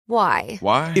Why?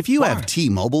 Why? If you have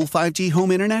T-Mobile 5G home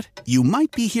internet, you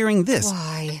might be hearing this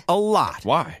Why? a lot.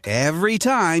 Why? Every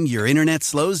time your internet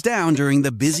slows down during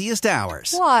the busiest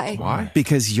hours. Why? Why?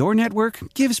 Because your network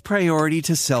gives priority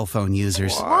to cell phone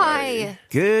users. Why?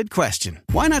 Good question.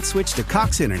 Why not switch to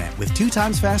Cox Internet with 2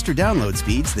 times faster download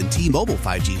speeds than T-Mobile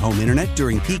 5G home internet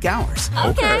during peak hours?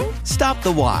 Okay. Stop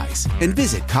the whys and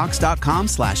visit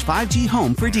cox.com/5G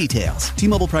home for details.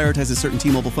 T-Mobile prioritizes certain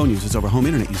T-Mobile phone users over home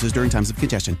internet users during times of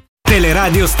congestion.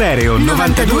 Teleradio Stereo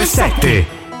 92.7.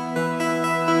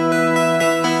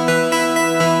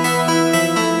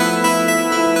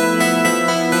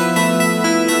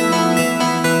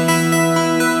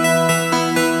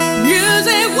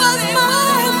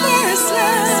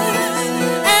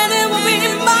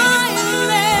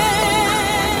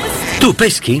 Tu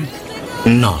peschi?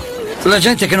 No. La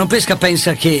gente che non pesca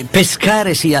pensa che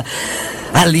pescare sia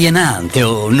alienante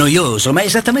o noioso, ma è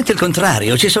esattamente il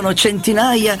contrario. Ci sono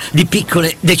centinaia di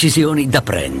piccole decisioni da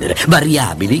prendere,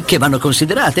 variabili che vanno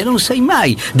considerate. Non sei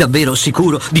mai davvero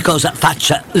sicuro di cosa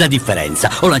faccia la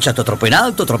differenza. Ho lanciato troppo in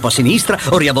alto, troppo a sinistra,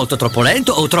 ho riavvolto troppo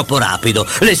lento o troppo rapido.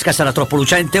 L'esca sarà troppo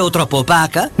lucente o troppo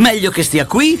opaca? Meglio che stia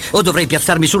qui o dovrei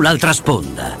piazzarmi sull'altra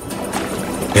sponda?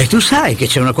 E tu sai che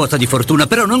c'è una quota di fortuna,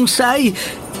 però non sai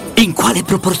in quale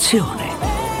proporzione.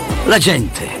 La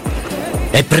gente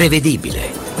è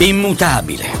prevedibile,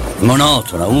 immutabile,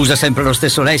 monotona, usa sempre lo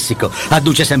stesso lessico,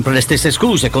 adduce sempre le stesse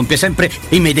scuse, compie sempre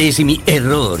i medesimi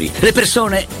errori. Le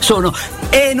persone sono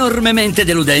enormemente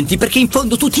deludenti perché in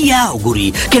fondo tu ti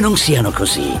auguri che non siano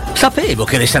così. Sapevo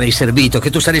che le sarei servito, che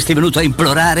tu saresti venuto a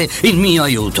implorare il mio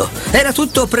aiuto. Era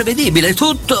tutto prevedibile,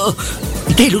 tutto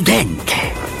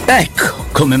deludente. Ecco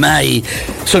come mai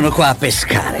sono qua a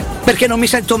pescare, perché non mi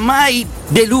sento mai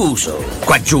deluso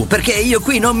qua giù, perché io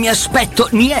qui non mi aspetto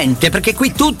niente, perché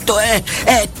qui tutto è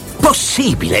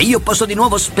possibile. Io posso di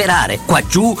nuovo sperare qua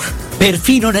giù,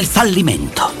 perfino nel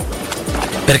fallimento,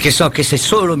 perché so che se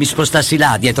solo mi spostassi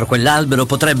là dietro quell'albero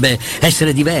potrebbe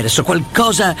essere diverso,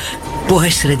 qualcosa può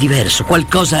essere diverso,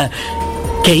 qualcosa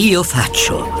che io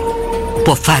faccio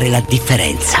può fare la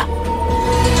differenza.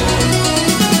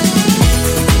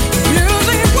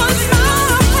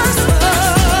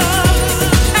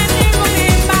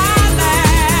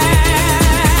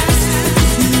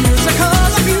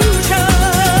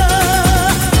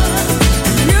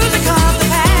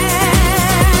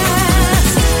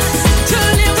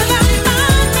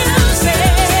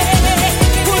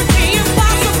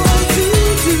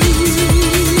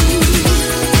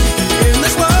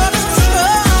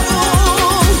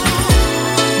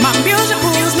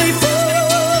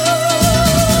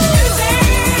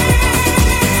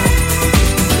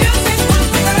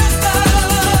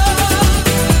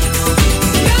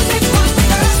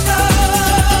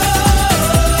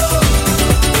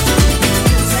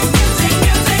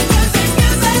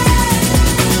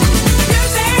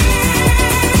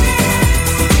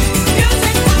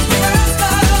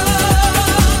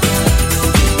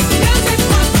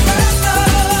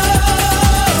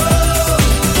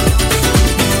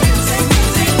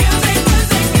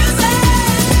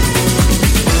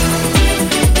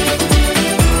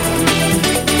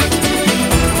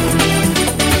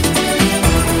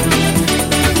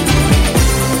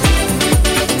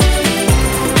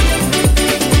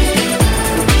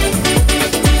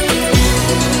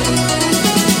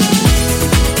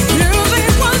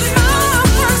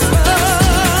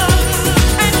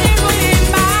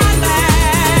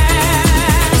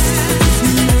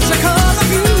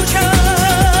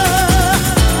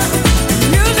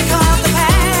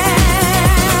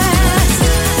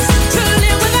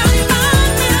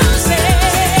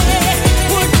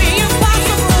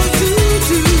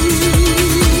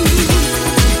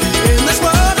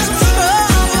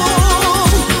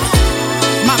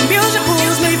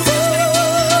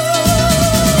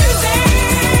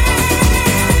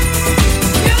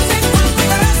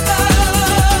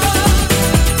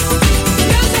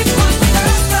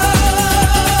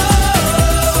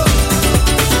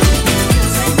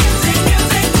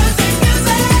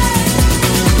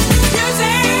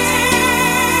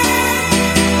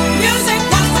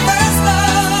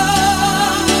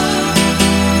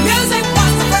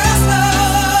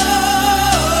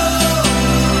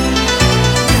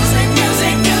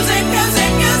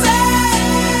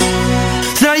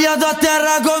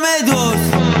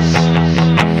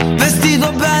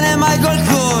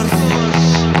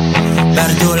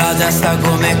 testa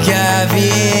come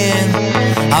Kevin,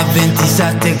 a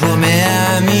 27 come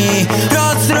Amy,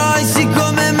 Rolls Royce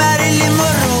come Marilyn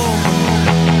Monroe,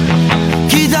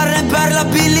 chitarra in perla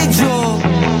Billy Joe,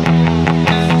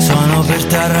 sono per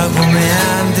terra come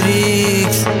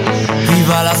Hendrix,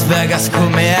 viva Las Vegas. Vegas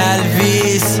come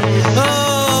Elvis.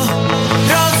 Oh,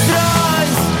 Rolls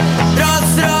Royce,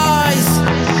 Rolls Royce,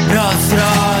 Rolls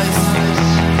Royce,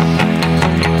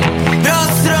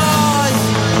 Rolls Royce,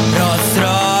 Rolls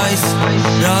Royce,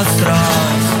 Rolls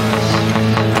Royce.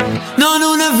 No,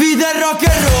 non è vita, è rock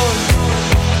and roll.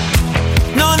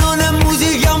 No, non è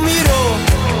musica, è un miro.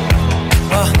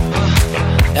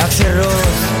 È Axl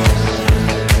Rose,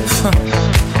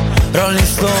 Rolling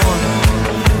Stone.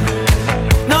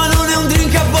 No, non è un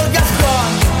drink a Volga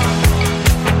Squad.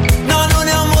 No, non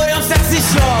è amore, è un sexy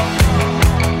shop.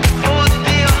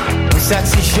 Oddio, un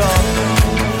sexy shop.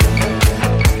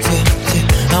 Sì, sì,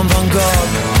 è un Van Gogh.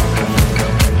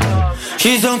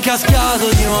 Ci son cascato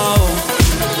di nuovo.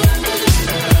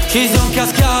 Ci son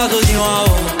cascato di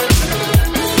nuovo.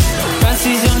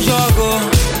 Pensi sia un gioco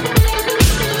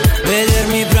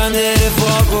vedermi prendere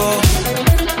fuoco.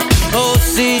 Oh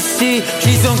sì sì,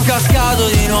 ci son cascato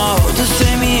di nuovo. Tu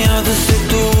sei mia, tu sei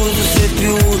tu sei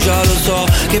più. Già lo so,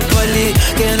 che poi lì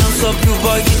che non so più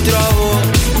poi chi trovo.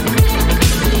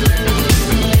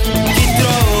 Chi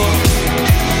trovo.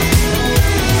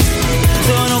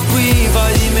 Sono qui,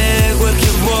 fai di me quel che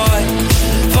vuoi.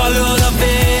 Fallo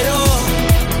davvero.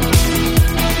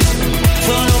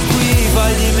 Sono qui,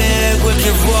 fai di me quel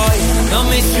che vuoi. Non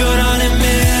mi sfiora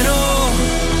nemmeno.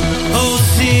 Oh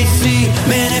sì sì,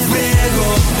 me ne frego.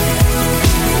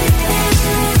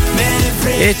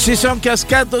 E ci sono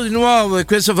cascato di nuovo, e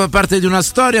questo fa parte di una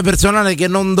storia personale che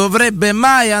non dovrebbe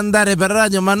mai andare per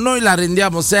radio, ma noi la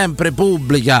rendiamo sempre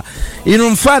pubblica in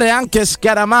un fare anche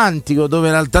scaramantico, dove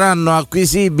l'altro anno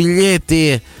acquisì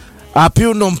biglietti a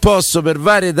più non posso per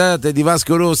varie date di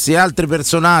Vasco Rossi e altri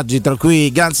personaggi, tra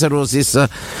cui Guns N' Roses,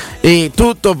 e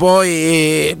tutto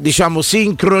poi diciamo si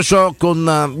incrociò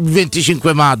con il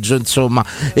 25 maggio, insomma,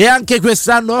 e anche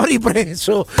quest'anno ho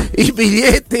ripreso i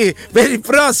biglietti per il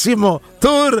prossimo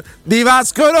tour di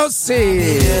Vasco Rossi.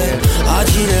 E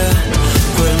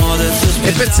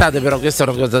pensate però, questa è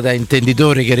una cosa da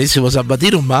intenditori, carissimo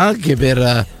Sabatino, ma anche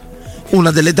per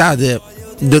una delle date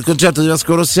del concerto di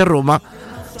Vasco Rossi a Roma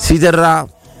si terrà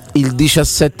il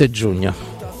 17 giugno.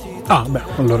 Ah, beh,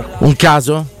 allora. Un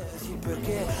caso?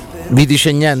 Vi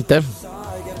dice niente?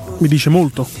 Mi dice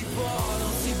molto.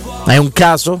 È un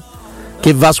caso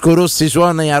che Vasco Rossi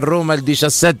suoni a Roma il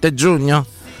 17 giugno?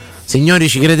 Signori,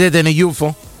 ci credete negli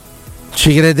UFO?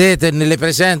 Ci credete nelle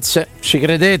presenze? Ci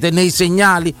credete nei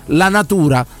segnali? La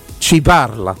natura ci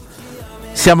parla.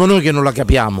 Siamo noi che non la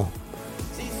capiamo.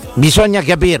 Bisogna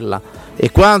capirla. E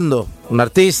quando un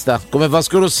artista come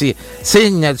Vasco Rossi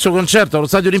segna il suo concerto allo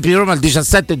Stadio Olimpico di Roma il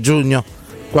 17 giugno,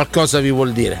 qualcosa vi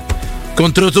vuol dire.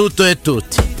 Contro tutto e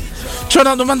tutti. C'è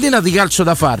una domandina di calcio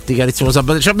da farti, carissimo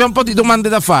Sabatino. Abbiamo un po' di domande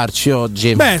da farci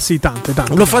oggi. Beh sì, tante.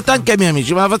 L'ho fatta anche ai miei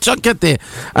amici, ma la faccio anche a te,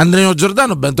 Andrino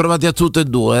Giordano. Ben trovati a tutte e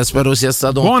due. Spero sia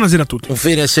stato buonasera a tutti. Un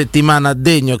fine settimana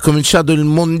degno. È cominciato il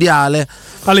mondiale.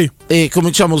 E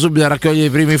cominciamo subito a raccogliere i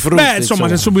primi frutti. Beh, insomma,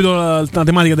 c'è subito la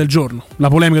tematica del giorno. La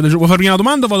polemica del giorno. Vuoi farmi una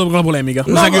domanda o vado con la polemica?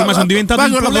 No, sai che ormai sono diventato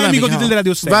il polemico di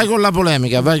Radio Stereo. Vai con la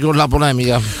polemica.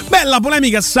 Beh, la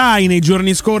polemica, sai, nei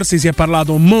giorni scorsi si è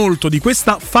parlato molto di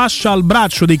questa fascia al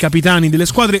braccio dei capitani delle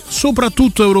squadre,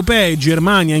 soprattutto europee,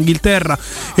 Germania, Inghilterra,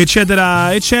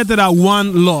 eccetera, eccetera.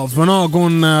 One Love, no?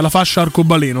 Con la fascia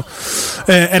arcobaleno.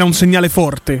 Era un segnale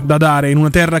forte da dare in una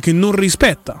terra che non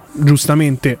rispetta,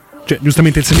 giustamente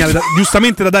il segnale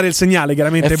giustamente da dare il segnale,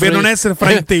 chiaramente, per non essere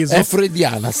frainteso. È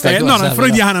freudiana sta cosa. No, non è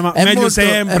freudiana, ma è meglio molto,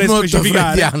 sempre specificare.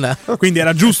 Freudiana. Quindi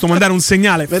era giusto mandare un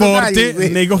segnale forte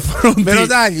nei confronti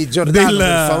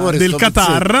del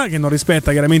Qatar, che non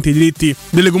rispetta chiaramente i diritti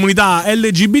delle comunità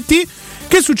LGBT.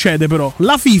 Che succede però?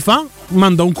 La FIFA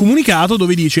manda un comunicato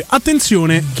dove dice: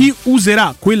 attenzione, chi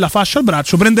userà quella fascia al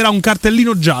braccio prenderà un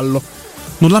cartellino giallo.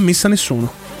 Non l'ha messa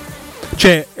nessuno.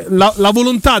 Cioè la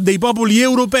volontà dei popoli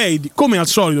europei, come al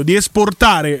solito, di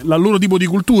esportare il loro tipo di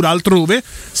cultura altrove,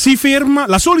 si ferma.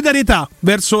 La solidarietà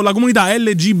verso la comunità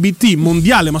LGBT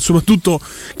mondiale, ma soprattutto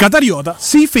qatariota,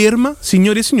 si ferma,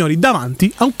 signori e signori,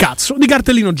 davanti a un cazzo di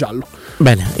cartellino giallo.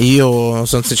 Bene, io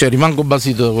rimango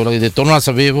basito da quello che hai detto. Non la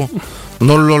sapevo,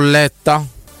 non l'ho letta,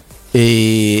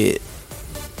 e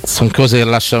sono cose che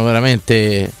lasciano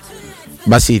veramente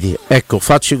basiti. Ecco,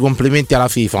 faccio i complimenti alla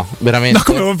FIFA, veramente. Ma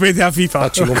come complimenti alla FIFA?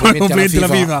 Faccio complimenti alla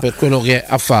FIFA per quello che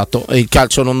ha fatto. E il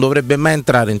calcio non dovrebbe mai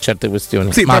entrare in certe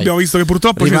questioni. Sì, ma abbiamo visto che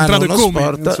purtroppo c'è entrato il come.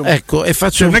 Sport. Ecco, e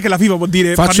faccio, non è che la FIFA può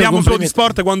dire parliamo solo di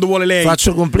sport quando vuole lei.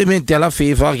 Faccio complimenti alla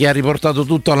FIFA che ha riportato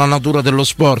tutto alla natura dello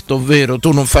sport, ovvero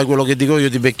tu non fai quello che dico io,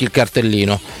 ti becchi il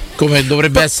cartellino, come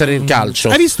dovrebbe essere il calcio.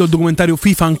 Hai visto il documentario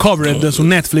FIFA Uncovered su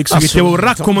Netflix che ti avevo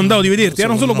raccomandato di vederti?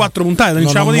 Erano solo 4 puntate, non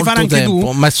ce la potevi fare anche tempo,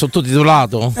 tu. Ma è sottotitolato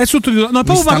sottotitolato? È sottotitolato. No, è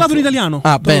proprio parlato in italiano.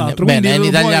 Ah, bene, è in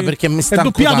italiano perché mi stanco. È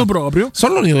doppiato proprio.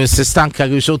 Sono l'unico che si stanca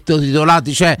con i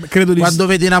sottotitolati, cioè quando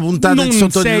vedi una puntata in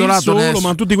sottotitolato. Non sei solo,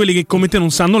 ma tutti quelli che come te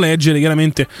non sanno leggere,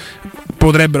 chiaramente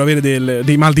potrebbero avere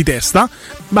dei mal di testa,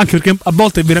 anche perché a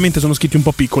volte veramente sono scritti un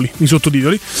po' piccoli i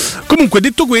sottotitoli. Comunque,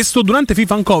 detto questo, durante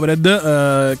FIFA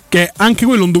Uncovered, che è anche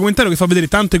quello un documentario che fa vedere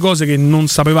tante cose che non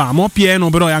sapevamo, pieno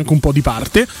però è anche un po' di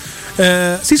parte,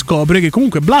 si scopre che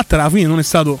comunque Blatter alla fine non è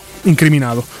stato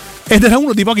incriminato ed era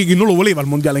uno dei pochi che non lo voleva al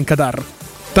mondiale in Qatar.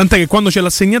 Tant'è che quando c'è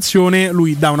l'assegnazione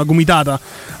lui dà una gomitata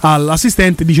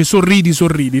all'assistente e dice sorridi.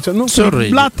 Sorridi.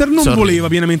 Blatter non voleva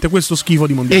pienamente questo schifo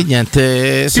di mondiale. E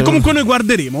niente. Che comunque noi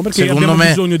guarderemo perché abbiamo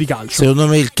bisogno di calcio. Secondo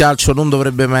me il calcio non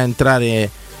dovrebbe mai entrare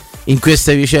in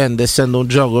queste vicende, essendo un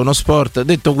gioco, uno sport.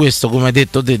 Detto questo, come hai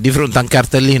detto te, di fronte a un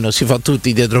cartellino si fa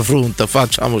tutti dietro front,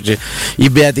 facciamoci i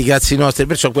beati cazzi nostri.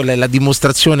 Perciò quella è la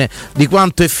dimostrazione di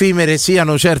quanto effimere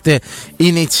siano certe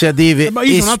iniziative. Ma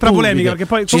io sono un'altra polemica, perché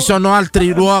poi ci sono altri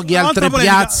luoghi, altre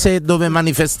piazze dove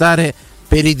manifestare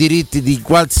per i diritti di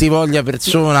qualsivoglia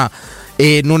persona,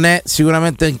 e non è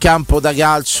sicuramente in campo da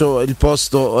calcio il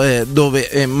posto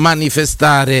dove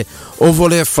manifestare o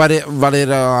voler fare valere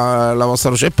la vostra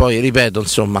voce. E poi ripeto,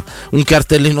 insomma, un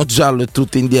cartellino giallo e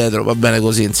tutti indietro, va bene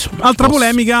così, insomma. Altra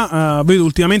polemica, vedo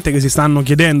ultimamente che si stanno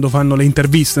chiedendo, fanno le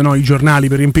interviste, no, i giornali,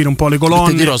 per riempire un po' le colonne.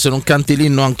 Ti dirò, se non canti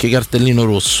l'inno anche cartellino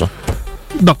rosso.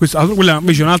 No, quella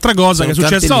invece è un'altra cosa che è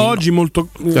successa oggi, molto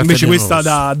invece questa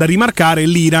da rimarcare.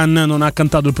 L'Iran non ha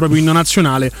cantato il proprio inno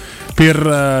nazionale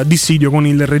per dissidio con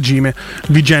il regime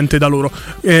vigente da loro.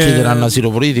 Chiederanno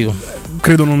asilo politico?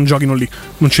 Credo non giochino lì,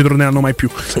 non ci torneranno mai più.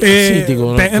 Sì,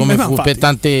 come fu per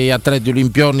tanti atleti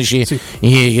olimpionici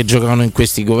che giocavano in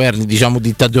questi governi, diciamo,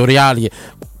 dittatoriali,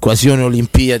 occasioni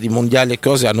olimpiadi, mondiali e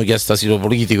cose, hanno chiesto asilo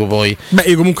politico. Poi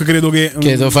io comunque credo che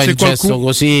fai il gesto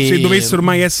così, se dovessero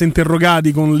ormai essere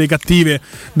interrogati con le cattive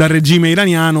dal regime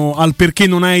iraniano al perché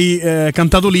non hai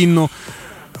cantato l'inno,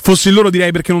 fossi loro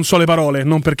direi perché non so le parole,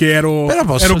 non perché ero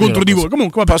contro di voi.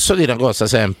 Comunque posso dire una cosa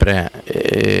sempre,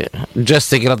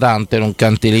 gesto eclatante, non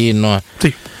canti l'inno,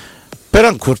 sì. Però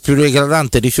ancora più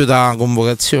eclatante rifiuta la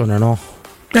convocazione, no?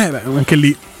 Anche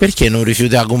lì. Perché non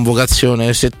rifiuta la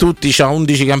convocazione? Se tutti c'ha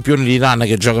 11 campioni d'Iran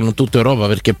che giocano in tutta Europa,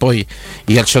 perché poi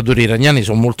i calciatori iraniani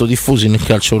sono molto diffusi nel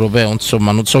calcio europeo,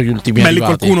 insomma, non so gli ultimi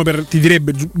arrivati. Qualcuno ti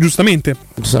direbbe giustamente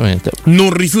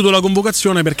non rifiuto la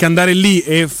convocazione perché andare lì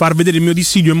e far vedere il mio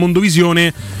dissidio in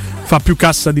Mondovisione fa più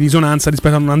cassa di risonanza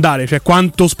rispetto a non andare. Cioè,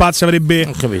 quanto spazio avrebbe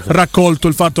raccolto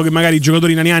il fatto che magari i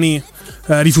giocatori iraniani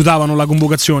rifiutavano la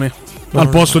convocazione al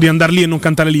posto di andare lì e non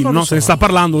cantare l'inno, no? Se ne sta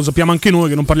parlando, lo sappiamo anche noi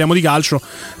che non parliamo di calcio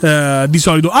di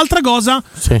solito. Altra cosa,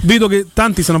 vedo che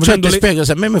tanti stanno facendo. Ti spiego,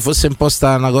 se a me mi fosse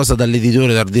imposta una cosa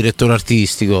dall'editore, dal direttore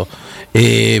artistico,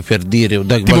 e per dire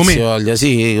dai qualsiasi voglia,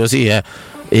 sì, così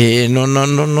e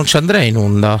non ci andrei in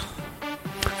onda.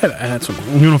 Insomma,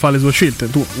 ognuno fa le sue scelte.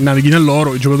 Tu navighi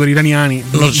nell'oro, i giocatori iraniani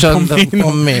non c'è un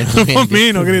po' meno,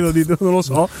 credo, non lo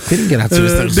so. Ti ringrazio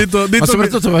detto ma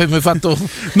soprattutto mi hai fatto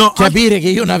capire che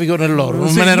io navigo nell'oro,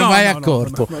 non me ne ero mai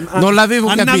accorto. Non l'avevo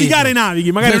capito. A navigare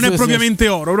navighi, magari non è propriamente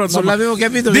oro, però non l'avevo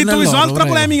capito. Detto questo, altra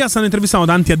polemica, stanno intervistando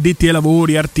tanti addetti ai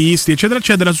lavori, artisti, eccetera,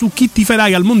 eccetera, su chi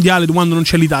tiferai al mondiale quando non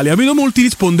c'è l'Italia. Vedo molti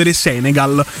rispondere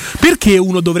Senegal. Perché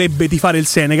uno dovrebbe tifare il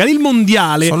Senegal? Il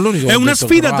mondiale è una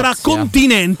sfida tra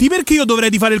continenti. Perché io dovrei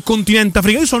tifare il continente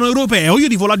africano? Io sono europeo, io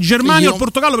tifo la Germania o il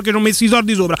Portogallo perché ci ho messo i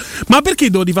soldi sopra. Ma perché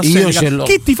devo tifare Senegal?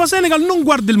 Chi tifa Senegal non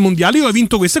guarda il mondiale. Io ho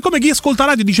vinto questo. È come chi ascolta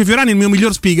radio e dice Fiorani è il mio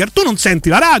miglior speaker. Tu non senti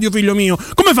la radio, figlio mio.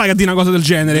 Come fai a dire una cosa del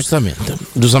genere? Giustamente.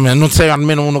 Non sei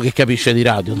almeno uno che capisce di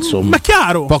radio, insomma. Ma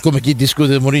chiaro. Un po' come chi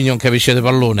discute di Mourinho non capisce di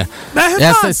pallone. È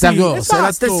la stessa cosa, è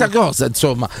la stessa cosa,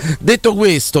 insomma. Detto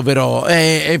questo, però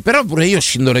pure io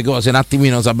scindo le cose un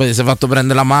attimino, sapete, si è fatto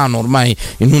prendere la mano ormai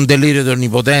in un delirio di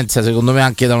onnipotenza, secondo me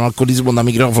anche da un alcolismo da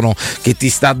microfono che ti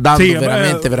sta dando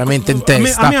veramente in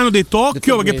testa. A me hanno detto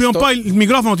occhio perché prima o poi il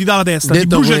microfono ti dà la testa, ti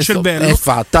brucia il cervello. È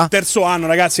fatta. Terzo anno,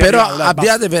 ragazzi. Però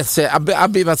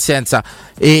abbi pazienza.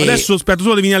 Adesso aspetto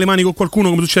solo di venire alle mani con qualcuno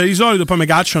come succede di solito, poi mi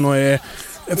cacciano e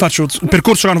faccio il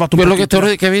percorso che hanno fatto quello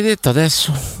che avevi detto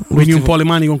adesso. Quindi un po' le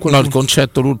mani con qualcuno. No, il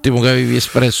concetto l'ultimo che avevi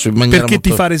espresso in maniera perché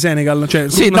ti fare Senegal? Cioè,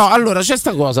 allora c'è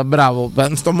sta cosa, bravo,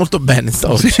 sto molto bene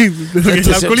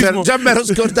già mi ero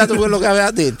scordato quello che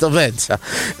aveva detto, pensa.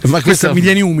 Ma questa mi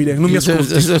viene umile, non mi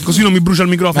ascolti, così non mi brucia il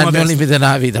microfono. Ma non limite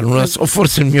nella vita, o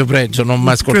forse il mio pregio, non mi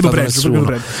ha ascoltato nessuno.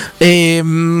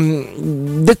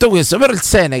 Detto questo, però il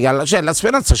Senegal, cioè la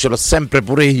speranza ce l'ho sempre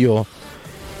pure io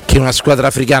che una squadra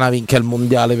africana vinca il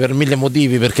mondiale per mille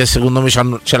motivi, perché secondo me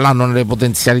ce l'hanno nelle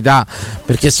potenzialità,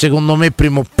 perché secondo me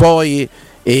prima o poi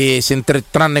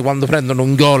tranne quando prendono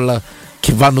un gol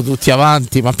che vanno tutti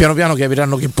avanti, ma piano piano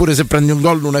capiranno che pure se prendi un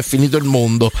gol non è finito il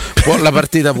mondo, la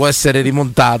partita può essere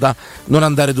rimontata, non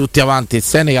andare tutti avanti. Il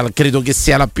Senegal credo che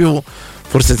sia la più,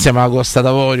 forse insieme alla Costa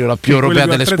d'Avorio, la più europea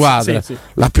delle squadre, sì.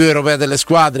 La più europea delle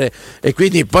squadre, e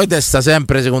quindi poi desta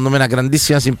sempre secondo me una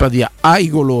grandissima simpatia ai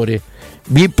colori,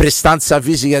 di prestanza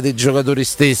fisica dei giocatori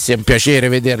stessi. È un piacere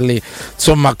vederli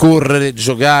insomma correre,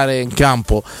 giocare in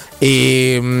campo,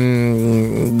 e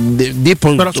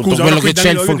però tutto scusa, quello che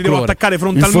c'è, il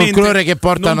folklore che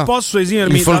portano, non posso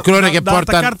esimermi il folklore che da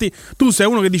portano. Attaccarti. Tu sei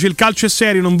uno che dice il calcio è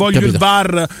serio, non voglio Capito. il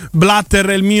VAR, Blatter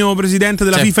è il mio presidente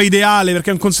della FIFA ideale perché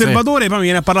è un conservatore, poi mi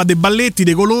viene a parlare dei balletti,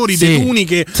 dei colori, dei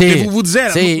tuniche, dei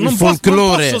VVZ. Il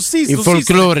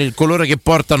folklore, il colore che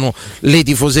portano le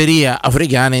tifoserie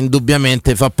africane indubbiamente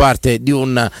fa parte di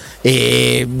uno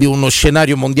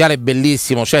scenario mondiale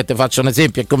bellissimo. Cioè, ti faccio un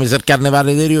esempio, è come se il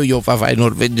carnevale di Rio io fa i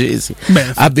norvegesi.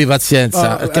 Abbi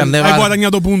pazienza, hai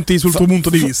guadagnato punti sul tuo punto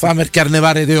di vista. Fammi il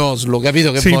carnevale di Oslo,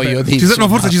 capito che voglio dire?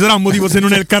 Forse ci sarà un motivo se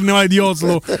non è il carnevale di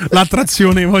Oslo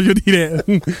l'attrazione, voglio dire,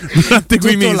 durante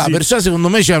quei mesi là. Perciò secondo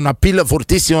me c'è un appeal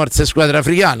fortissimo verso le squadre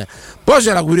africane. Poi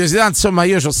c'è la curiosità, insomma,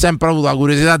 io ho sempre avuto la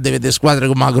curiosità di vedere squadre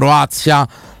come la Croazia,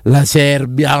 la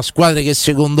Serbia, squadre che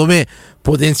secondo me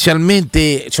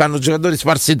potenzialmente hanno giocatori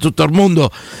sparsi in tutto il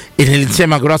mondo, e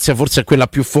nell'insieme a Croazia forse è quella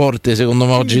più forte secondo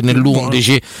me oggi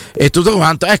nell'11 e tutto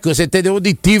quanto. Ecco, se te devo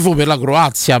dire, tifo per la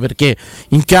Croazia perché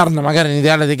incarna magari un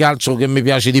ideale di calcio che mi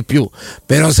piace di più,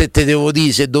 però se te devo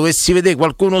dire, se dovessi vedere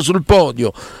qualcuno sul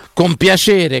podio con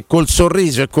piacere, col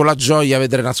sorriso e con la gioia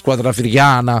vedere una squadra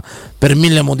africana, per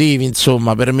mille motivi,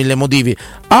 insomma, per mille motivi.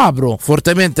 Apro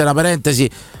fortemente la parentesi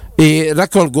e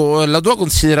raccolgo la tua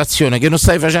considerazione che non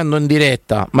stai facendo in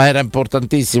diretta, ma era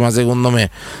importantissima secondo me,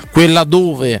 quella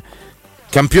dove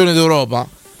campione d'Europa.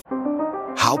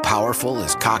 How powerful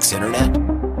is Cox Internet?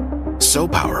 So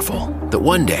powerful that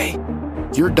one day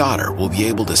your daughter will be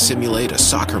able to simulate a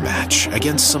soccer match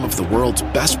against some of the world's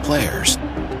best players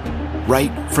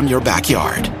right from your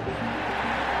backyard.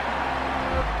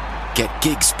 Get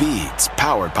gig speeds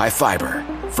powered by fiber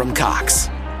from Cox.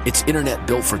 It's internet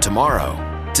built for tomorrow.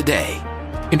 Today.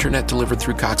 Internet delivered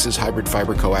through Cox's hybrid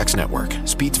fiber coax network.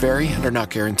 Speeds vary and are not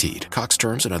guaranteed. Cox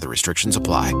terms and other restrictions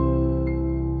apply.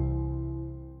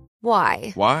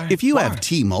 Why? If you have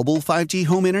T-Mobile 5G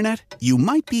home internet, you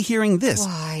might be hearing this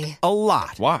Why? a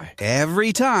lot. Why?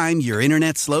 Every time your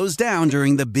internet slows down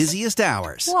during the busiest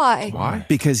hours. Why?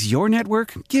 Because your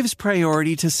network gives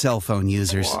priority to cell phone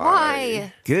users.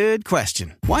 Why? Good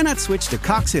question. Why not switch to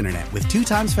Cox Internet with 2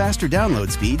 times faster download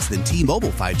speeds than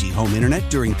T-Mobile 5G home internet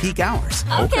during peak hours?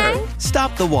 Okay.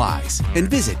 Stop the whys and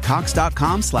visit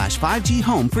cox.com/5G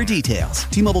home for details.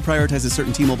 T-Mobile prioritizes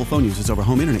certain T-Mobile phone users over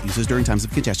home internet users during times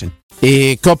of congestion.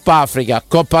 E Coppa Africa,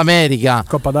 Coppa America,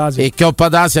 Coppa d'Asia e Coppa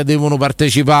d'Asia devono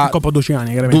partecipare. Coppa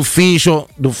d'Oceania, d'ufficio,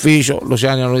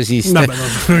 l'Oceania non esiste. Vabbè, no,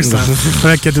 questa è una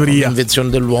vecchia teoria, invenzione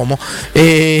dell'uomo.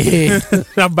 E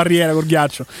la barriera col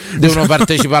ghiaccio. Devono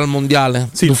partecipare al mondiale,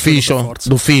 sì,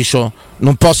 d'ufficio.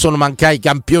 Non possono mancare i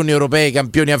campioni europei, i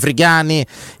campioni africani,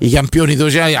 i campioni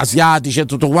d'Oceania, asiatici e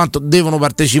tutto quanto. Devono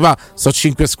partecipare. Sono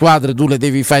 5 squadre, tu le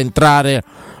devi far entrare.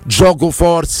 Gioco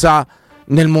forza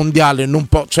nel mondiale, non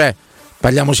può, cioè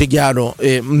parliamoci chiaro,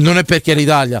 non è perché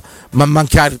l'Italia, ma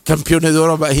mancare il campione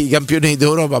d'Europa, i campioni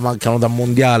d'Europa mancano dal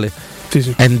mondiale.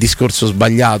 Sì. È un discorso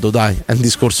sbagliato, dai, è un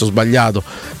discorso sbagliato.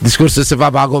 Il discorso che si fa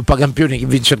per la Coppa Campioni, chi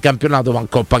vince il campionato va in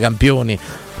Coppa Campioni.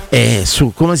 E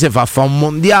su come si fa a fare un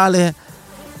mondiale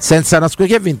senza una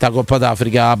squadra? Chi ha vinto la Coppa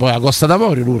d'Africa? Poi la Costa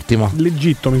d'Avorio l'ultima.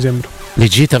 L'Egitto mi sembra.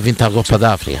 L'Egitto ha vinto la Coppa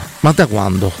d'Africa. Ma da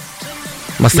quando?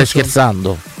 Ma stai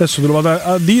scherzando? Adesso te lo vado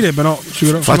a dire, però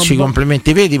facci i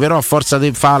complimenti, vedi, però a forza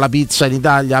di fare la pizza in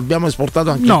Italia abbiamo esportato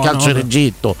anche il calcio in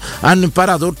Egitto. Hanno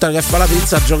imparato, oltre che fare la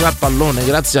pizza, a giocare a pallone,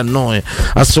 grazie a noi,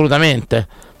 assolutamente.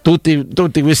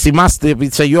 Tutti questi master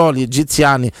pizzaioli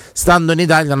egiziani, stando in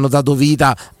Italia, hanno dato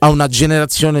vita a una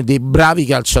generazione di bravi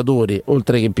calciatori,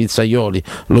 oltre che pizzaioli,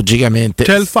 logicamente.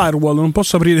 C'è il firewall, non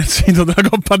posso aprire il sito della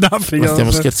Coppa d'Africa. Ma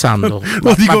stiamo scherzando?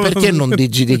 ma perché non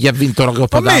digiti chi ha vinto la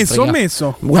Coppa d'Africa? Ho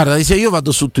messo. Guarda, se io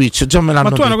vado su Twitch, già me l'hanno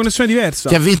detto. Ma tu hai una connessione diversa.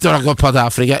 Chi ha vinto la Coppa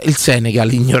d'Africa? Il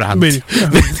Senegal, ignorante.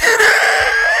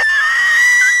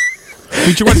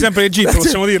 Vince quasi sempre l'Egitto,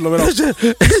 possiamo dirlo, però.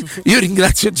 Io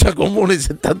ringrazio Giacomone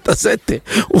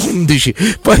 7711,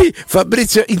 poi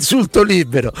Fabrizio insulto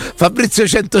libero, Fabrizio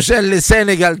Centocelle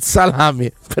Senegal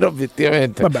salami. Però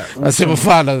obiettivamente ma si può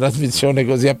fare una trasmissione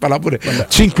così a parlare pure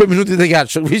 5 minuti di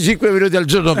calcio, qui 5 minuti al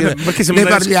giorno che ne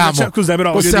parliamo. Scusa,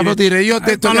 però possiamo dire io ho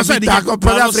detto che ha vinto la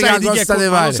Coppa d'Africa, cosa deve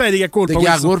fare? Non sai di che è colpa? Di chi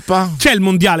ha colpa? C'è il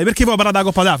mondiale, perché poi parlare della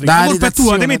Coppa d'Africa? La colpa è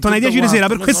tua, ti mettono alle 10 di sera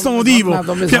per questo motivo.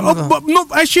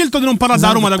 Hai scelto di non parlare va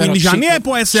da Roma da 15 anni e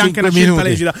può essere anche una scelta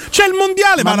lecita. C'è il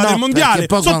mondiale, parla del mondiale.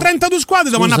 Sono 32 squadre,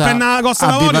 devono andare a prendere la Costa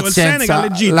d'Avorio, il Senegal,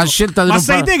 l'Egitto. Ma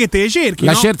sai te che te le cerchi?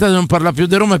 La scelta di non parlare più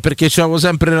di Roma è perché c'avevo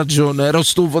sempre ragione. Ero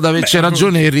stufo di averci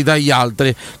ragione e irritai gli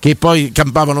altri che poi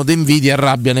campavano d'invidia e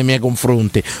rabbia nei miei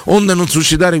confronti. Onde non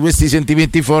suscitare questi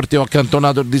sentimenti forti, ho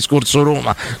accantonato il discorso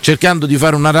Roma, cercando di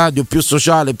fare una radio più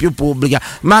sociale, più pubblica,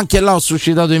 ma anche là ho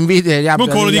suscitato invidia e rabbia.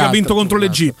 Non quello che ha vinto contro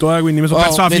l'Egitto, quindi mi sono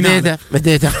perso la finale.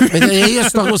 Vedete, io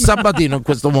sto con Sabatino in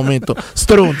questo momento.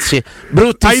 Stronzi,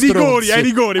 brutti ai stronzi.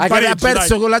 rigori, ha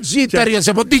perso con la Gitter,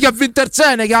 si può dire che ha vinto il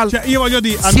Senegal. Io voglio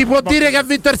dire, si può dire che ha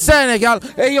vinto il Senegal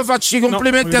e io faccio i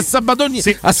complimenti a Sabatoni,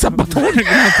 a Sabatoni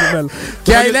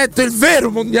che hai letto il vero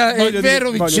mondiale, il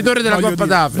vero vincitore della Coppa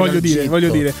d'Africa. Voglio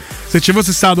dire, se ci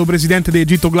fosse stato presidente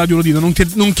d'Egitto Claudio Lodito, non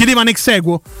chiedeva un ex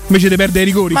equo invece di perdere i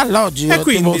rigori. Ma logico. E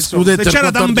quindi se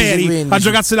c'era Tamberi a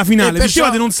giocarsi la finale, diceva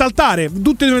di non saltare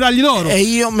tutte le medaglie d'oro. E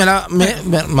io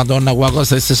Madonna, qua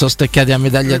cosa se sono steccati a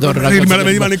medaglia d'oro.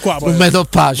 Rimane qua. Non me do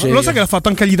pace. Lo sai che l'ha fatto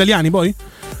anche agli italiani poi?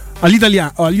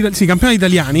 Sì, campionati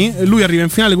italiani, lui arriva in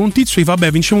finale con un tizio e fa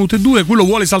vabbè, vinciamo tutte e due, quello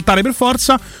vuole saltare per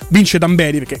forza, vince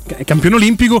Tamberi perché è campione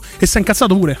olimpico e si è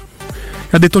incazzato pure.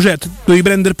 Ha detto devi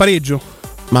prendere il pareggio.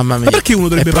 Mamma mia. Ma perché uno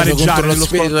dovrebbe pareggiare nello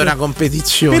spirito della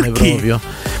competizione proprio?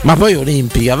 Ma poi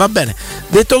olimpica, va bene.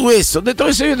 Detto questo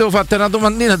io devo fare una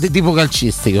domandina di tipo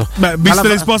calcistico. Beh, viste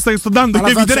le risposte che sto dando, io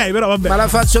eviterei, però vabbè. Ma la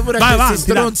faccio pure a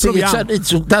questi stronzi che ci hanno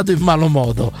insultato in malo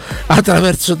modo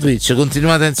attraverso Twitch.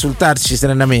 Continuate a insultarci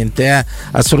serenamente,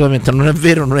 assolutamente non è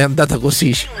vero, non è andata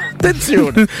così.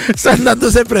 Attenzione, sta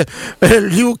andando sempre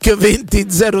Luke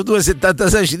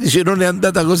 200276 ci dice non è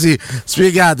andata così.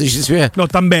 Spiegateci. No,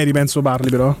 Tamberi penso parli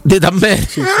però. De Tamberi.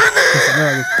 Sì.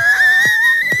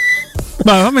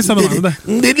 Vai, fammi sta domanda, dai.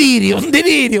 Un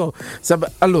delirio.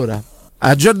 Allora,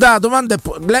 a Giordano domanda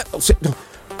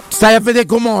stai a vedere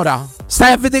Gomorra.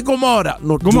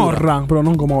 Gomorra, però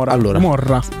non Gomorra.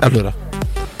 Allora.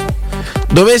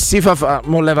 Dovessi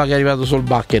mo leva che è arrivato sul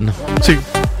backen. Sì.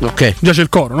 Ok. Già c'è il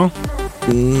coro, no?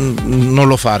 Non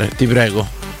lo fare, ti prego.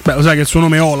 Beh, lo sai che il suo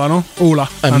nome è Ola, no? Ola.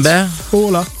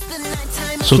 Ola.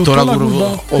 Sotto la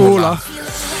curva Ola.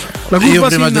 La curva io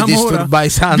prima di disturbare i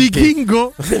santi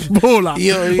Vichingo vola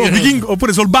Vichingo,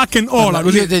 oppure Solbakken Ola,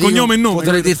 così cognome e nome.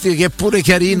 Potrei dirti che è pure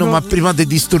carino, ma prima di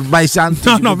disturbare i santi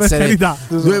no, per carità,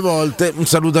 due volte. Un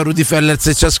saluto a Rudy Feller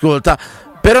se ci ascolta.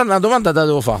 Però una domanda te la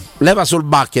devo fare. Leva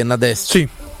Solbakken adesso. Sì.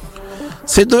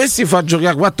 Se dovessi far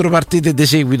giocare 4 partite di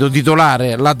seguito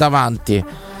titolare là davanti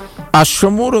a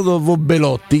Sciomuro o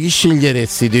Belotti, chi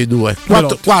sceglieresti dei due?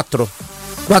 4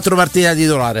 partite da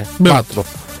titolare. 4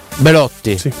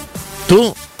 Belotti. Sì.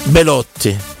 Tu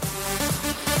Belotti.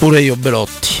 Pure io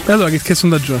Belotti. E allora che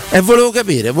sondaggio è? E volevo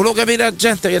capire la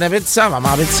gente che ne pensava, ma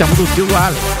pensiamo tutti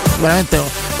uguali.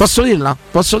 Veramente posso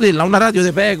dirla? Una radio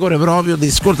di pecore proprio, di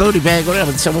ascoltatori pecore, la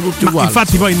pensiamo tutti uguali.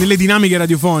 Infatti poi nelle dinamiche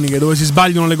radiofoniche dove si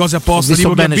sbagliano le cose apposta,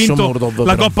 tipo che ha vinto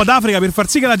la Coppa d'Africa per far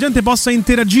sì che la gente possa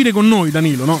interagire con noi,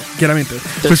 Danilo, no? Chiaramente.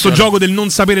 Questo gioco del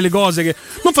non sapere le cose che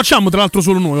non facciamo tra l'altro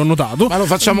solo noi, ho notato. Ma lo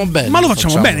facciamo bene.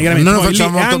 Chiaramente. Noi lo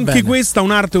facciamo molto anche bene. Questa è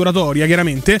un'arte oratoria,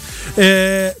 chiaramente.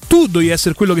 Tu devi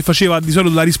essere quello che faceva di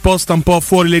solito la risposta un po'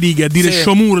 fuori le righe, a dire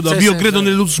Shomurdo, io credo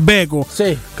nell'uzbeko.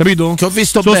 Sì. Capito? Che ho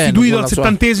visto sostituito al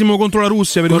 70° contro la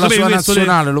Russia per la sua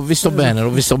nazionale, l'ho visto bene,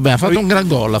 ha fatto un gran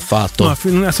gol, ha fatto. No, è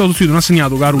stato sostituito, non ha segnato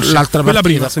con la Russia. L'altra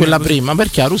partita, quella prima,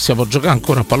 perché la Russia può giocare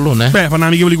ancora a pallone? Beh, fanno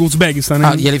amichevoli con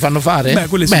Uzbekistan. Glieli fanno fare?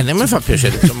 Beh, bene, mi fa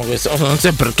piacere, insomma, questo. Non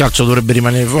sempre il calcio dovrebbe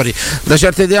rimanere fuori da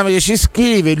certe dinamiche. Ci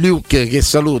scrive Luke, che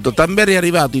saluto. Tamberi è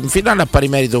arrivato in finale a pari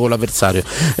merito con l'avversario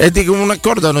e di comune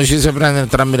accordo noi ci si prende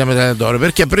entrambi la medaglia d'oro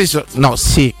perché ha preso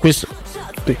questo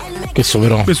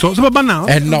però questo si può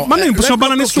bannare? No. Ma noi non possiamo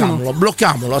bannare nessuno.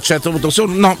 Blocchiamolo a un certo punto.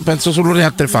 Penso solo le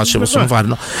altre fasce possono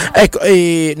farlo. Ecco,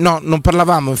 non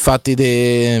parlavamo infatti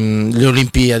delle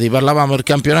Olimpiadi, parlavamo del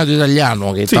campionato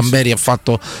italiano che Tamberi ha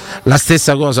fatto la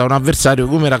stessa cosa a un avversario,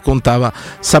 come raccontava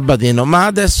Sabatino. Ma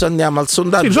adesso andiamo al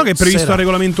sondaggio. Sì, so che è previsto al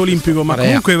regolamento olimpico, ma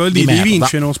comunque vuol dire devi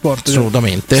vincere uno sport.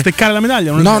 Assolutamente. Steccare la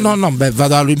medaglia non no,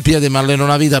 vado alle Olimpiadi, ma alleno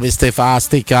una vita per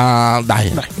stecca.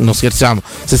 Dai, non scherziamo.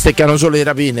 Se steccano solo i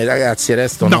rapine, ragazzi, il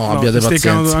resto abbiate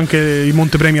pazienza. Anche i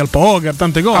montepremi al poker,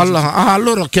 tante cose.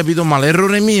 Allora ho capito male,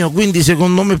 errore mio, quindi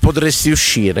secondo me potresti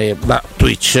uscire da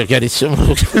Twitch, chiarissimo.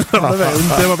 Vabbè,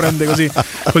 non devo prendere così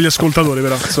con gli ascoltatori,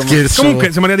 però insomma.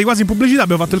 Comunque siamo arrivati quasi in pubblicità,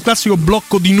 abbiamo fatto il classico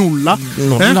blocco di nulla.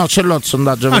 No, ce l'ho il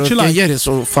sondaggio, perché ieri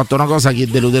ho fatto una cosa che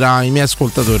deluderà i miei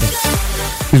ascoltatori.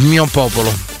 Il mio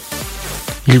popolo,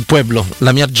 il pueblo,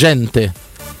 la mia gente.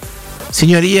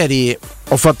 Signori, ieri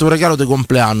ho fatto un regalo di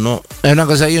compleanno, è una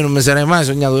cosa che io non mi sarei mai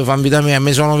sognato di fare in vita mia,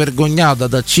 mi sono vergognato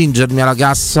ad accingermi alla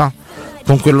cassa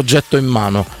con quell'oggetto in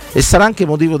mano, e sarà anche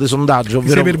motivo di sondaggio. Ti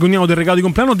sei vergognato del regalo di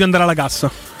compleanno o di andare alla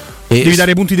cassa? Devi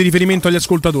dare punti di riferimento agli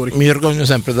ascoltatori. Mi vergogno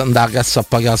sempre di andare a cassa a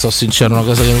pagare, sono sincero, una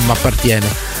cosa che non mi appartiene.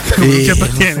 Non ti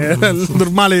appartiene, è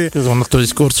normale. Questo è un altro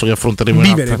discorso che affronteremo.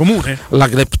 Vivere comune. La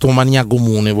cleptomania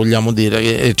comune, vogliamo dire,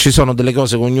 che ci sono delle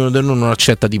cose che ognuno di noi non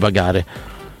accetta di pagare.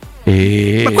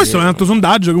 Ma questo è un altro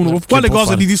sondaggio che uno quale cosa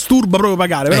fare? Ti disturba proprio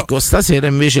pagare, però. Ecco, stasera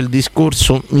invece il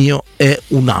discorso mio è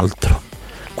un altro.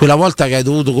 Quella volta che hai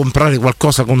dovuto comprare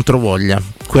qualcosa contro voglia,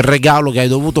 quel regalo che hai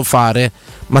dovuto fare,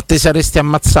 ma te saresti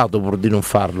ammazzato pur di non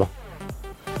farlo.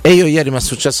 E io ieri mi è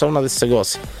successa una di queste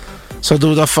cose. Sono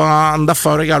dovuto andare a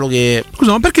fare un regalo che...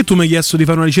 Scusa, ma perché tu mi hai chiesto di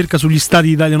fare una ricerca sugli stati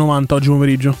d'Italia 90 oggi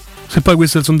pomeriggio? Se poi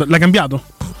questo è il sondaggio. L'hai cambiato?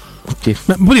 Sì.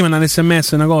 Ma potevi mandare un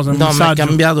sms, una cosa, un messaggio? No, mi ha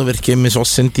cambiato perché mi sono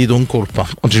sentito in colpa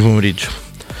oggi pomeriggio.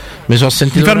 Mi sono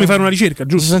sentito... Di farmi fare una ricerca,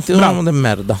 giusto? Mi sono sentito un uomo di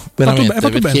merda, veramente,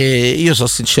 perché bene. Io sono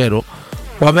sincero,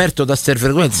 ho aperto da ste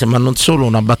frequenze, ma non solo,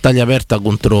 una battaglia aperta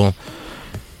contro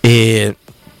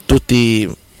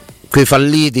tutti quei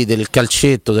falliti del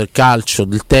calcetto, del calcio,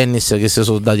 del tennis che si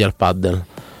sono dati al paddle,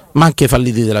 ma anche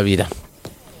falliti della vita.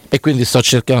 E quindi sto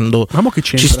cercando,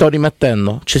 ci sto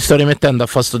rimettendo a fare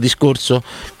questo discorso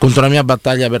contro la mia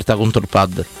battaglia aperta contro il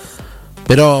paddle.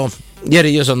 Però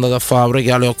ieri io sono andato a fare un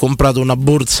regalo e ho comprato una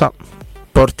borsa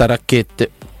porta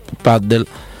racchette paddle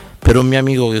per un mio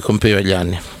amico che compiva gli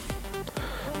anni,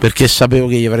 perché sapevo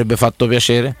che gli avrebbe fatto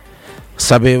piacere,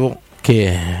 sapevo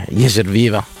che gli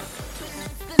serviva.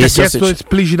 Hai chiesto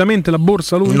esplicitamente la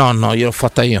borsa lui? No, io l'ho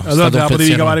fatta io. Allora te la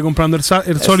potevi cavare comprando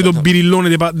il solito birillone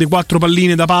dei 4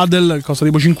 palline da paddle, che costa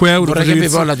tipo 5 euro. Vorrei capire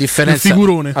poi la differenza. Il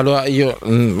figurone. Allora io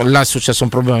là è successo un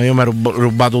problema. Io mi ero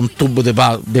rubato un tubo di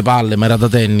palle, ma era da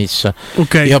tennis.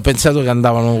 Ok. Io ho pensato che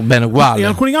andavano bene uguali. In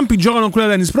alcuni campi giocano quelle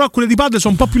da tennis, però quelle di paddle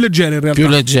sono un po' più leggere in realtà. Più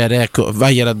leggere, ecco,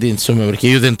 vagliela a dire, insomma, perché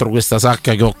io dentro questa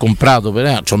sacca che ho comprato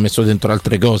ci ho messo dentro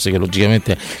altre cose che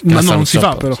logicamente. Ma no, non si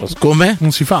fa però. Come?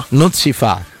 Non si fa. Non si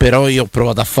fa, però io ho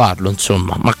provato a farlo,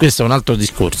 insomma, ma questo è un altro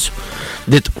discorso.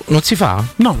 Detto, non si fa?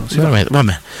 No, non si fa.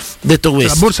 Vabbè. Detto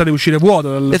questo, la borsa deve uscire vuota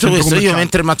dal detto questo, commerciale. Io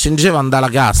mentre mi accingevo ad andare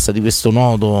alla cassa di questo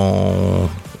noto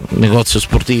negozio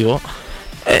sportivo,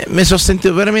 mi sono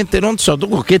sentito veramente, non so,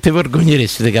 tu che ti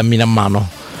vergogneresti di camminare a mano?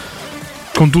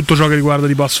 Con tutto ciò che riguarda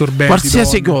tipo assorbenti,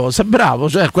 qualsiasi cosa, bravo,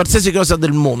 cioè qualsiasi cosa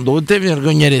del mondo, te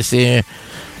vergogneresti.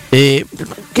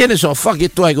 Che ne so, fa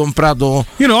che tu hai comprato.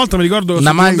 Io una volta mi ricordo che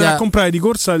sono andato a comprare di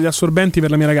corsa gli assorbenti per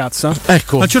la mia ragazza.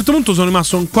 Ecco. A un certo punto sono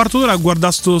rimasto un quarto d'ora a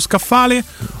guardare sto scaffale.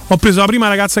 Ho preso la prima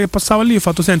ragazza che passava lì e ho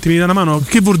fatto: senti, mi dai una mano?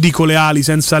 Che vuol dire con le ali,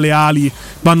 senza le ali?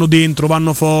 Vanno dentro,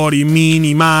 vanno fuori,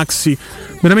 mini, maxi.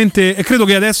 Veramente, e credo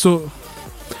che adesso.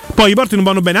 Poi i porti non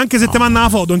vanno bene, anche se ti mandano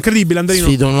la foto, incredibile,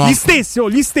 Andrino. Gli stessi.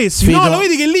 No, lo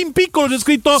vedi che lì in piccolo c'è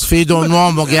scritto. Sfido un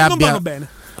uomo che non abbia. Vanno bene.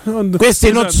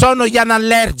 Questi non sono gli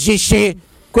anallergici,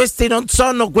 questi non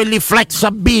sono quelli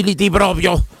flexability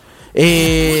proprio.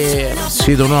 E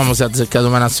sfido un uomo si è azzeccato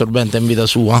mai un assorbente in vita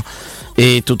sua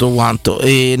e tutto quanto.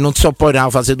 E non so poi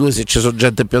nella fase 2 se c'è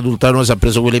gente più adulta da noi si ha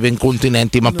preso quelli per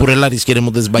incontinenti, ma pure là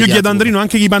rischieremo di sbagliare. Io chiedo a Andrino,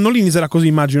 anche chi pannolini sarà così,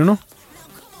 immagino, no?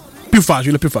 Più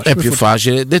facile. È più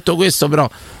facile. Detto questo, però,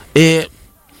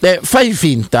 fai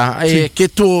finta che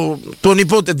tuo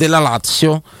nipote della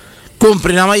Lazio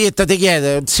compri una maglietta, ti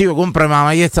chiede, zio, compra una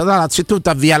maglietta da Lazio e tu ti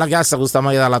avvia alla cassa con questa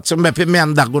maglietta da Lazio. Beh, per me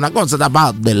andare con una cosa da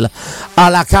paddle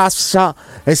alla cassa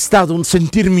è stato un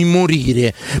sentirmi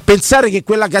morire. Pensare che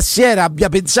quella cassiera abbia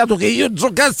pensato che io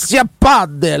giocassi a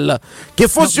paddle, che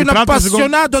fossi un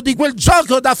appassionato di quel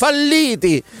gioco da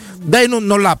falliti. Dai, non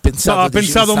l'ha pensato. No, ha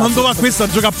pensato, ma dove va questa a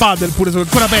giocare a paddle pure,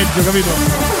 ancora peggio,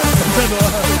 capito?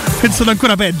 Penso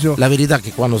ancora peggio. La verità è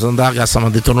che quando sono andato a casa mi ha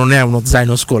detto: non è uno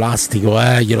zaino scolastico,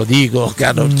 glielo dico,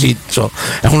 caro Ciccio,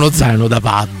 è uno zaino da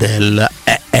paddle.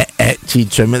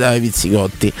 Ciccio, e mi dava i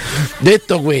pizzicotti.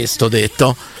 Detto questo,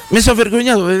 mi sono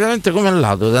vergognato veramente come al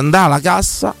lato di andare alla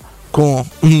cassa con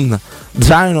un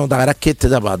zaino da racchette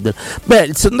da paddle. Beh,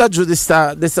 il sondaggio di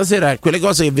stasera è quelle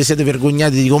cose che vi siete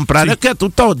vergognati di comprare. Perché a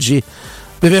tutt'oggi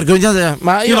vi vergognate?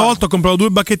 Ma io una volta ho comprato 2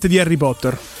 bacchette di Harry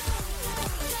Potter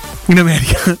in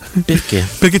America. Perché?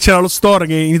 Perché c'era lo store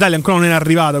che in Italia ancora non era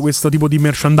arrivato questo tipo di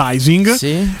merchandising.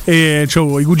 Sì. E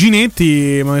c'avevo i cuginetti,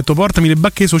 mi hanno detto portami le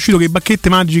bacchette, sono uscito con le bacchette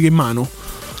magiche in mano.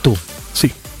 Tu?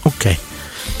 Sì. Ok.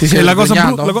 La cosa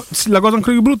ancora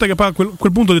più brutta è che poi a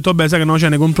quel punto ho detto vabbè, sai che no,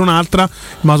 ne compro un'altra,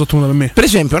 ma la sottomuta per me. Per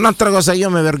esempio, un'altra cosa che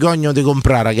io mi vergogno di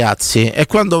comprare, ragazzi, è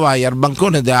quando vai al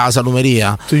bancone della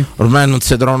salumeria. Sì. Ormai non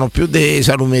si trovano più delle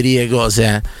salumerie,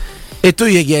 cose. E tu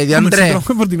gli chiedi, Andrea,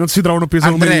 non si trovano più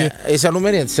salumerie. Le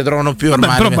salumerie non si trovano più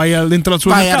ormai. Però vai dentro al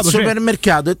supermercato. Vai al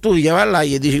supermercato e tu gli vai là e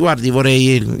gli dici: guardi,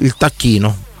 vorrei il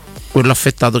tacchino. quello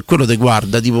affettato e quello ti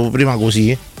guarda tipo prima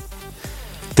così,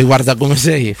 ti guarda come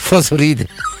sei, fa sorride.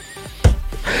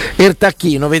 E il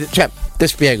tacchino, vedi, cioè ti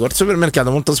spiego, al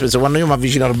supermercato molto spesso quando io mi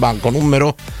avvicino al banco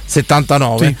numero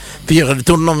 79, io il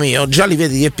turno mio, già li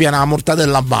vedi che piena la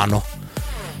mortadella a mano.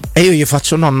 E io gli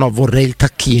faccio no, vorrei il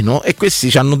tacchino, e questi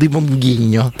hanno tipo un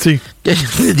ghigno. Sì.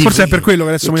 Forse è per quello che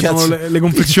adesso mettono le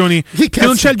confezioni che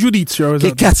non c'è il giudizio.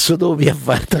 Che cazzo devi a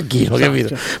fare il tacchino,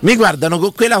 capito? Mi guardano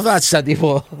con quella faccia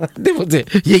tipo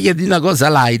gli chiedi una cosa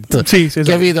light,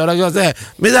 capito? Una cosa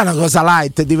mi dà una cosa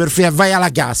light, ti perfino vai alla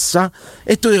cassa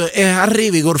e tu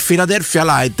arrivi col Philadelphia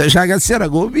light, c'è la cassiera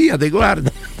copia, ti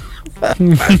guarda.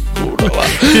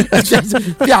 Cioè,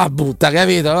 butta,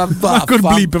 capito?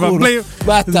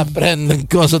 Vatta a prendere un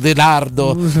coso di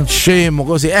lardo scemo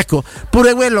così. Ecco,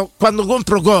 pure quello quando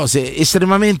compro cose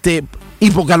estremamente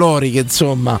ipocaloriche,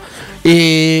 insomma,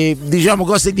 e diciamo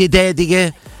cose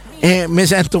dietetiche, e mi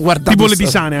sento guardato tipo le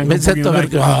tisane anche mi sento nel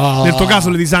tuo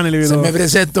caso le tisane le vedo. Se mi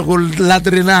presento con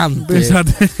l'adrenante,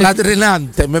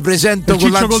 mi presento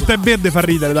con ciccio col tè verde fa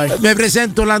ridere, dai. Mi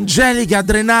presento l'Angelica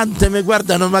adrenante, mi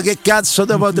guardano, ma che cazzo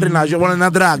devo adrenare? Ci vuole una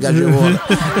draga, ci vuole.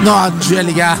 No,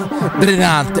 Angelica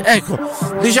adrenante. Ecco,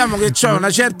 diciamo che c'ho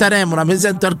una certa remora, mi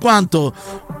sento alquanto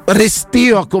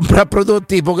restio a comprare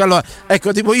prodotti ipocalorici.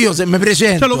 Ecco, tipo io se mi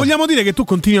presento, cioè, lo vogliamo dire che tu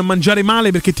continui a mangiare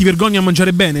male perché ti vergogni a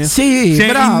mangiare bene? Sì, sei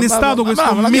bravo, innestato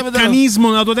questo meccanismo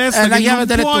nella tua testa che non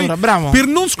puoi, per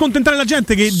non scontentare la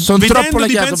gente che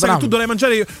vedendoti pensa che tu dovrai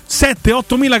mangiare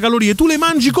 7-8 mila calorie, tu le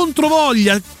mangi contro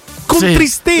voglia, con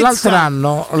tristezza.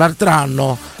 L'altro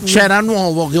anno c'era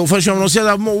nuovo che lo facevano sia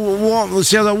da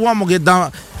uomo che da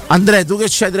Andrea, tu che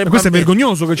c'hai tre questo è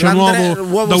vergognoso che c'è un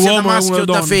uovo da uomo da maschio e o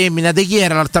da femmina. Di chi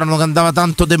era l'altro anno che andava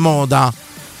tanto de moda?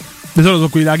 Di solito sono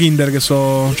quelli da Kinder che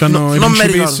c'hanno i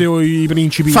principesse o i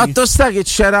principini. Fatto sta che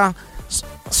c'era,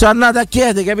 sono andato a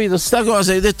chiedere, capito, sta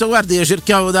cosa, e ho detto guardi, io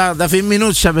cercavo da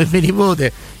femminuccia per mio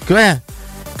nipote. Com'è?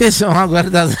 Che sono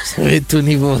guardato se tuo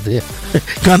nipote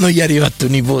quando gli è arrivato tuo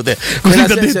nipote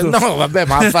no vabbè,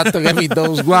 ma ha fatto, capito,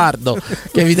 lo sguardo,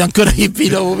 capito, ancora che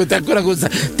filo ancora cosa,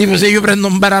 tipo se io prendo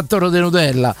un barattolo di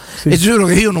Nutella e giuro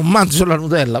che io non mangio la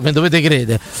Nutella, mi dovete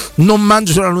credere, non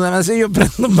mangio la Nutella, ma se io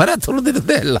prendo un barattolo di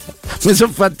Nutella mi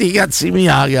sono fatti i cazzi miei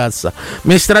alla cassa,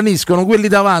 mi straniscono quelli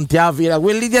davanti alla fila,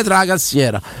 quelli dietro la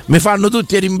cassiera, mi fanno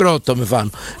tutti il rimbrotto, mi fanno.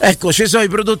 Ecco, ci sono i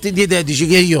prodotti dietetici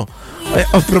che io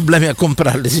ho problemi a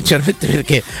comprarli sinceramente,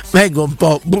 perché vengo un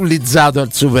po' bullizzato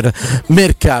al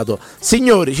supermercato.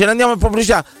 Signori, ce ne andiamo in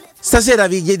pubblicità. Stasera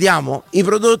vi chiediamo i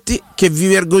prodotti che vi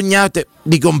vergognate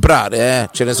di comprare,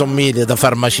 ce ne sono mille, da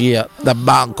farmacia, da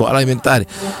banco, alimentari.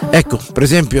 Ecco, per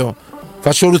esempio,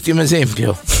 faccio l'ultimo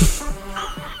esempio.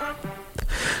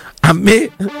 A me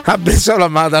a Bresola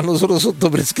me la danno solo sotto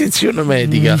prescrizione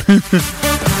medica.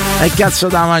 E cazzo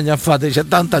da magna fate, c'è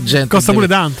tanta gente. Costa pure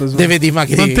tanto. Deve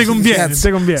dimagrire. Non ti conviene,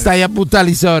 Stai a buttare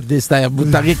i soldi,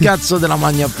 che cazzo della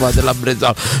magna fate la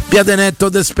Bresola? Piade netto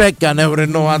de specca,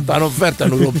 1,90 €, un'offerta,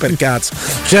 non rompe il cazzo.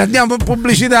 Ce ne andiamo in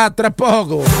pubblicità tra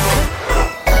poco.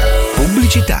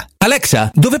 Pubblicità.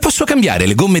 Alexa, dove posso cambiare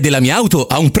le gomme della mia auto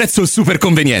a un prezzo super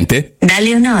conveniente? Da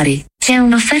Leonori c'è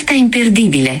un'offerta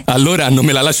imperdibile. Allora non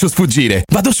me la lascio sfuggire.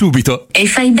 Vado subito. E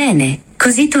fai bene,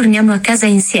 così torniamo a casa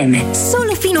insieme.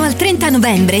 Solo fino al 30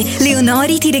 novembre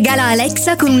Leonori ti regala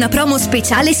Alexa con una promo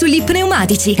speciale sugli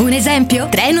pneumatici. Un esempio?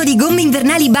 Treno di gomme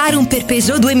invernali Barum per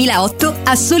Peugeot 2008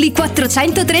 a soli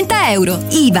 430 €.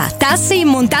 IVA, tasse e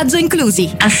montaggio inclusi.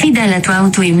 Affida la tua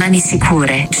auto in mani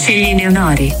sicure. Scegli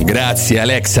Leonori. Grazie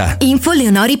Alexa. Info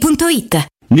leonori.it.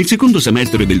 Nel secondo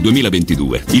semestre del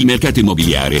 2022 il mercato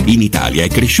immobiliare in Italia è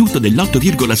cresciuto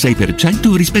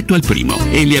dell'8,6% rispetto al primo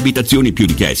e le abitazioni più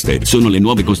richieste sono le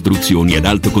nuove costruzioni ad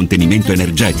alto contenimento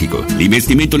energetico.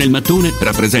 L'investimento nel mattone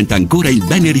rappresenta ancora il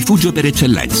bene rifugio per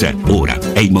eccellenza. Ora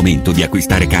è il momento di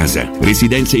acquistare casa.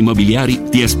 Residenze Immobiliari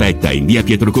ti aspetta in via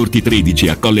Pietrocorti 13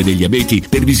 a Colle degli Abeti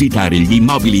per visitare gli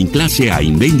immobili in classe A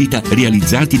in vendita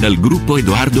realizzati dal gruppo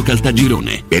Edoardo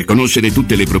Caltagirone. Per conoscere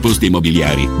tutte le proposte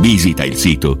immobiliari visita il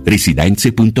sito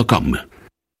residenze.com.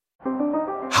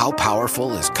 How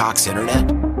powerful is Cox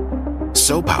Internet?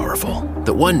 So powerful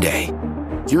that one day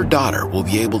your daughter will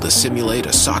be able to simulate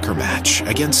a soccer match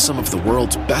against some of the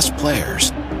world's best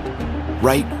players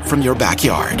right from your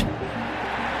backyard.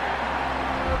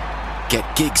 Get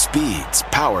gig speeds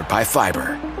powered by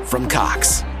fiber from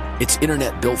Cox. It's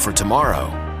internet built for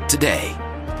tomorrow, today.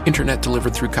 Internet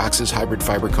delivered through Cox's hybrid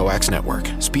fiber coax network.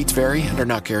 Speeds vary and are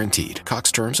not guaranteed.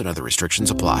 Cox terms and other restrictions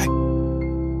apply.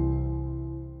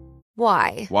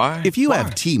 Why? Why? If you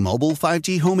have T-Mobile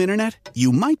 5G home internet,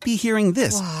 you might be hearing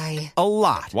this Why? a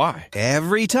lot. Why?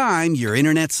 Every time your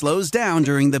internet slows down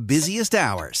during the busiest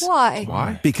hours. Why?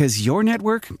 Why? Because your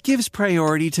network gives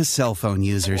priority to cell phone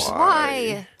users.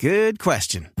 Why? Good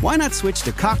question. Why not switch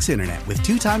to Cox Internet with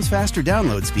 2 times faster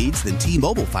download speeds than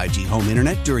T-Mobile 5G home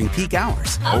internet during peak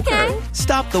hours? Okay.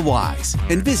 Stop the whys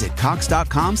and visit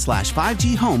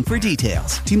cox.com/5G home for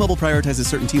details. T-Mobile prioritizes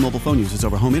certain T-Mobile phone users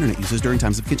over home internet users during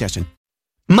times of congestion.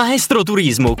 Maestro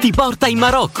Turismo ti porta in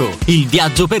Marocco. Il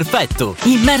viaggio perfetto.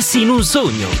 Immersi in un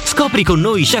sogno. Scopri con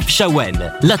noi Chef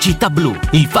Shawen, la città blu,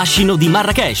 il fascino di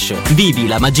Marrakesh. Vivi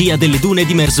la magia delle dune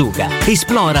di Merzouga.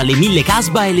 Esplora le 1000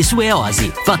 casbah e le sue oasi.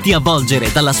 Fatti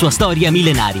avvolgere dalla sua storia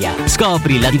millenaria.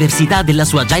 Scopri la diversità della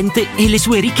sua gente e le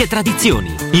sue ricche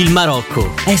tradizioni. Il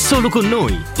Marocco è solo con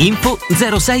noi. Info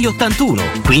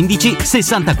 0681 15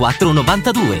 64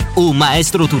 92 o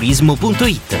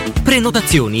maestroturismo.it.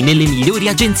 Prenotazioni nelle migliori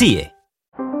agenzie.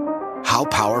 How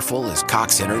powerful is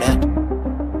Cox Internet?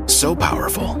 So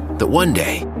powerful that one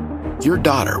day, your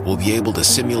daughter will be able to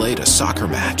simulate a soccer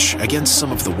match against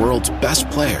some of the world's best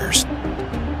players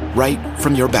right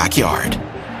from your backyard.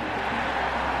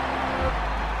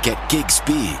 Get gig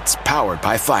speeds powered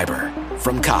by fiber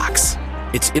from Cox.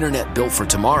 It's internet built for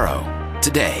tomorrow,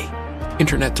 today.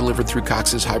 Internet delivered through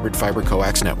Cox's hybrid fiber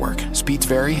coax network. Speeds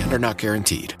vary and are not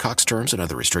guaranteed. Cox terms and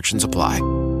other restrictions apply.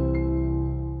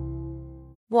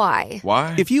 Why?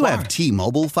 Why? If you have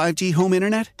T-Mobile 5G home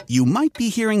internet, you might be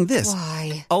hearing this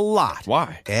Why? a lot.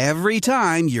 Why? Every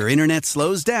time your internet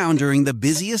slows down during the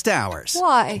busiest hours.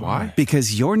 Why? Why?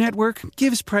 Because your network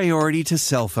gives priority to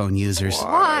cell phone users.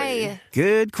 Why?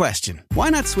 Good question. Why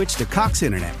not switch to Cox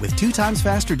Internet with 2 times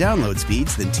faster download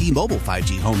speeds than T-Mobile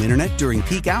 5G home internet during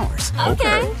peak hours?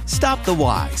 Okay. Stop the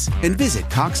whys and visit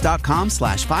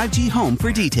cox.com/5G home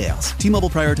for details. T-Mobile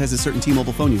prioritizes certain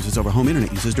T-Mobile phone users over home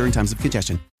internet users during times of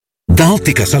congestion. Da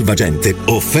Ottica Salvagente,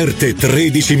 offerte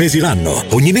 13 mesi l'anno.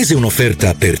 Ogni mese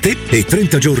un'offerta per te e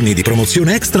 30 giorni di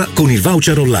promozione extra con il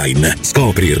voucher online.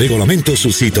 Scopri il regolamento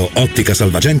sul sito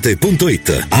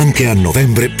otticasalvagente.it. Anche a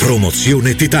novembre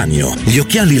promozione titanio. Gli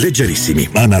occhiali leggerissimi,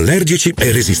 anallergici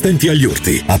e resistenti agli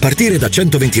urti. A partire da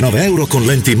 €129 con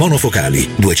lenti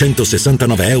monofocali,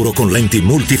 €269 con lenti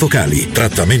multifocali.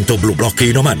 Trattamento Blue Block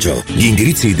in omaggio. Gli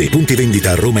indirizzi dei punti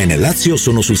vendita a Roma e nel Lazio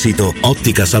sono sul sito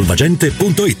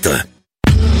otticasalvagente.it.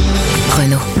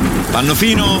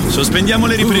 Pannofino, sospendiamo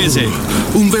le riprese.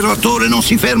 Un vero attore non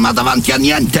si ferma davanti a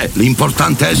niente.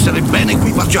 L'importante è essere ben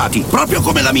equipaggiati, proprio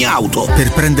come la mia auto.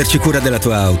 Per prenderci cura della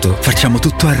tua auto, facciamo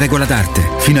tutto a regola d'arte.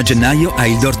 Fino a gennaio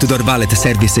hai il door-to-door valet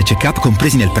service e check-up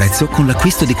compresi nel prezzo con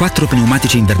l'acquisto di 4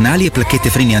 pneumatici invernali e placchette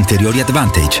freni anteriori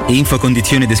Advantage. Info,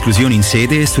 condizioni ed esclusioni in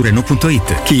sede e su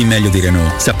Renault.it. Chi meglio di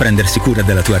Renault sa prendersi cura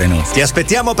della tua Renault. Ti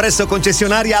aspettiamo presso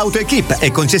concessionaria Auto Equip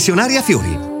e concessionaria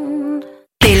Fiori.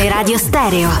 Teleradio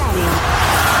Stereo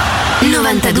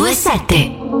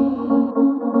 92.7.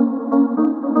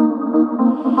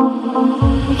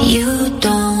 You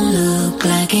don't look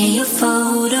like in your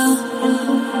photo.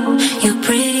 You're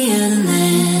prettier than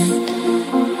that.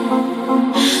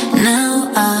 Now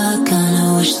I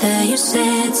kinda wish that you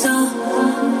said so.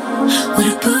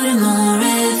 Would've put in more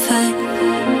effort.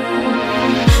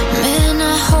 Man,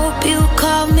 I hope you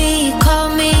call me,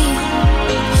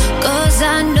 'cause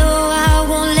I know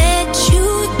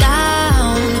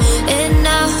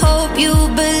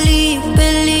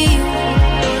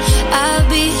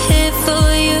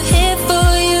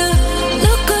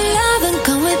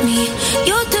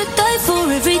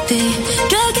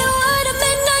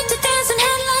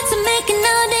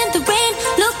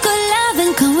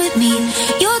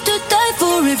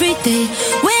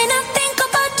when I think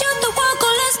about you, the world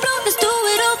will explode. Let's do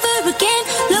it over again.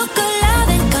 Look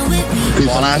alive and come with me.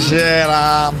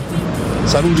 Buonasera,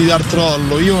 saluti dal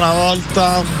trollo. Io una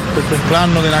volta per il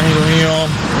compleanno dell'amico mio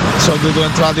sono dovuto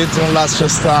entrare dentro un laccio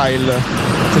style.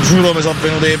 Ti giuro mi sono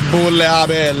venute le bolle alla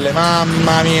pelle,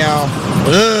 mamma mia.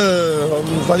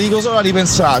 Fatico solo a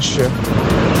ripensarci.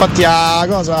 Infatti a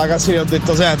cosa la cassiera ho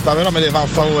detto: senta, però mi deve fare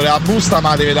un favore, la busta ma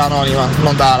la deve dare anonima,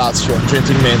 non dalla Lazio,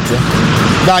 gentilmente.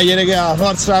 Dai regà,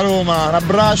 forza Roma, un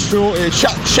abbraccio e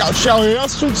ciao e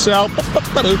assunzione.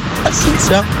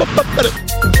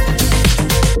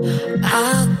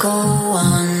 I'll go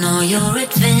on all your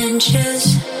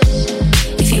adventures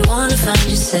if you wanna find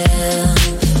yourself.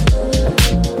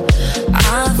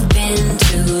 I've been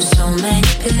to so many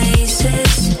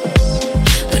places,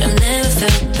 but I've never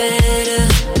felt better.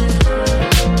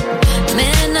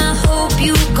 Man, I hope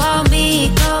you call me.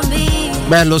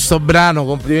 Bello sto brano,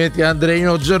 complimenti a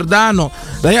Andreino Giordano.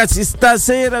 Ragazzi,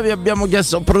 stasera vi abbiamo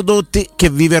chiesto prodotti che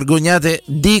vi vergognate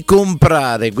di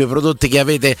comprare, quei prodotti che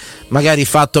avete magari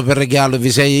fatto per regalo.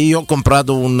 Io ho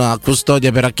comprato una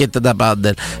custodia per racchetta da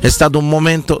paddle, è stato un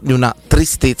momento di una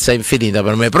tristezza infinita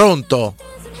per me. Pronto?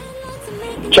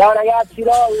 Ciao ragazzi,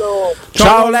 Lollo.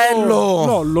 Ciao Lello.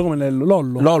 Lollo come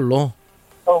Lollo? Lollo?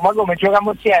 Oh, ma come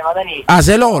giochiamo insieme, Dani? Ah,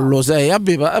 sei Lollo, sei?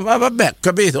 Vabbè,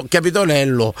 ho capito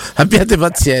Lello. Abbiate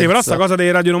pazienza. Sì, però sta cosa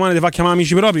dei radionomani ti fa chiamare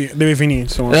amici propri deve finire,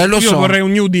 insomma. Io vorrei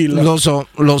un new deal. Lo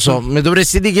so. Mi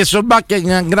dovresti dire che Solbakken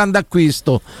è un grande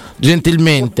acquisto,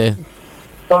 gentilmente.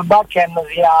 Solbakken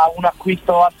sia un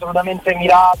acquisto assolutamente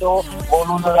mirato,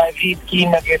 voluto dai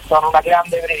Fritkin, che sono una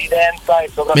grande presidenza e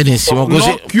soprattutto benissimo,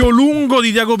 così. L'occhio lungo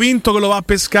di Diaco Pinto che lo va a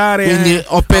pescare. Quindi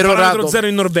ho perorato 0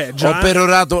 in Norvegia. Ho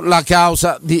perorato la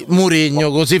causa di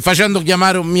Mourinho, così facendo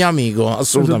chiamare un mio amico,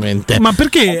 assolutamente. Ma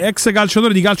perché ex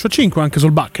calciatore di calcio a 5 anche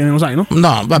Solbakken, lo sai, no?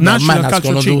 No, vabbè, ormai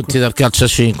nascono tutti dal calcio a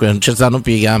 5, non ci stanno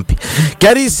più i campi.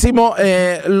 Carissimo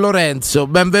Lorenzo,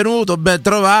 benvenuto, ben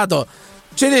trovato.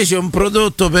 Ci dici un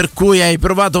prodotto per cui hai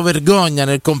provato vergogna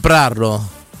nel comprarlo?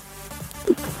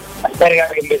 Aspetta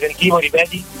che mi sentivo,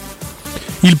 ripeti?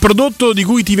 Il prodotto di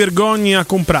cui ti vergogni a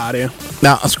comprare?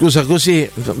 No, scusa, così,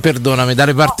 perdonami,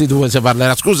 dalle parti tue si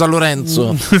parlerà. Scusa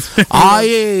Lorenzo.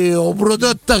 Io un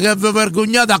prodotto che vi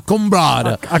vergognate a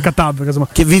comprare. A Catania,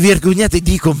 che vi vergognate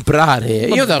di comprare.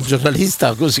 Io da un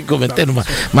giornalista così come te non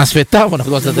mi aspettavo una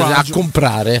cosa a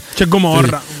comprare. C'è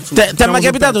Gomorra. Ti è mai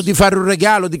capitato di fare un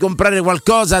regalo, di comprare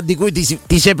qualcosa di cui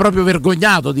ti sei proprio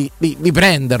vergognato di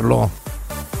prenderlo?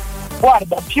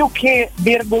 Guarda, più che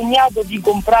vergognato di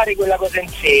comprare quella cosa in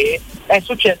sé, è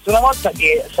successo una volta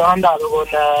che sono andato con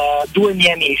due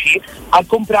miei amici a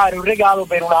comprare un regalo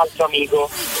per un altro amico.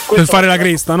 Per fare la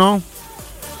cresta, no?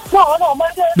 No, ma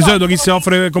di solito chi si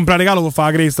offre per comprare regalo può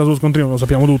fare la cresta sullo scontrino, lo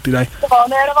sappiamo tutti, dai. No,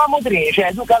 ne eravamo tre,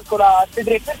 cioè tu calcola queste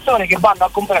tre persone che vanno a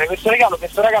comprare questo regalo per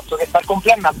questo ragazzo che sta al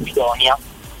compleanno a Guidonia.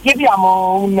 Gli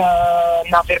abbiamo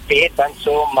una ferpetta,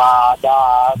 insomma,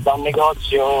 da un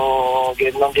negozio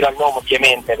che non dirò il nome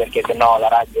ovviamente perché sennò la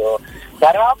radio si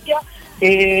arrabbia,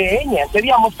 e niente,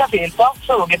 abbiamo sta felpa,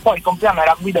 solo che poi il compleanno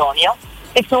era a Guidonia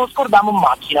e se lo scordiamo in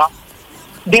macchina,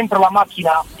 dentro la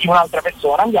macchina di un'altra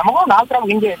persona, andiamo con un'altra,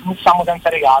 quindi siamo senza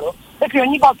regalo, e qui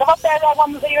ogni volta va bene,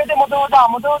 quando se rivediamo te lo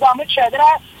damo, eccetera.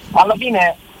 Alla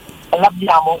fine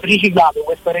l'abbiamo riciclato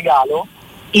questo regalo,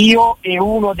 io e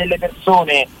uno delle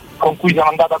persone con cui sono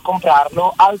andato a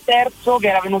comprarlo, al terzo che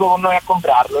era venuto con noi a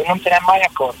comprarlo e non se ne è mai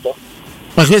accorto.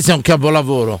 Ma questo è un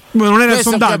capolavoro. Non era il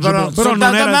sondaggio, però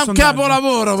non era ma un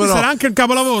capolavoro, però. Sarà anche il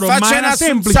capolavoro, faccia ma era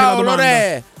semplice la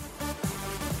domanda.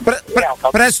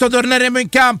 Presto torneremo in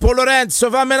campo, Lorenzo,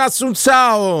 fammi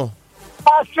l'Assunzao.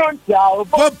 Assunzao.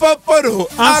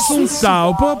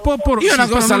 Io una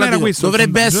cosa la dico,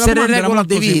 dovrebbe essere regola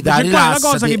di vita. La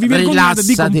cosa che vi vergognate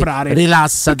di comprare.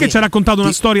 Rilassati. Perché ci ha raccontato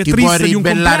una storia triste di un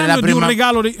compleanno e di un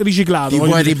regalo riciclato. Ti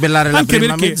puoi ribellare la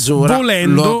prima mezz'ora.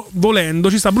 Volendo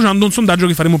ci sta bruciando un sondaggio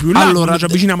che faremo più in là. Allora ci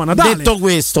avviciniamo a Natale. Detto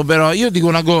questo, però, io dico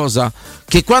una cosa: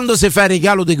 che quando si fa il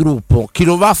regalo di gruppo, chi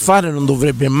lo va a fare non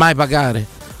dovrebbe mai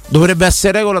pagare. Dovrebbe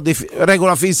essere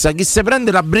regola fissa. Chi si prende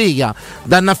la briga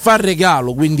danno a fare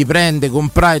regalo, quindi prende,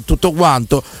 compra e tutto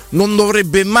quanto, non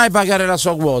dovrebbe mai pagare la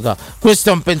sua quota. Questo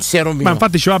è un pensiero mio. Ma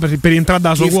infatti ci va per rientrare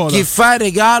dalla sua quota. Chi fa il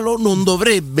regalo non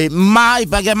dovrebbe mai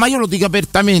pagare. Ma io lo dico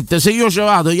apertamente: se io ci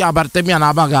vado, io la parte mia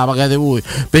la pagate voi,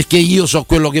 perché io so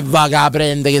quello che va, che la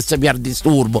prende, che si pierde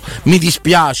disturbo. Mi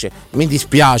dispiace.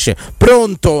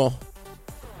 Pronto?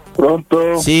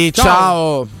 Sì,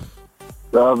 ciao.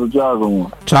 Ciao Giacomo.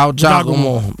 Ciao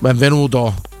Giacomo,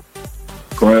 benvenuto.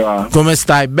 Come va? Come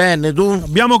stai? Bene tu?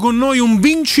 Abbiamo con noi un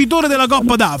vincitore della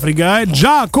Coppa d'Africa,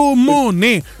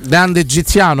 Giacomone. Grande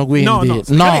egiziano, quindi.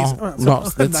 No,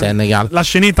 del Senegal. La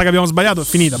scenetta che abbiamo sbagliato è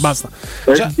finita, basta.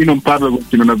 Io non parlo con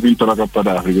chi non ha vinto la Coppa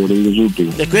d'Africa, lo dico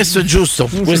subito. E questo è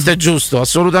giusto,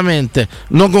 assolutamente.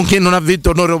 Non con chi non ha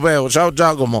vinto un europeo. Ciao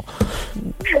Giacomo.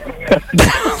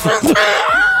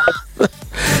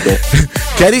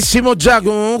 Carissimo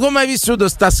Giacomo, come hai vissuto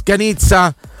sta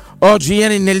scanizza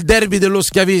ieri nel derby dello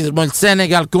schiavismo, il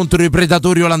Senegal contro i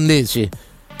predatori olandesi?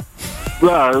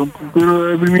 Per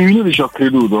i primi minuti ci ho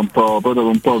creduto un po', poi dopo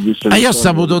un po' ho visto. Io ho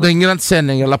saputo del Gran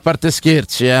Senegal, a parte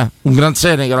scherzi, un Gran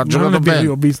Senegal ha giocato bene.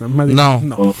 Io ho visto,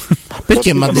 no.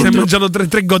 Perché mi ha detto? Si è mangiato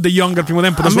 3 gol di Young al primo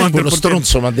tempo. A me quello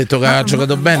stronzo mi ha detto che ha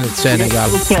giocato bene il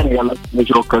Senegal. Il Senegal ha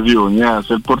preso occasioni,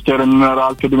 se il portiere non era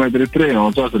alto 2,3 m,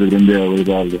 non so se le prendeva quelle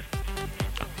palle.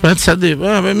 Pensa a te,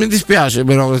 mi dispiace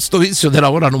però questo vizio di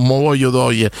lavoro non me lo voglio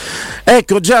togliere.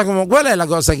 Ecco Giacomo, qual è la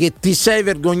cosa che ti sei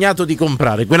vergognato di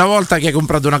comprare? Quella volta che hai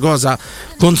comprato una cosa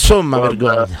con somma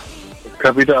vergogna.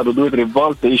 capitato 2 o 3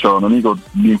 volte. Io ho un amico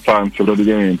d'infanzia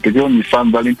praticamente che ogni San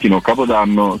Valentino o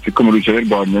Capodanno, siccome lui si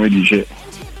vergogna, mi dice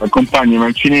accompagnami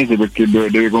al cinese perché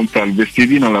deve comprare il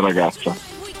vestitino alla ragazza.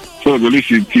 Solo che lui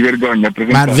si vergogna a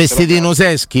presentare. Ma il vestitino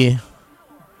Seschi?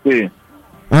 Sì.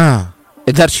 Ah,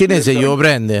 e dal cinese glielo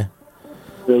prende?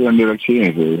 Deve prendere dal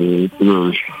cinese.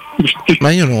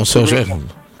 Ma io non lo so, cioè.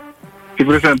 Si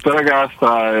presenta la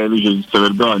cassa e lui si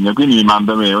vergogna, quindi mi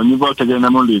manda me. Ogni volta che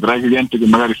andiamo lì, tra i clienti che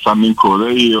magari stanno in coda,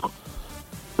 io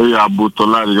la butto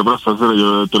là, dico però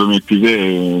stasera te lo metti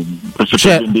te per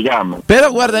vendicarmi.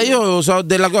 Però guarda, io so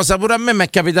della cosa, pure a me mi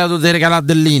è capitato di regalare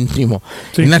dell'intimo.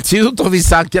 Sì. Innanzitutto ho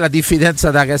visto anche la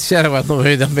diffidenza da cassiera quando mi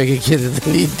vede a me che chiede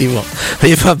dell'intimo,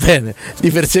 e va bene,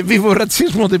 di per sé vivo un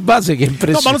razzismo di base che è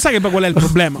impressionante. No, ma lo sai che poi qual è il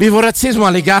problema? Vivo un razzismo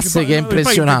alle casse che è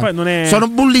impressionante. Poi non è... Sono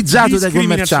bullizzato dai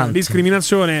commercianti.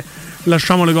 Discriminazione,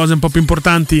 lasciamo le cose un po' più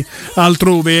importanti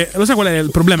altrove. Lo sai qual è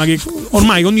il problema? Che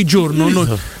ormai ogni giorno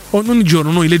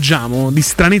noi leggiamo di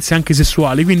stranezze anche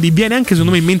sessuali, quindi viene anche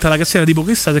secondo me in mente alla cassiera tipo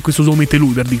che sa se questo suo mette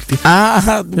lui, per dirti.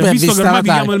 Visto che ormai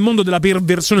viviamo nel mondo della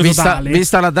perversione totale.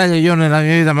 Vista la taglia, io nella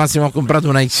mia vita massimo ho comprato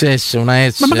una XS, una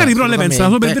S. Ma magari però lei pensa la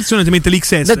sua perversione ti mette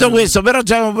l'XS. Detto questo, però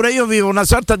già pure io vivo una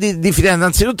sorta di diffidenza.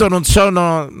 Anzitutto non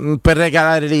sono per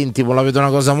regalare l'intimo, la vedo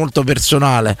una cosa molto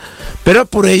personale. Però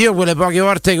pure io quelle poche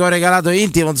volte che ho regalato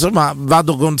intimo, insomma,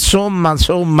 vado con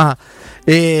insomma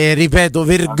e ripeto,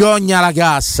 vergogna la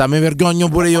cassa, mi vergogno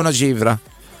pure io una cifra.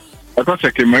 La cosa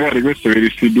è che magari questo che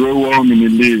questi 2 uomini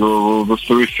lì con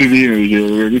questo vestitino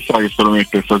dice chissà che se lo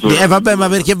mette stasera. Vabbè, ma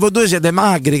perché voi due siete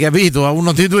magri, capito? A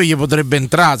uno dei due gli potrebbe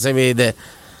entrare, se vede.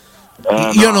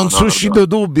 Io non suscito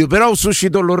dubbio, però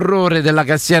suscito l'orrore della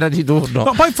cassiera di turno.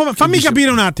 No, poi fammi capire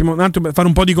un attimo per fare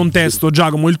un po' di contesto,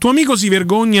 Giacomo. Il tuo amico si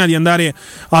vergogna di andare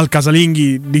al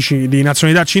casalinghi di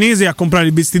nazionalità cinese a comprare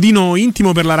il vestitino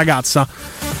intimo per la ragazza.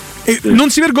 E non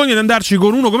si vergogna di andarci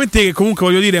con uno come te, che comunque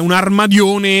voglio dire è un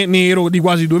armadione nero di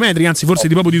quasi 2 metri, anzi forse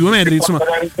di proprio di 2 metri. Insomma,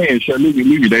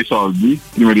 lui mi dà i soldi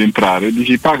prima di entrare e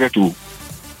dici paga tu.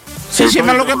 Sì,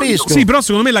 ma lo capisco. Sì, però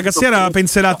secondo me la cassiera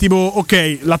penserà tipo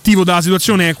ok, l'attivo della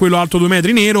situazione è quello alto 2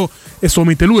 metri nero e solo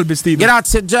mette lui il vestito.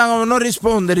 Grazie Giacomo, non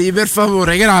rispondergli per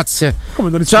favore, grazie.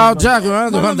 Ciao Giacomo, è una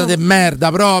domanda di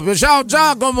merda proprio. Ciao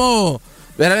Giacomo.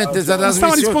 Veramente è stata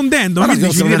stava rispondendo, ma che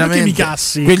dici, perché mi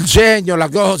cassi? Quel genio, la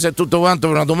cosa e tutto quanto,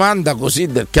 una domanda così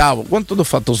del cavo. Quanto ti ho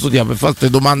fatto studiare per fare queste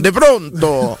domande?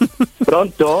 Pronto?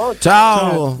 Pronto?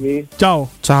 Ciao.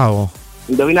 Ciao.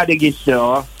 Indovinate chi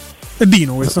so? È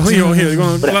Dino questo.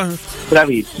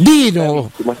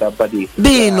 Bravissimo.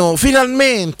 Dino,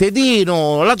 finalmente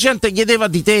Dino, la gente chiedeva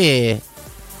di te.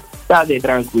 State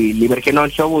tranquilli perché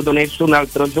non ci ho avuto nessun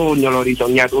altro sogno, l'ho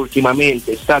risognato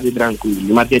ultimamente, state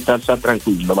tranquilli, mi ha detto sta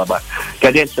tranquillo papà, che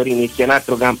adesso inizia un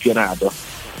altro campionato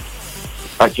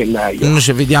a gennaio. Noi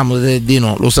ci fidiamo di te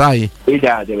Dino, lo sai?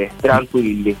 Fidatevi,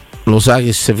 tranquilli. Lo sai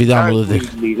che se fidiamo di te.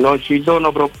 Non ci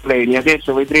sono problemi,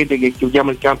 adesso vedrete che chiudiamo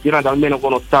il campionato almeno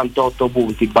con 88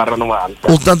 punti barra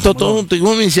 90. 88 punti,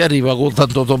 come si arriva con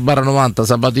 88 barra 90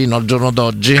 Sabatino al giorno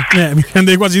d'oggi? Mi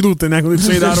prende quasi tutte nelle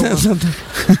condizioni da Roma.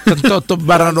 88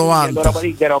 barra 90. L'Europa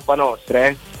League è roba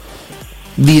nostra,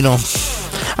 Dino.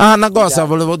 Una cosa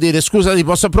volevo dire, scusati,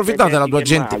 posso approfittare della tua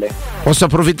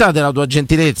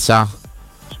gentilezza?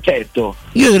 Certo,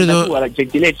 io credo la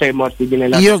gentilezza che mostri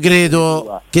nella io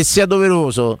credo che sia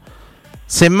doveroso,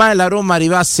 se mai la Roma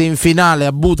arrivasse in finale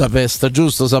a Budapest,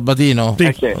 giusto Sabatino?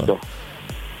 Sì. Certo.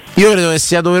 Io credo che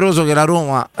sia doveroso che la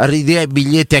Roma ridia i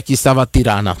biglietti a chi stava a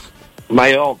Tirana. Ma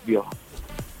è ovvio.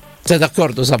 Sei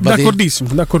d'accordo Sabatino?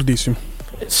 D'accordissimo.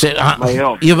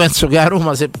 Io penso che a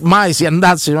Roma, se mai si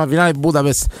andasse in una finale a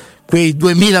Budapest, quei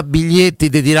 2000 biglietti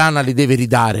di Tirana li deve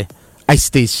ridare ai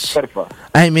stessi,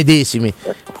 ai medesimi,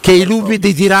 che i lupi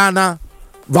di Tirana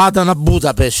vadano a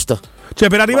Budapest. Cioè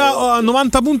per arrivare a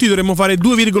 90 punti dovremmo fare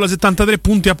 2,73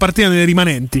 punti a partita nelle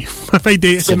rimanenti. Fai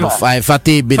te. Se non fai, è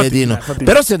fattibile, Dino.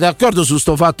 Però siete d'accordo su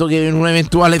sto fatto che in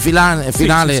un'eventuale finale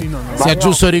sia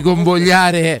giusto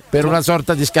riconvogliare per una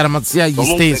sorta di scaramanzia gli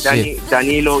stessi?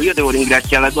 Danilo, io devo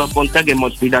ringraziare la tua bontà che mi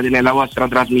ospitate nella vostra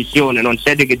trasmissione, non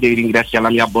siete che devi ringraziare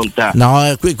la mia bontà. No,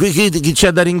 qui chi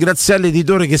c'è da ringraziare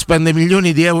l'editore che spende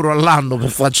milioni di euro all'anno per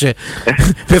farci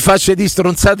di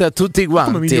stronzate a tutti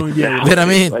quanti.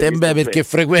 Veramente, perché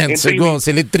frequenze, cose,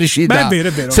 elettricità. Beh,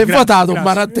 è vero. Se votato un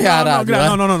barattea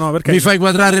radio, no, mi fai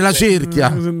quadrare la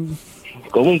cerchia.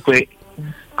 Comunque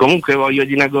Comunque voglio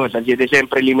dire una cosa, siete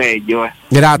sempre lì meglio.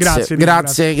 Grazie.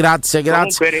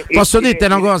 Posso dirti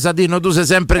una cosa, Dino? Tu sei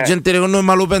sempre gentile con noi,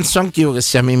 ma lo penso anch'io che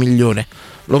siamo i migliori.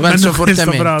 Lo penso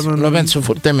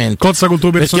fortemente. Cozza col tuo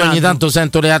personaggio. Perché ogni tanto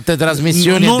sento le altre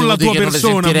trasmissioni non e la tua che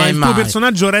persona, non le ma il tuo mai.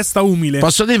 personaggio resta umile.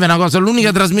 Posso dirvi una cosa?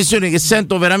 L'unica trasmissione che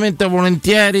sento veramente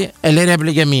volentieri è le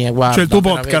repliche mie. Guarda, cioè il tuo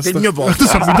podcast. Il mio podcast. Tu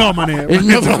sei mitomane. Il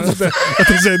mio podcast.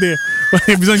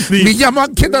 Mi chiamo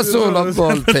anche da solo a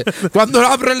volte. Quando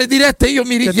apro le dirette io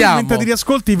mi richiamo. Mentre ti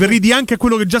riascolti ridi anche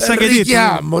quello che già sai che hai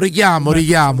detto. Richiamo.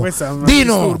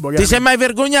 Dino, ti sei mai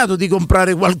vergognato di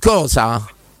comprare qualcosa?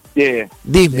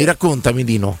 Dimmi, raccontami,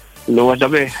 Dino. Lo vuoi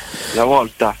sapere? Una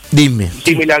volta. Dimmi.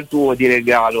 Simile al tuo di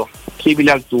regalo.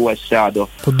 Simile al tuo è stato.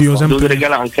 Oddio, ho dovuto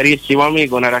regalare a un carissimo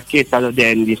amico una racchetta da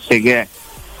tennis che è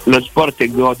lo sport che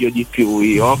odio di più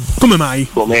io. Come mai?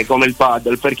 Come il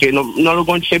paddle, perché non lo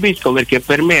concepisco, perché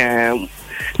per me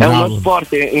è uno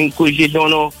sport in cui ci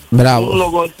sono uno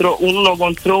contro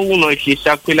uno e ci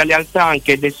sta quella lealtà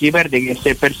anche se si perde, che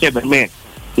se per sé per me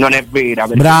non è vera.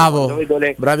 Bravo,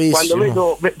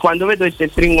 bravissimo. Quando vedo che si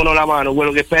stringono la mano,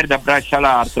 quello che perde abbraccia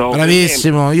l'altro.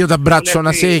 Bravissimo, io ti abbraccio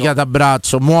una sega, ti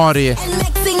abbraccio, muori.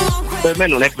 Per me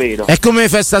non è vero. È come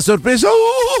festa sorpresa.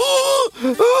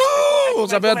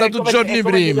 Sapeva da 2 giorni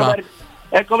prima.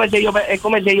 È come se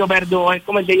io perdo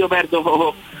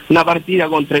una partita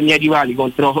contro i miei rivali,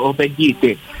 contro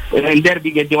Peggite. Il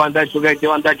derby che devo andare a giocare.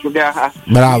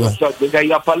 Bravo.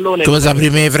 Io a pallone. Tu sai,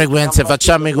 prime frequenze,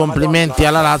 facciamo i complimenti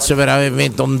alla Lazio per aver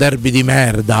vinto un derby di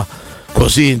merda.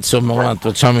 Così, insomma,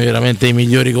 facciamo veramente i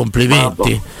migliori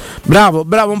complimenti. Bravo,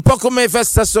 un po' come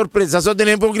festa a sorpresa. So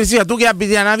dell'ipocrisia, tu che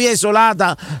abiti a una via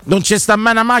isolata, non c'è sta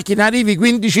mai una macchina, arrivi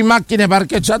 15 macchine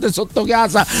parcheggiate sotto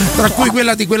casa, tra cui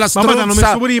quella di quella stronza. Ma hanno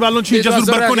messo pure i palloncini già sul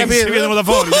balcone che si vedono da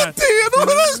fuori. Oddio, non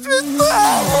me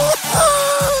l'aspettavo.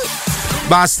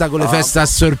 Basta con le feste a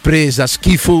sorpresa,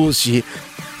 schifosi,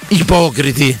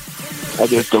 ipocriti. Hai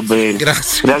detto bene.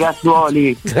 Grazie.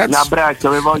 Ragazzuoli, un abbraccio,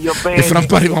 vi voglio bene. E fra un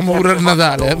po' arriviamo pure al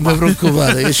Natale, non vi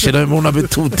preoccupate, che ce l'avemo una per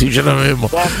tutti, ce l'avemo.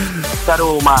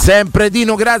 Roma. Sempre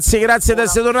Dino, grazie di essere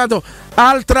tornato.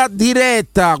 Altra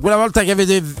diretta, quella volta che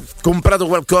avete comprato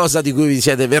qualcosa di cui vi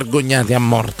siete vergognati a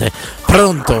morte.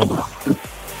 Pronto,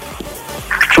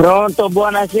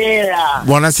 buonasera.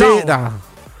 Buonasera.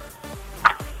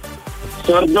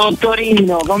 Ciao.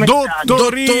 Dottorino, come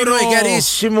dottore,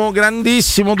 carissimo,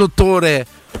 grandissimo dottore.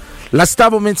 La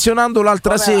stavo menzionando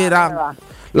l'altra sera.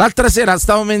 L'altra sera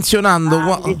stavo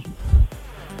menzionando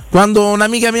quando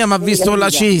un'amica mia mi ha visto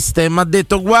la ciste e mi ha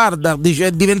detto: guarda, dice,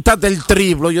 è diventata il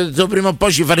triplo. Io ho detto: prima o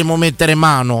poi ci faremo mettere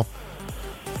mano.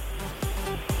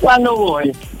 Quando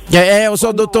vuoi. Lo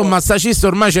so, dottor, ma sta cista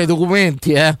ormai c'ha i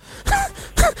documenti,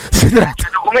 Si tratta di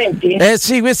documenti?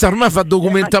 Sì, questa ormai fa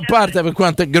documento a parte per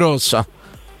quanto è grossa.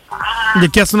 Gli ha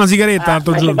chiesto una sigaretta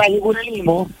l'altro giorno. Paghi pure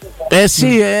l'IMU?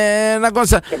 Sì, è una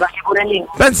cosa.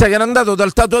 Pensa che era andato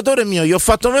dal tatuatore mio, gli ho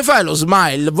fatto: come fai lo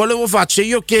smile? Volevo farci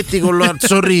gli occhietti con il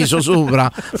sorriso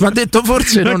sopra. Mi ha detto: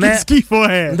 forse non è. Che schifo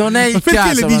è? Non è il perché caso.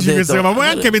 Perché le dici queste cose? Ma puoi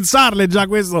anche pensarle già,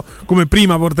 questo come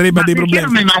prima porterebbe a dei problemi.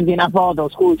 Ma mi mandi una foto,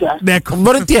 scusa? Ecco.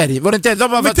 Volentieri.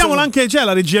 Dopo mettiamola anche, c'è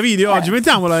la regia video oggi,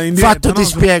 mettiamola in diretta. Fatto, ti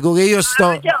spiego che io sto.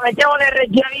 Mettiamola in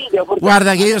regia video.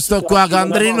 Guarda che io sto qua con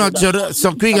Andrino,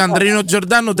 sto qui con Andrino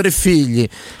Giordano, 3 figli.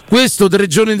 Questo 3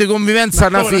 giorni di convivenza,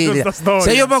 una figlia.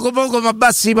 Se io poco mi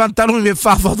abbassi i pantaloni per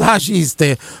fare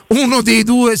fotaciste, uno dei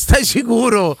 2 stai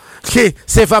sicuro che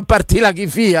se fa partire la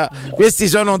chifia? Questi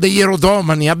sono degli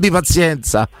erotomani, abbi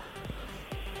pazienza.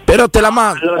 Però te la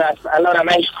mando. Allora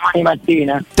meglio domani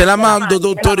mattina. Te la mando,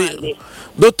 dottorino.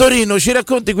 Dottorino, ci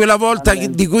racconti quella volta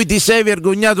di cui ti sei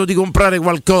vergognato di comprare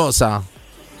qualcosa?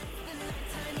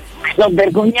 Sono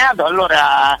vergognato,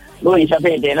 allora voi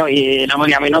sapete, noi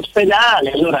lavoriamo in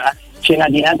ospedale, allora cena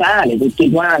di Natale, tutti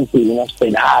quanti in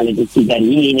ospedale, tutti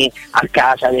carini, a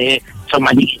casa di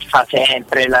chi fa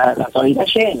sempre la solita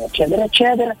cena, eccetera,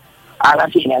 eccetera. Alla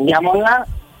fine andiamo là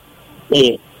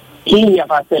e chi gli ha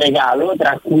fatto il regalo,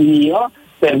 tra cui io,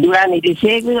 per 2 anni di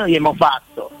seguito gli abbiamo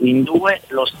fatto in 2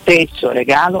 lo stesso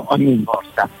regalo ogni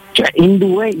volta. Cioè in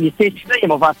 2 gli stessi, noi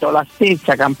abbiamo fatto la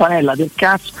stessa campanella del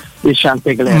cazzo di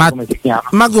Chantecler, come si chiama?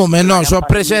 Ma come no? C'ho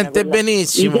presente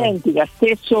benissimo. Identica,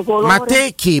 stesso colore. Ma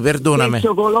te chi, perdonami?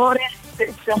 Stesso colore,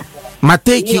 stesso. Ma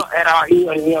te chi?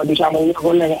 Io il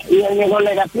mio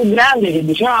collega più grande che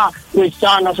diceva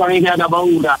quest'anno sono idea da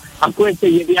paura, a questo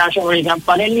gli piacciono le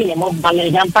campanelline, mo vanno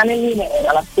le campanelline,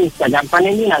 era la stessa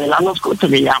campanellina dell'anno scorso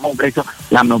che gli avevamo preso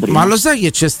l'anno prima. Ma lo sai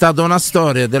che c'è stata una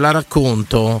storia, te la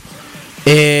racconto?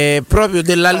 Proprio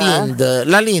della Lind.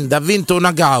 La Lind ha vinto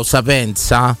una causa,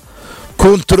 pensa,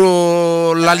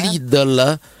 contro la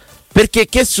Lidl, Perché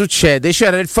che succede?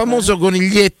 C'era il famoso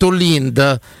coniglietto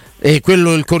Lind,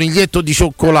 quello il coniglietto di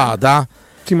cioccolata.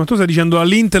 Sì, ma tu stai dicendo la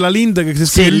Lind che si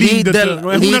scrive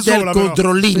Lidl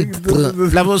contro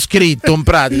Lind. L'avevo scritto in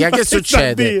pratica. Che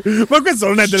succede? Ma questo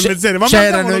non è del mezziere, ma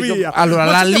c'erano via. Allora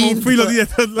la Lind,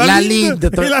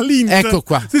 ecco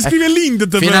qua. Si scrive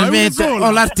Lind. Finalmente ho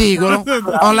l'articolo.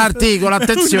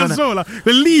 Attenzione. Una sola.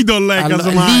 Lidl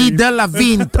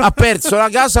ha perso la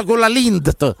casa con la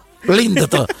Lind.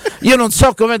 Io non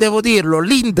so come devo dirlo.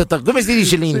 Lind, come si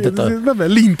dice Lind? Vabbè,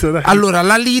 Lind. Allora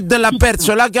la Lidl ha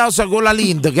perso la causa con la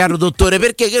Lind, caro dottore,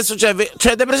 perché che succede?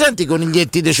 Cioè, te presenti i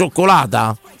coniglietti di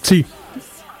cioccolata? Sì.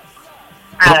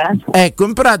 Ecco,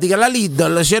 in pratica la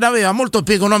Lidl ce l'aveva molto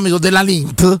più economico della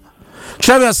Lind.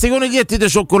 C'aveva questi coniglietti di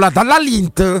cioccolata. La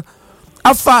Lind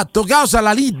ha fatto causa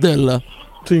alla Lidl.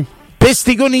 Sì. Per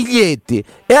sti coniglietti.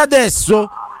 E adesso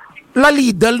la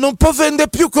Lidl non può vendere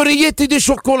più coniglietti di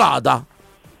cioccolata.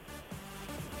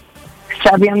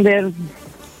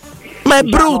 Ma è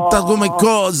brutta come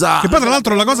cosa. Che poi tra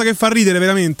l'altro la cosa che fa ridere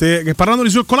veramente, che parlando di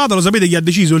cioccolata, lo sapete chi ha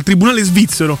deciso? Il tribunale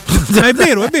svizzero. È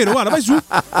vero, guarda, vai su.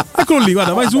 Eccolo lì,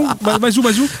 guarda, vai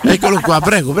su. Eccolo qua,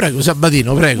 prego,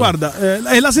 Sabatino, prego. Guarda,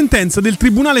 è la sentenza del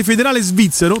Tribunale Federale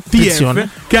Svizzero, TF, attenzione,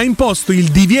 che ha imposto il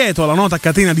divieto alla nota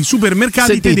catena di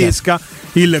supermercati tedesca.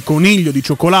 Il coniglio di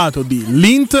cioccolato di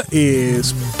Lindt e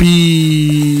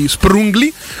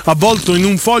Sprungli, avvolto in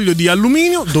un foglio di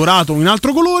alluminio dorato in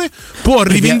altro colore, può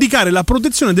rivendicare la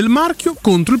protezione del marchio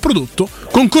contro il prodotto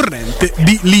concorrente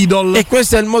di Lidl. E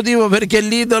questo è il motivo perché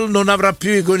Lidl non avrà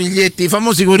più i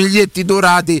famosi coniglietti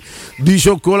dorati di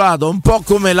cioccolato, un po'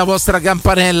 come la vostra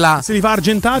campanella. Se li fa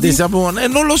argentati? Di sapone.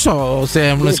 Non lo so se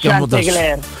è un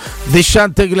escamotage. De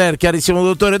Chanticleer, carissimo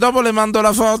dottore. Dopo le mando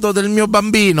la foto del mio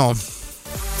bambino.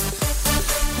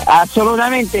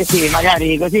 Assolutamente sì,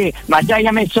 magari così. Ma già gli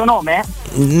ha messo nome?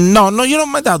 No, non gliel'ho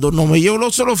mai dato il nome, io volevo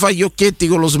solo fare gli occhietti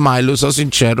con lo smile, sono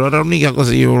sincero, era l'unica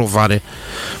cosa che io volevo fare.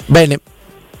 Bene,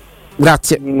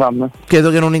 grazie.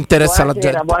 Credo che non interessa alla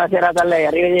gente. Buona serata a lei,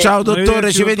 arrivederci. Ciao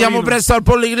dottore, ci vediamo presto al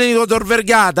Policlinico Tor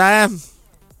Vergata,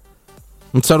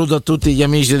 Un saluto a tutti gli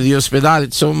amici degli ospedali,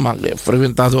 insomma, che ho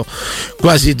frequentato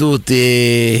quasi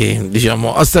tutti,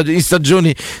 diciamo, in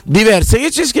stagioni diverse.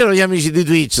 Che ci scrivono gli amici di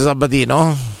Twitch,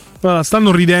 Sabatino?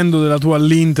 Stanno ridendo della tua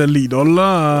Lindt e Lidl.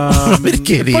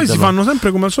 Perché ridono? Poi si fanno sempre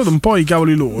come al solito un po' i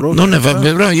cavoli loro. Non ne fa,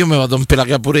 però io mi vado un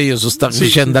pelacà pure io su sta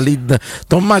vicenda Lidl.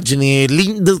 Tu immagini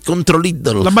Lidl contro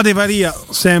Lidl? La battevaria,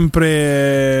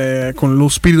 sempre con lo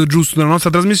spirito giusto della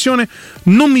nostra trasmissione,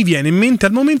 non mi viene in mente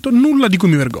al momento nulla di cui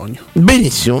mi vergogno.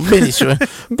 Benissimo.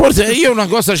 Forse io una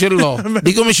cosa ce l'ho,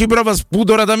 di come ci prova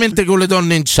spudoratamente con le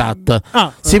donne in chat.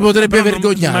 Si potrebbe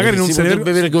vergognare. Magari non si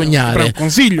potrebbe vergognare. Però un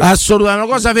consiglio. Assolutamente,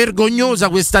 una cosa vergognosa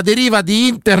questa deriva di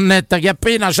internet che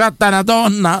appena chatta una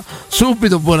donna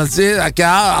subito buonasera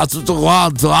tutto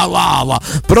quanto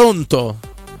pronto,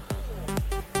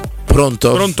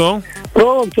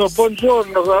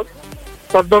 buongiorno,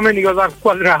 da Domenico dal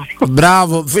Quadraro.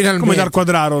 Bravo, finalmente. Come dal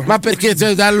Quadraro? Ma perché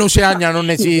dall'Oceania non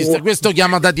esiste, questo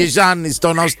chiama da 10 anni,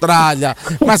 sto in Australia,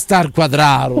 ma sta al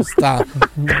Quadraro, guarda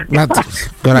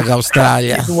che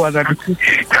Australia.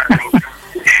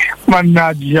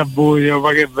 Mannaggia a voi,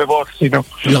 ma che ve possino.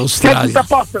 L'Australia. Tutto a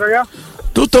posto, raga?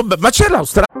 Tutto ma c'è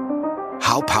l'Australia.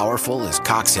 How powerful is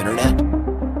Cox Internet?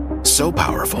 So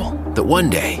powerful that one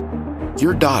day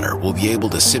your daughter will be able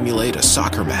to simulate a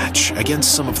soccer match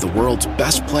against some of the world's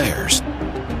best players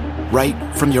right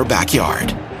from your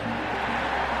backyard.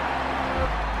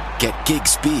 Get gig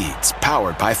speeds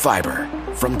powered by fiber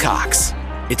from Cox.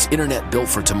 It's internet built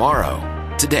for tomorrow,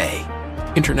 today.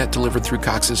 Internet delivered through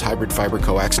Cox's hybrid fiber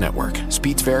coax network.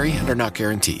 Speeds vary and are not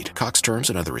guaranteed. Cox terms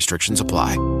and other restrictions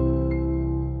apply.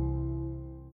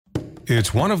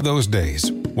 It's one of those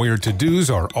days where your to-dos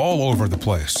are all over the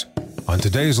place. On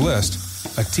today's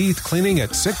list, a teeth cleaning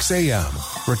at 6 a.m.,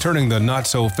 returning the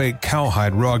not-so-fake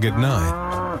cowhide rug at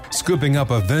 9, scooping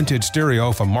up a vintage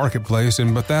stereo from Marketplace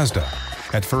in Bethesda,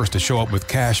 at first to show up with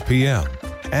cash p.m.,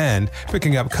 and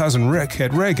picking up Cousin Rick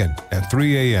at Reagan at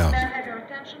 3 a.m.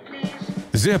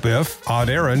 Zip if odd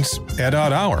errands at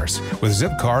odd hours. With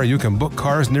Zipcar, you can book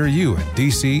cars near you in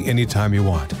DC anytime you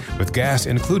want, with gas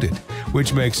included,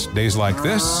 which makes days like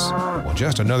this, well,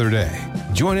 just another day.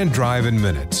 Join and drive in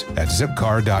minutes at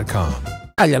zipcar.com.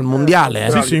 Al mondiale,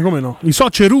 Sì, come no? I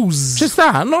Socerus. Ci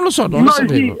sta, non lo so, non lo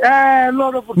sapevo.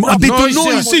 Loro Ha detto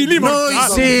noi sì, lì,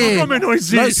 come noi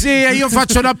sì, e io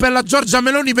faccio un appello a Giorgia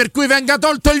Meloni per cui venga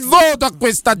tolto il voto a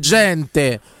questa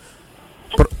gente.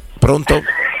 Pronto?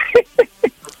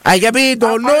 Hai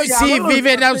capito? Noi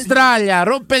vive in Australia,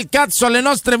 rompe il cazzo alle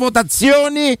nostre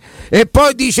votazioni e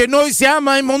poi dice noi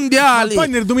siamo ai mondiali. Ma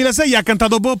poi nel 2006 ha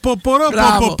cantato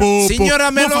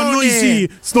Signora Meloni, noi sì,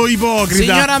 sto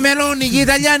ipocrita. Signora Meloni, gli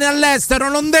italiani all'estero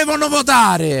non devono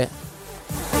votare.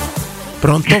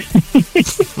 Pronto?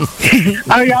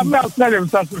 A me Australia mi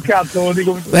sta sul cazzo, lo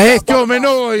dico. Come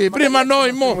noi, prima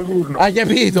noi, hai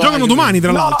capito? Giocano domani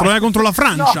tra l'altro, contro la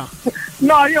Francia.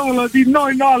 No, io volevo dire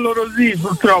noi no, loro sì,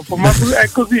 purtroppo, ma è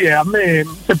così, a me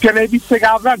se piene le pizze che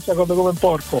la Francia conto come un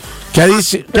porco.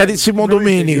 Carissimo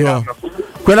Domenico,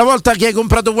 quella volta che hai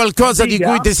comprato qualcosa di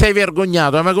cui ti sei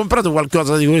vergognato, hai mai comprato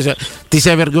qualcosa di cui ti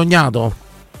sei vergognato?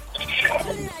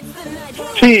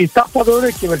 Sì, tappato le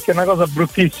orecchie perché è una cosa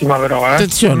bruttissima però.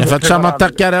 Attenzione, facciamo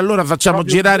attaccare allora, facciamo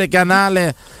girare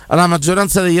canale alla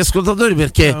maggioranza degli ascoltatori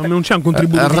perché non c'è un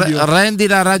contributo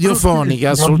rendita radiofonica,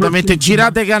 assolutamente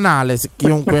girate canale,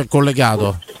 chiunque è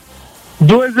collegato.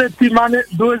 2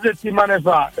 settimane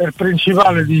fa il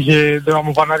principale dice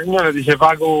dovevamo fare una riunione, dice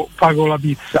pago la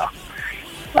pizza.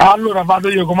 Allora vado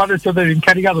io, come ha detto te,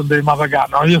 incaricato deve pagare.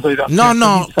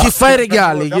 No, chi fa i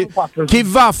regali, chi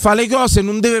va a fare le cose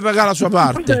non deve pagare la sua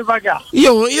parte.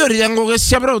 Io ritengo che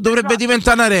sia proprio, dovrebbe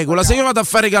diventare una regola. Se io vado a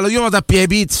fare regalo, io vado a piedi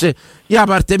pizze, io la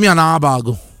parte mia non la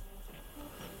pago.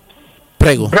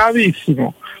 Prego.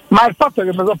 Bravissimo. Ma il fatto è che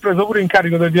mi sono preso pure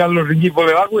incarico di dire allora chi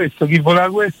voleva questo,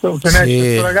 se ne è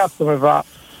questo ragazzo mi fa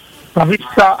la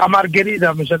pizza a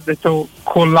margherita, mi ci ha detto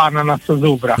con l'ananas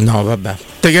sopra. No, vabbè,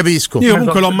 te capisco. Io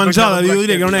comunque l'ho mangiata, devo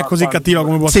dire che non è così cattiva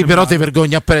come può sembrare. Però ti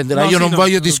vergogni a prenderla. Io non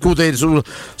voglio discutere sul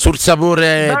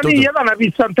sapore. Dai, da una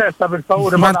pizza in testa, per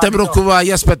favore. Ma non ti preoccupare,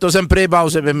 io aspetto sempre le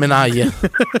pause per menaglie.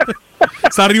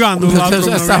 Sta arrivando,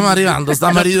 stiamo arrivando,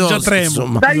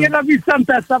 insomma. Dai una pizza in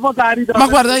testa, potari. Ma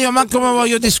guarda, io manco mi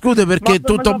voglio discutere perché è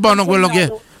tutto buono quello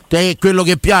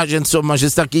che piace, insomma, ci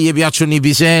sta a chi gli piacciono i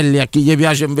piselli, a chi gli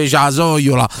piace invece la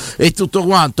sogliola e tutto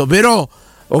quanto, però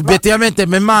obiettivamente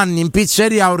me manni in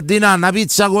pizzeria a ordinare una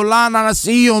pizza con l'ananas,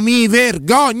 io mi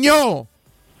vergogno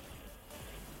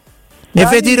e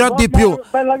vi dirò di più,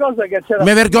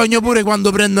 mi vergogno pure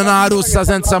quando prendono la russa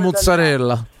senza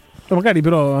mozzarella, magari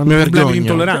però hanno problemi di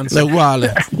intolleranza, è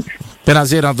uguale, per una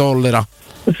sera tollera.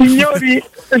 Signori,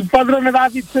 il padrone della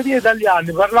pizzeria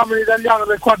italiani, parliamo in italiano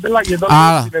per qua e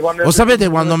là. Lo sapete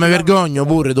quando mi vergogno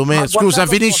pure, scusa,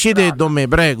 finisci te, Domè,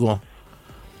 prego.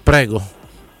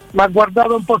 Ma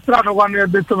guardato un po' strano quando mi ha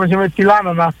detto mi ci metti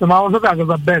l'ananas, ma lo sapete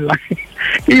cosa bella?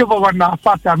 Io poi quando ha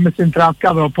fatto ha messo in la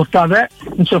scatola, l'ho portata,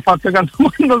 non ci ho fatto caso.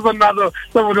 Quando sono andato,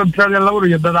 dopo entrare al lavoro,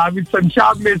 gli ho dato la pizza, non ci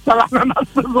ha messo l'ananas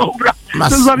sopra,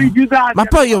 sono rifiutati. Ma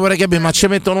poi io vorrei capire, ma ci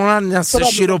mettono l'ananas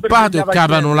sciroppato o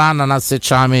capano l'ananas e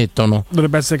ce la mettono?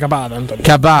 Dovrebbe essere capata, Antonio.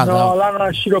 Capata? No,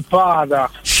 l'ananas sciroppata.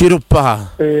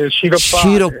 Sciroppata.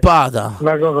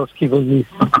 Una cosa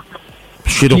schifosissima.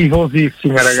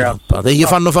 Schifosissime, ragazzi. Gli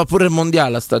fanno fare pure il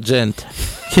mondiale a sta gente.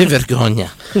 Che vergogna.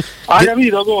 Hai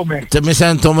capito come? Se mi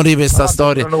sento morire per sta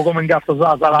storia. Come in gatto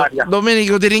sulla salaria.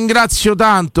 Domenico, ti ringrazio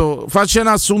tanto. Faccia un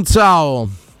assunzao.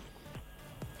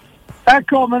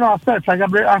 Come no, aspetta,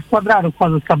 a squadrato qua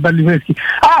sta belli freschi.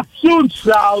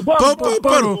 Assunzao.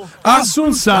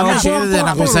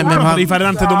 Devi fare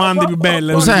tante domande più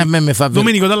belle. Lo sai, a me mi fa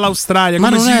Domenico dall'Australia,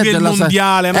 come si vive il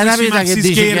mondiale, è una vita che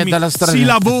dice che è dall'Australia. Si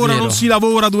lavora, non si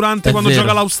lavora durante quando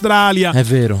gioca l'Australia. È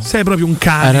vero. Sei proprio un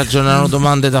cane. Hai ragione, erano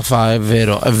domande da fare, è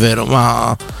vero,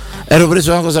 ma ero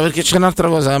preso una cosa perché c'è un'altra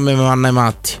cosa che a me mi vanno ai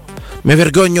matti. Mi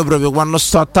vergogno proprio quando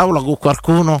sto a tavola con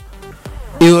qualcuno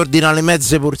e ordina le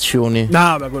mezze porzioni.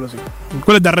 Beh, quello sì.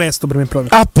 Quello è d'arresto per me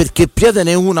proprio. Perché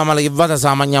piatene una, ma che vada se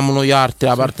la mangiamo noi altri,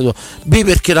 la parte tua. B,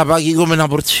 perché la paghi come una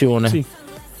porzione. Sì.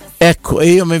 Ecco, e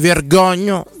io mi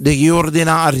vergogno di chi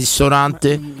ordina al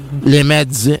ristorante le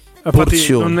mezze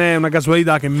porzioni. Non è una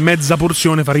casualità che mezza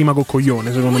porzione fa rima con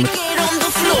coglione, secondo me.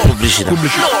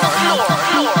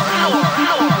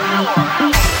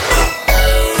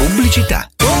 Pubblicità.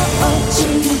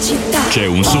 C'è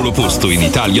un solo posto in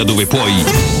Italia dove puoi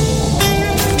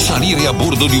salire a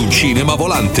bordo di un cinema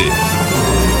volante,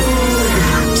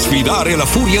 sfidare la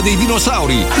furia dei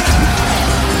dinosauri,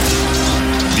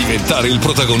 diventare il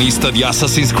protagonista di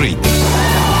Assassin's Creed,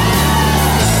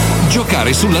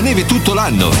 giocare sulla neve tutto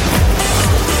l'anno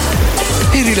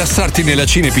e rilassarti nella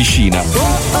cinepiscina.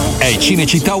 È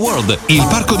Cinecittà World, il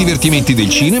parco divertimenti del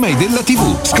cinema e della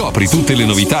TV. Scopri tutte le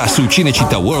novità su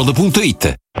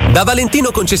cinecittàworld.it. Da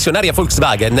Valentino concessionaria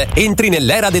Volkswagen entri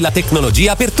nell'era della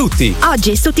tecnologia per tutti.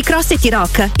 Oggi su T-Cross e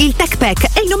T-Rock il Tech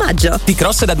Pack è in omaggio.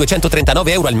 T-Cross da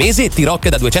 €239 al mese e T-Rock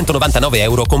da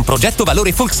 €299 con progetto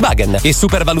valore Volkswagen e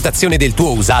supervalutazione del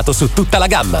tuo usato su tutta la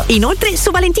gamma. Inoltre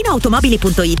su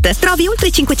valentinoautomobili.it trovi oltre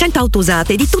 500 auto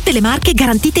usate di tutte le marche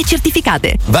garantite e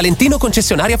certificate. Valentino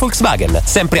concessionaria Volkswagen,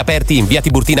 sempre aperti in via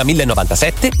Tiburtina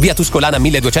 1097, via Tuscolana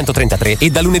 1233 e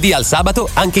da lunedì al sabato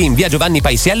anche in via Giovanni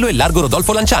Paisiello e largo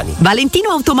Rodolfo Lanciani.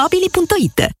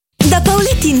 valentinoautomobili.it. Da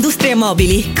Paoletti Industria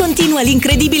Mobili continua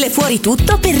l'incredibile fuori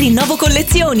tutto per rinnovo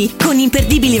collezioni, con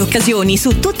imperdibili occasioni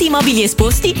su tutti i mobili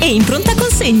esposti e in pronta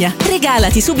consegna.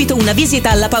 Regalati subito una visita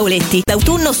alla Paoletti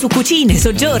d'autunno su cucine,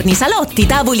 soggiorni, salotti,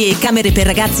 tavoli e camere per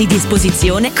ragazzi di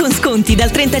esposizione con sconti dal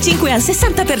 35 al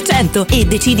 60% e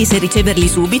decidi se riceverli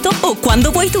subito o quando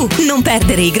vuoi tu. Non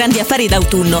perdere i grandi affari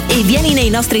d'autunno e vieni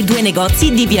nei nostri 2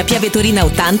 negozi di via Piave Torina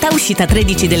 80, uscita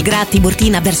 13 del Gra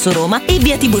Tiburtina verso Roma e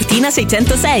via Tiburtina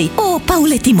 606 o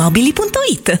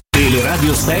paulettimobili.it.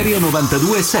 Teleradio Stereo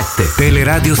 92.7.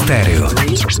 Teleradio Stereo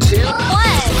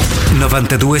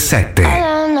 92.7. All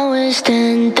I know is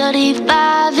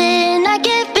 10:35 and I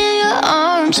can feel your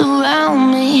arms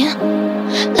around me.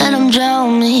 Let them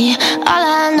drown me. All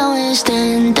I know is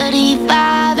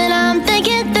 10:35 and I'm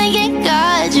thinking,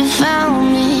 God, you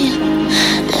found me.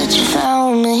 That you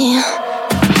found me.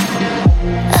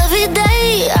 Every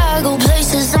day I go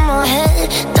places in my head.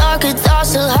 Darker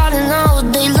thoughts are hard to know.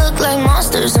 They look like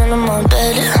monsters under my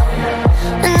bed.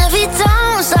 And every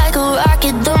time it's like a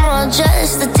rocket through my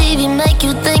chest. The TV make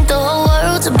you think the whole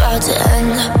world's about to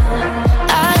end.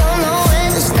 I don't know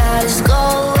where this night is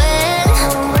going,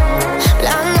 but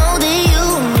I know that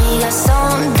you and me got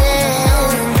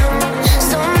something.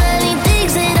 So many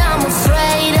things that I'm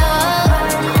afraid of,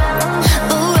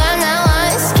 but right now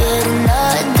I ain't scared of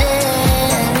nothing.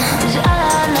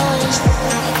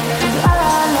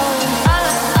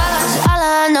 'Cause all I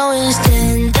know is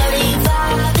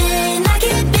 10:35 and I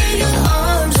can feel your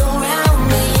arms around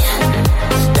me.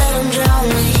 Let them drown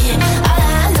me. All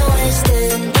I know is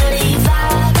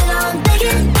 10:35 and I'm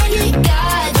thinking,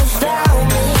 God, you found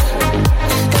me.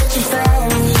 That you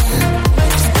found me.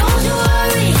 So don't you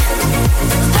worry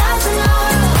about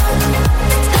tomorrow.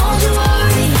 Don't you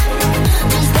worry,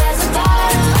 just pass the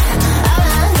bottle. All I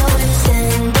know is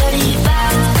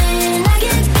 10:35 and I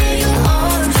can feel your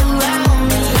arms around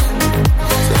me.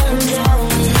 Let them drown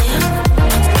me.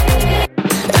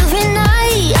 Every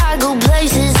night I go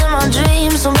places in my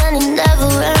dreams, so many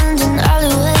never-ending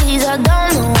alleyways. I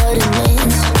don't know what it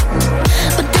means,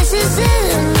 but this is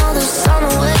it. I know the sun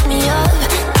will wake me up.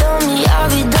 Tell me I'll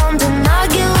be done, then I'll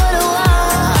get what I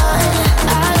want.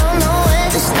 I don't know where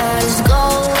this night is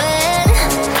going,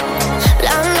 but I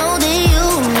know that you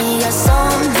and me got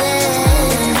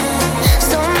something.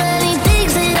 So many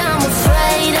things that I'm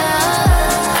afraid of,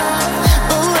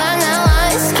 but right now I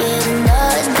ain't scared of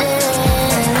nothing.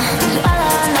 All I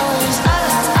know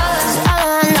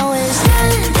is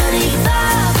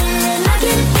 10:35 and I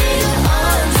can feel your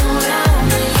arms around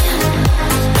me.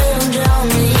 Let them drown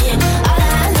me. All I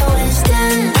know is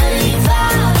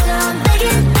 10:35 and I'm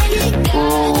thinking,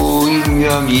 Oh, il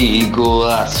mio amico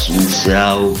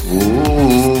Assunzao.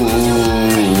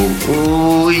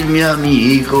 Oh, il mio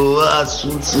amico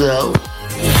Assunzao.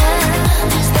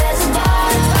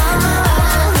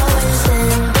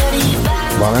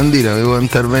 Valentina, devo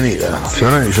intervenire.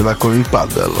 Fiorani ce l'ha con il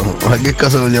paddle. Ma che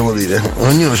cosa vogliamo dire?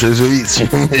 Ognuno ha i suoi vizi,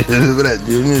 invece i suoi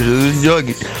pregi, ognuno ha i suoi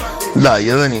giochi. Dai,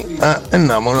 Dani,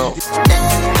 andiamo.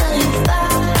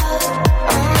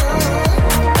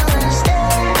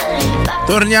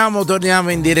 Torniamo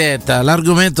in diretta.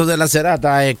 L'argomento della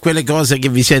serata è quelle cose che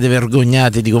vi siete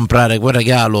vergognati di comprare, quel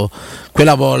regalo,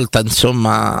 quella volta,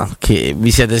 insomma, che vi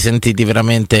siete sentiti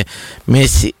veramente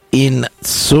messi in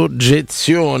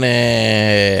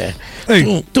soggezione.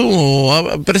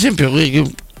 Tu, per esempio,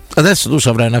 adesso tu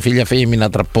avrai una figlia femmina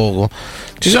tra poco.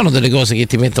 Ci sono delle cose che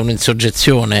ti mettono in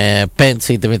soggezione?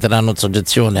 Pensi che ti metteranno in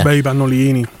soggezione? Beh, i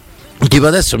pannolini. Tipo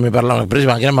adesso mi parlava, per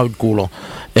esempio, la crema per il culo.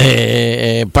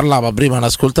 Parlava prima un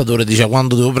ascoltatore, diceva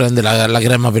quando devo prendere la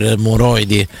crema per le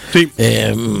emorroidi. Sì.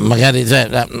 Magari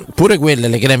pure quelle,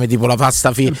 le creme tipo la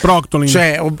pasta Proctolin.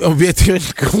 Cioè,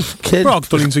 obiettivamente.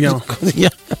 Proctolin si chiama.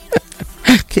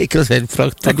 Che cos'è il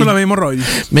proctolino? È quella emorroidi.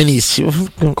 Benissimo.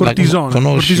 Cortisone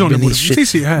benissimo.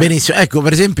 Sì, benissimo. Ecco,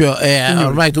 per esempio,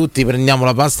 ormai tutti prendiamo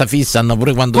la pasta fissa,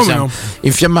 pure quando come siamo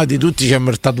infiammati, tutti c'è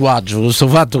il tatuaggio. Questo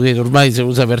fatto che ormai si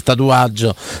usa per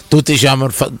tatuaggio, tutti c'hanno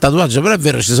il tatuaggio, però è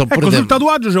vero, ci sono pure sul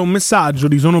tatuaggio c'è un messaggio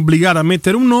di sono obbligato a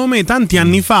mettere un nome. Tanti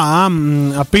anni fa,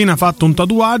 appena fatto un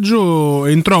tatuaggio,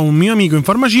 entrò un mio amico in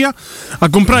farmacia a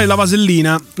comprare la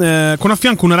vasellina con a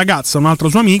fianco una ragazza, un'altra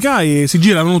sua amica, e si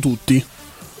giravano tutti.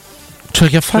 Cioè,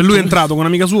 che ha fatto? E lui è entrato con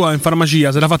un'amica sua in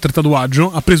farmacia, si era fatto il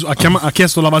tatuaggio, ha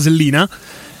chiesto la vasellina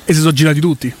e si sono girati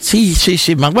tutti. Sì,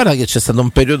 ma guarda che c'è stato un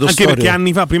periodo anche storico. Perché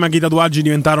anni fa, prima che i tatuaggi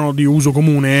diventarono di uso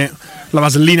comune, la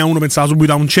vasellina uno pensava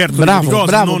subito a un certo tipo di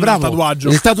cosa, non al tatuaggio.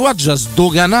 Il tatuaggio ha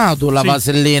sdoganato la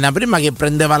vasellina. Prima che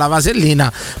prendeva la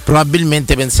vasellina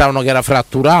probabilmente pensavano che era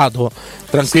fratturato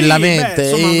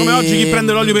tranquillamente. Sì, insomma, come oggi chi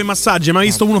prende l'olio per i massaggi, ma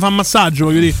visto uno fa un massaggio,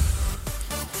 voglio dire.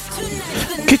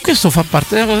 Che questo fa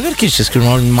parte della cosa, perché ci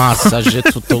scrivono il massage e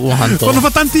tutto quanto? Quando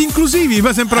fa tanti inclusivi,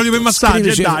 fa sempre olio per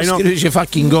massaggio. Scrivici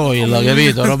fucking oil,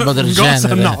 capito? Roba del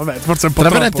genere. No, vabbè, forse è un po' tra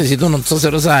troppo. parentesi, tu non so se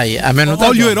lo sai, hai mai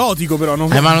notato, olio erotico, però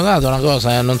non hai mai notato una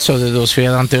cosa, non so se devo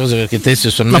spiegare tante cose perché te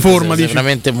sono la forma sei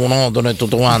veramente monotono e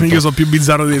tutto quanto. Io sono più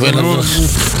bizzarro di te.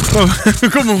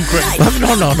 Comunque.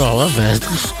 No, vabbè.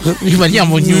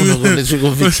 Rimaniamo ognuno con le sue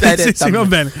convinzioni. Sì, va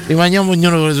bene. Rimaniamo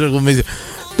ognuno con le sue convinzioni.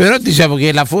 Però diciamo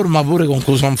che la forma pure con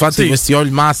cui sono fatti questi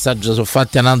oil massage sono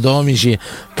fatti anatomici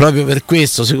proprio per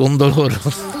questo, secondo loro.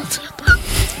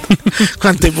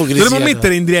 Quanta ipocrisia. Dovremmo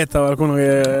mettere in diretta qualcuno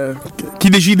chi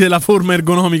decide la forma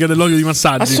ergonomica dell'olio di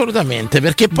massaggio. Assolutamente,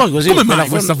 perché poi così come mai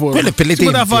questa forma? Quella è per le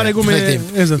tempie. Poteva fare come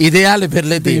esatto. Ideale per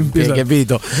le tempie, esatto.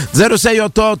 Capito?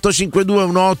 0688 52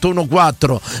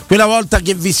 1814. Quella volta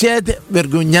che vi siete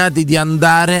vergognati di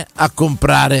andare a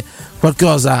comprare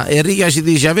qualcosa. Enrica ci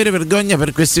dice: avere vergogna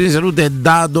per questioni di salute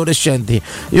da adolescenti.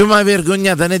 Io mi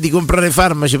vergognata né di comprare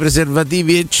farmaci,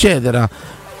 preservativi eccetera.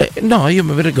 No, io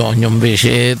mi vergogno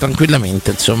invece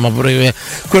tranquillamente, insomma, pure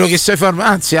quello che sai fare,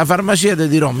 anzi la farmacia ti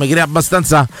dirò, mi crea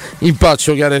abbastanza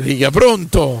impaccio, cara Enrica.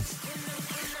 Pronto?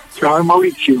 Ciao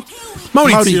Maurizio,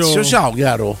 ciao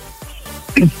caro.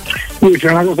 Io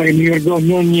c'è una cosa che mi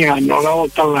vergogno ogni anno, una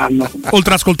volta all'anno.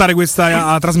 Oltre ad ascoltare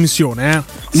questa trasmissione,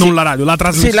 non la radio, la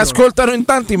trasmissione. Sì, l'ascoltano in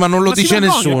tanti, ma non lo dice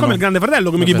nessuno. Come il Grande Fratello,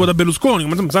 come chi vota Berlusconi,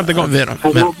 come tante cose. Vero.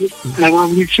 La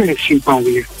trasmissione è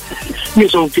simpatica. Io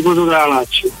sono un tifoso della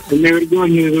Lazio e mi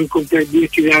vergogno di dover comprare i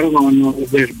biglietti della Roma quando al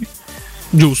derby.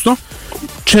 Giusto?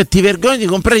 Cioè ti vergogni di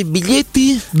comprare i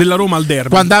biglietti della Roma al derby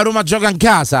quando la Roma gioca in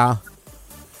casa?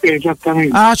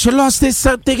 Esattamente. Ah, ce l'ho la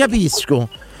stessa, te capisco.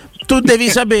 Tu devi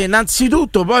sapere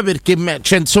innanzitutto poi perché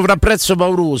c'è un sovrapprezzo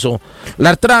pauroso.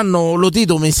 L'altro anno lo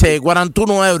Tito mi sei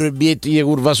 41 euro il biglietto di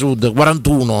Curva Sud,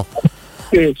 41.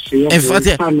 Sì,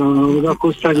 infatti sono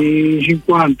costati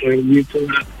 50 il biglietto.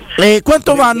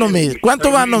 Quanto vanno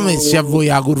messi a voi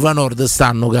a Curva Nord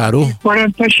stanno, caro?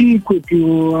 45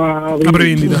 più a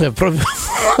prevendita. Proprio.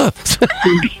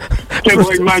 Te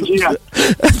puoi immaginare.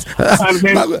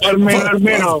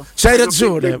 Almeno c'hai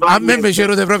ragione, a me invece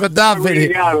ero proprio a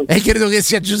Davveri e credo che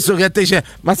sia giusto che a te c'è.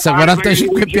 Mazza,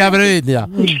 45 più a prevendita.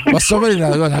 Posso dire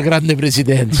una grande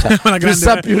presidenza. Ci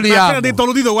sta più lì. Appena detto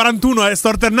lo dito 41 è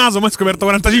storto il naso, ma hai scoperto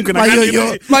 45. Ma io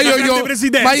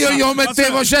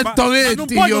mettevo 120. Non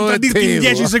puoi contraddirti in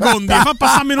 10 secondi. Fa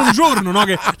passare meno un giorno, no?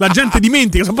 Che la gente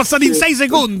dimentica. Sono passati in 6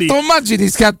 secondi. Tu immagini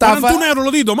scattava 41 euro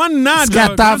lo dito, mannaggia.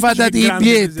 Scatta la fata di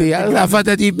biglietti. La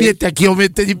fata di biglietti a chi lo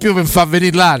mette di più per far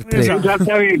venire l'altro.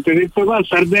 Esattamente, detto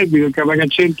passa al debito che paga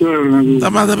 100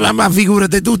 euro. Ma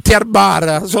figurate, tutti al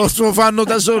bar, lo fanno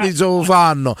da soli, lo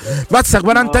fanno. Mazza,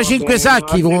 45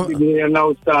 sacchi.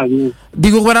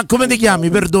 Dico, come ti chiami?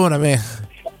 Perdonami.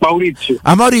 Maurizio.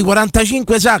 Amori,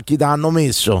 45 sacchi ti hanno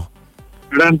messo.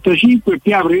 45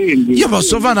 più prevendi. Io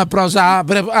posso fare una prosa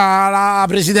alla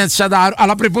presidenza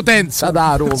alla prepotenza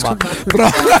da Roma.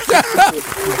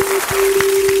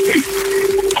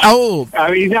 La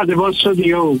verità te posso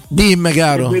dire, dimmi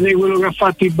caro, vedete quello che ha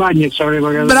fatto i bagni e ci avrei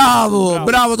pagato.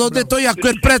 Bravo, ti ho detto io, a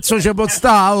quel prezzo ci può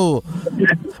stare,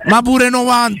 ma pure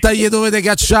 90 gli dovete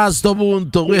cacciare a sto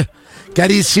punto.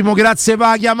 Carissimo, grazie per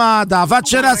la chiamata.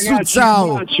 Faccene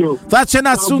assunzao.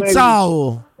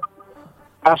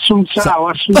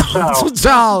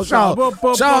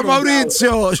 Ciao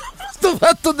Maurizio. sto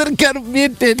fatto del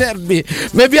carbiente ai nervi.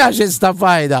 Mi piace sta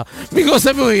faida. Mi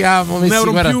cosa vogliamo?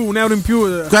 Un euro in più.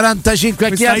 45 a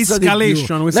questa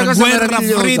escalation, questa guerra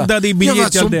fredda dei biglietti. Io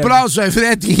faccio un plauso ai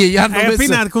freddi che gli hanno messo.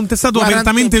 Appena contestato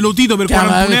apertamente Lotito per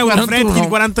 41 euro, freddi di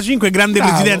 45, grande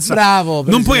presidenza. Bravo,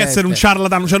 non puoi essere un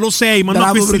ciarlatano, cioè lo sei, ma non a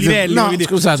questi livelli. No,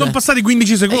 scusate. Sono passati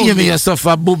 15 secondi. Io mica sto a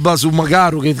fare bubba su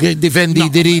Macaro che difendi i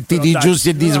diritti di giusti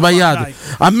e di sbagliati.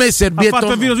 A me Serbietto ha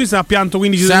fatto il video Suisse, ha pianto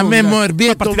 15 secondi. Se a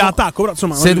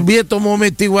me Serbietto mo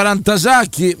metti 40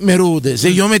 sacchi mi rude. Se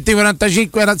io metti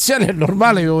 45 razziali è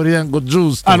normale che lo ritengo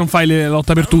giusto. Non fai le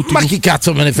lotta per tutti. Ma chi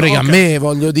cazzo me ne frega a me,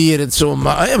 voglio dire,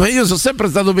 insomma. Io sono sempre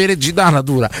stato per regità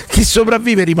natura. Chi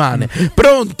sopravvive rimane.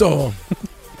 Pronto?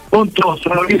 Pronto,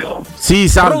 sono io. Sì,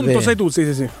 salve. Pronto sei tu,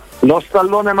 sì. Lo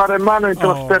stallone maremmano in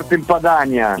trasferta in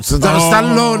Padania.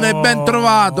 Stallone, ben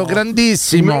trovato,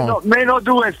 grandissimo. Meno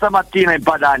 2 stamattina in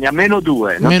Padania,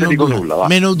 -2. Non ti dico nulla. Va.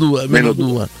 Meno 2.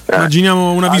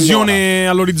 Immaginiamo una visione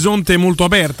all'orizzonte molto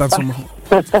aperta, insomma.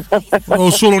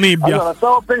 O solo nebbia. Allora,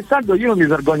 stavo pensando, io non mi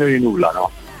vergogno di nulla, no?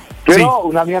 Però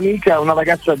una mia amica, una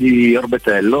ragazza di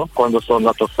Orbetello, quando sono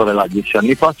andato a stare là 10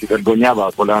 anni fa, si vergognava,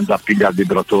 voleva andare a pigliare il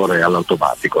vibratore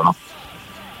all'automatico, no?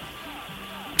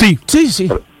 Sì.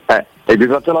 Il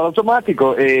vibratore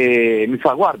all'automatico e mi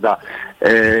fa guarda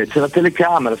c'è la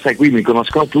telecamera, sai, qui mi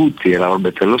conoscono tutti, era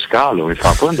Orbetello Scalo, mi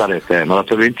fa puoi andare a te, mi ha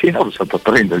dato 20 euro, sono stato a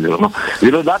prenderglielo, no?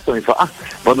 Gliel'ho dato, mi fa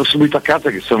vado subito a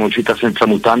casa che sono uscita senza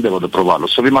mutande e vado a provarlo.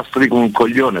 Sono rimasto lì come un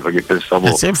coglione perché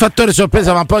pensavo è un fattore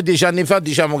sorpresa, ma poi 10 anni fa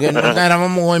diciamo che non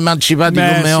eravamo emancipati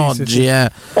come oggi.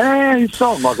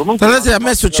 Insomma, comunque a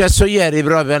me è successo ieri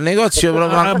proprio al negozio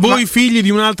voi figli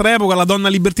di un'altra epoca, la donna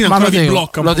libertina ma ancora vi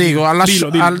blocca. Lo dico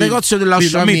al negozio della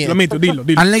Xiaomi.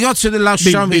 Al negozio della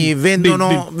Xiaomi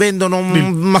vendono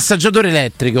un massaggiatore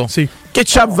elettrico che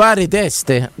ha varie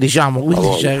teste, diciamo.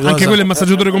 Anche quello è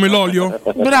massaggiatore come l'olio?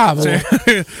 Bravo.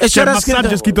 E c'era il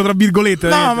massaggio scritto tra virgolette.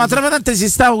 No, ma tra parentesi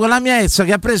stavo con la mia ex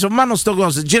che ha preso in mano sto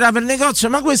coso, girava il negozio,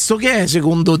 ma questo che è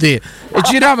secondo te? E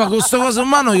girava con sto coso in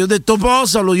mano, gli ho detto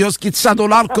posalo, gli ho schizzato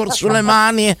l'alcol sulle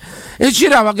mani e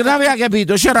girava, che non aveva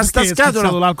capito, c'era sta scatola.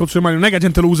 L'alcol sulle mani, non è che la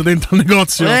gente lo usa dentro il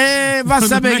negozio. Va a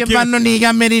sapere che vanno nei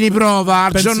cammerini prova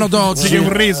al giorno d'oggi. Che è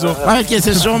un reso. Ma perché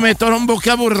se lo mettono in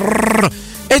bocca pure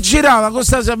e girava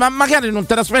questa, ma magari non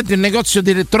te l'aspetti, il negozio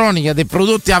di elettronica, dei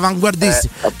prodotti avanguardisti,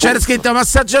 c'era scritto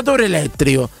massaggiatore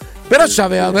elettrico, però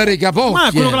c'aveva vari capocchi. Ma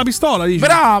quello con la pistola, dici?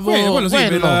 Bravo, quello.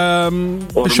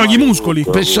 Per sciogli i muscoli.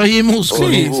 Per sciogli i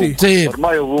muscoli. Sì.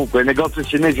 Ormai ovunque i negozi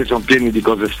cinesi sono pieni di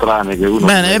cose strane che uno.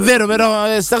 Bene, è vero,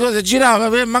 però sta cosa girava,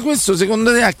 ma questo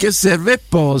secondo te a che serve? E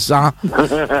posa.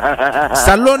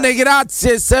 Stallone,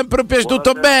 grazie, è sempre piaciuto.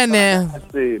 Tutto bene?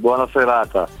 Sì, buona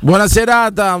serata. Buona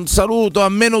serata, un saluto a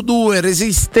 -2,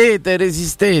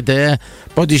 resistete.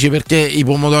 Poi dici perché i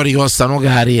pomodori costano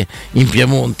cari in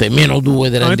Piemonte, -2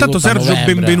 della intanto Sergio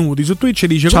Benvenuti su Twitch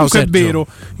dice: ciao, comunque Sergio. è vero,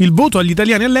 il voto agli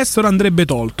italiani all'estero andrebbe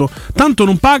tolto, tanto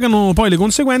non pagano poi le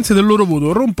conseguenze del loro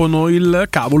voto, rompono il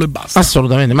cavolo e basta.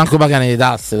 Assolutamente, manco pagano le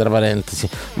tasse, tra parentesi.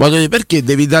 Voglio dire, perché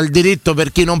devi dare il diritto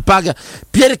per chi non paga?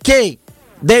 Perché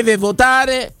deve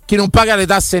votare chi non paga le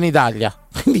tasse in Italia?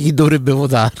 Quindi chi dovrebbe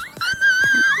votare?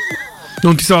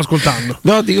 Non ti stavo ascoltando.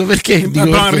 No, dico perché.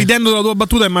 Ridendo della tua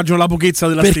battuta immagino la pochezza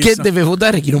della perché stessa. Deve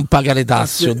votare chi non paga le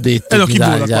tasse, ho detto. No, chi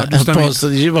vota qua, posto,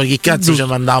 dici, poi chi cazzo ci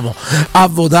mandiamo a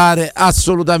votare?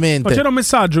 Assolutamente. Ma c'era un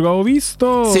messaggio che avevo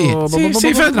visto. Sì,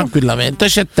 fai tranquillamente,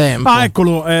 c'è tempo.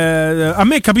 Eccolo. A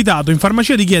me è capitato in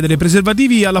farmacia di chiedere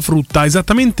preservativi alla frutta,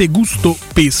 esattamente gusto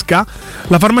pesca.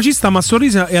 La farmacista mi ha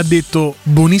sorriso e ha detto: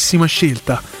 buonissima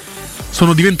scelta.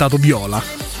 Sono diventato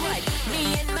viola.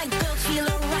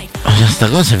 Questa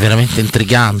cosa è veramente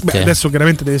intrigante. Adesso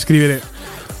chiaramente deve scrivere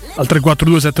al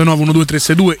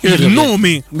 342-79-12362 il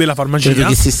nome della farmacia. Credo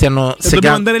che si stiano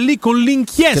dobbiamo andare lì con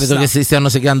l'inchiesta. Credo che si stiano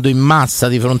segando in massa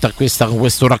di fronte a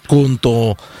questo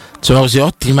racconto. Cioè, così,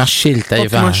 ottima scelta.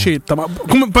 Ottima scelta, ma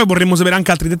poi vorremmo sapere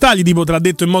anche altri dettagli, tipo te l'ha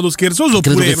detto in modo scherzoso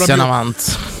credo oppure che siano avanti.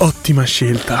 Ottima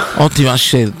scelta. Ottima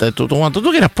scelta e tutto quanto.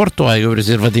 Tu che rapporto hai con i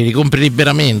preservativi? Li compri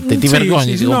liberamente? Ti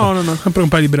vergogni? Sì, no, sempre un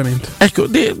paio liberamente. Ecco,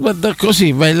 guarda,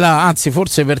 così vai là, anzi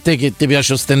forse per te che ti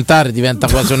piace ostentare diventa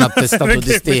quasi un attestato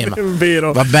di stima. È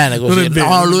vero. Va bene così.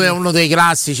 No, lui è uno dei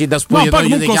classici da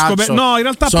spogliatoio di calcio. No, in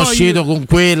realtà sono uscito con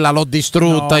quella, l'ho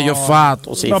distrutta, gli ho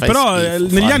fatto. Sì, no, però schifo,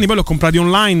 negli anni poi l'ho comprati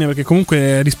online perché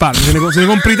comunque risparmi, se ne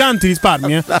compri tanti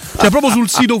risparmi, Cioè proprio sul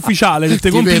sito ufficiale, se te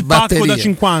compri il pacco da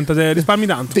 50, se risparmi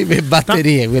tanto. Tipo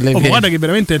batterie, quelle guarda che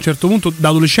veramente a un certo punto da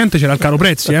adolescente c'era il caro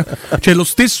prezzi, Cioè lo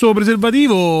stesso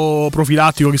preservativo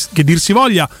profilattico che dir si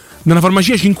voglia, da una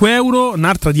farmacia 5 euro,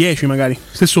 un'altra 10 magari.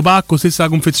 Stesso pacco, stessa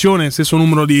confezione, stesso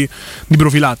numero di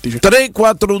profilattici.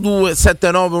 342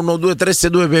 7912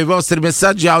 362 per i vostri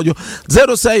messaggi audio,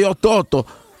 0688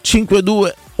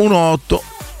 52 18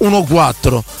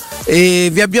 14. E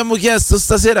vi abbiamo chiesto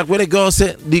stasera quelle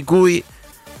cose di cui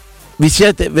vi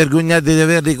siete vergognati di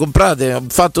averli comprate. Ho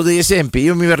fatto degli esempi.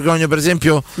 Io mi vergogno, per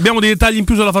esempio, abbiamo dei dettagli in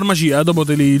più sulla farmacia, dopo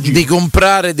te li giro, di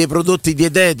comprare dei prodotti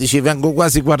dietetici. Vengo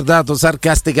quasi guardato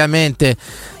sarcasticamente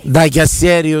dai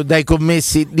cassieri o dai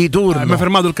commessi di turno. Mi ha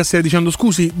fermato il cassiere dicendo: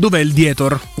 scusi, dov'è il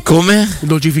Dietor? Come? Il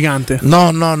dolcificante.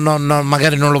 No,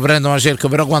 magari non lo prendo, ma cerco.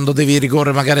 Però quando devi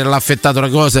ricorrere magari all'affettato le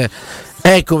cose,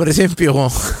 ecco, per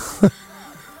esempio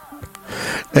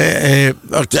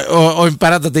ho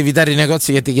imparato ad evitare i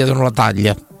negozi che ti chiedono la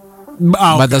taglia.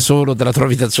 Ma da solo, te la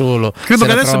trovi da solo. Credo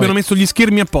che adesso abbiano messo gli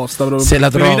schermi apposta proprio,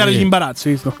 per evitare gli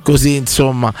imbarazzi, visto? Così,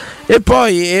 insomma. E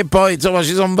poi insomma,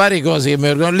 ci sono varie cose che mi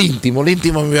vergogno. L'intimo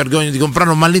mi vergogno di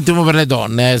comprarlo, ma l'intimo per le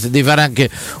donne, se devi fare anche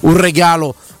un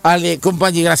regalo alle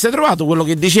compagni di classe. Hai trovato quello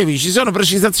che dicevi? Ci sono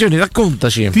precisazioni?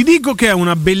 Raccontaci. Ti dico che è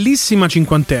una bellissima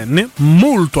cinquantenne,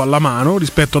 molto alla mano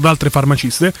rispetto ad altre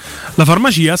farmaciste. La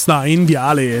farmacia sta in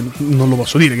viale, non lo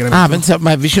posso dire chiaramente.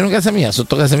 Ma è vicino a casa mia,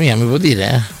 sotto casa mia, mi può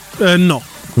dire? No.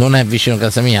 Non è vicino a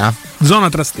casa mia? Zona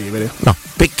Trastevere. No,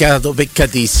 peccato,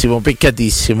 peccatissimo,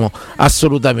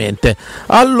 assolutamente.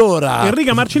 Allora,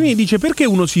 Enrica Marcellini dice: perché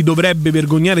uno si dovrebbe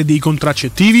vergognare dei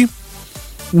contraccettivi?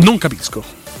 Non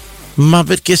capisco. Ma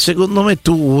perché secondo me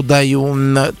tu dai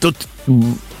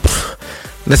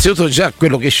innanzitutto già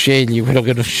quello che scegli, quello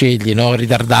che non scegli, no?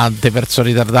 Ritardante, perso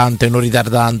ritardante, non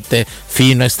ritardante,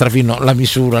 fino, extrafino, la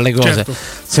misura, le cose. Certo.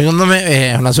 Secondo me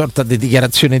è una sorta di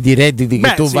dichiarazione di redditi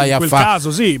che tu vai a fare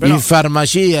in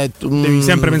farmacia. Devi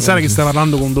sempre pensare che stai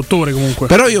parlando con un dottore comunque.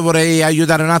 Però io vorrei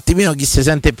aiutare un attimino chi si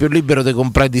sente più libero di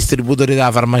comprare i distributori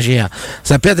della farmacia.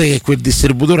 Sappiate che quel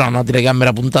distributore ha una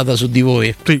telecamera puntata su di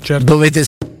voi. Sì, certo. Dovete.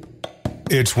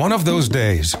 It's one of those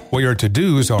days where your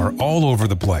to-dos are all over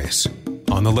the place.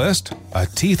 On the list, a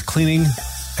teeth cleaning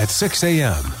at 6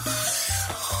 a.m.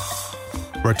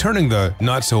 Returning the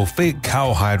not-so-fake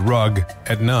cowhide rug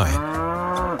at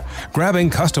 9. Grabbing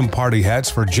custom party hats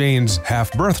for Jane's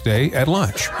half-birthday at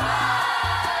lunch.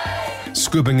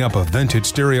 Scooping up a vintage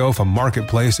stereo from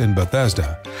Marketplace in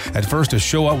Bethesda, at first to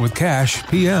show up with cash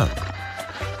p.m.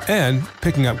 And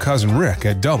picking up cousin Rick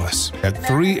at Dulles at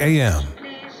 3 a.m.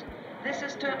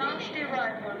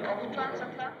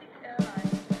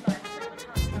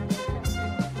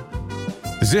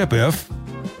 Zip if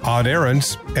odd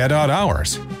errands at odd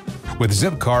hours. With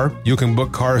Zipcar, you can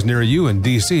book cars near you in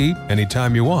DC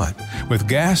anytime you want, with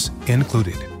gas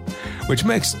included. Which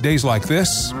makes days like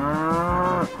this,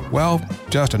 well,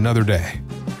 just another day.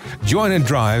 Join and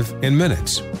drive in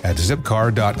minutes at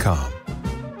zipcar.com.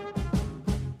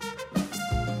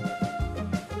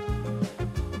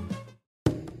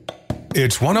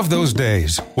 It's one of those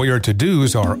days where your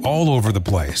to-dos are all over the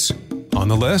place. On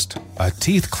the list, a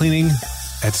teeth cleaning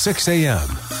at 6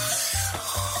 a.m.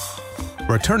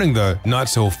 Returning the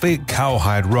not-so-fake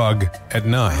cowhide rug at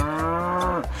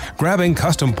 9. Grabbing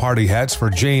custom party hats for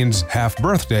Jane's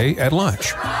half-birthday at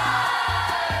lunch.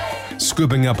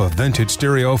 Scooping up a vintage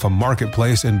stereo from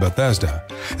Marketplace in Bethesda,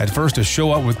 at first to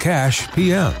show up with cash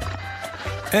p.m.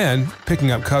 And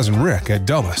picking up cousin Rick at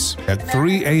Dulles at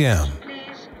 3 a.m.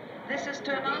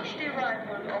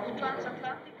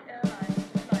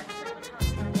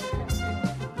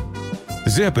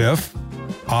 Zip if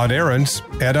odd errands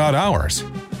at odd hours.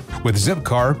 With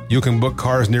Zipcar, you can book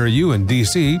cars near you in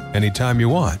DC anytime you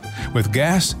want, with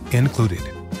gas included.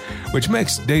 Which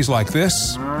makes days like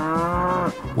this,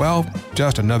 well,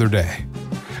 just another day.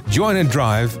 Join and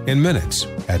drive in minutes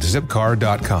at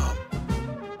zipcar.com.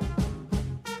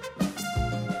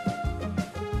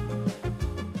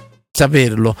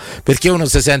 Saperlo, perché uno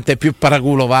si sente più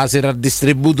paraculo, va a sera al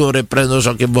distributore e prendo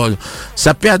ciò che voglio.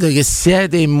 Sappiate che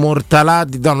siete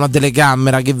immortalati da una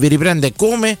telecamera che vi riprende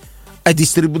come ai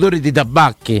distributori di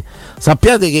tabacchi.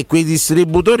 Sappiate che quei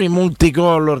distributori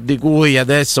multicolor di cui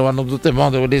adesso vanno tutte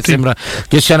moto, quelli che sembra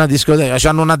che c'è una discoteca,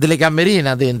 hanno una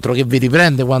telecamerina dentro che vi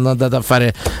riprende quando andate a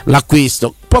fare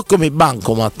l'acquisto, un po' come i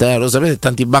bancomat, lo sapete,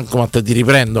 tanti bancomat ti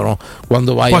riprendono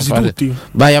quando vai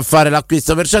a fare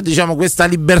l'acquisto. Perciò diciamo questa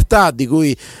libertà di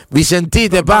cui vi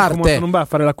sentite parte. Non vai a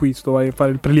fare l'acquisto, vai a fare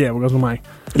il prelievo casomai.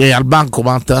 Al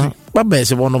bancomat? Vabbè,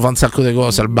 si possono fare un sacco di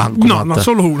cose al banco. No,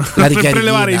 solo una. Per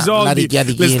prelevare i soldi,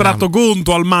 l'estratto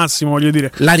conto al massimo, voglio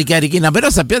dire. La ricarichina, però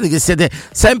sappiate che siete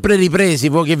sempre ripresi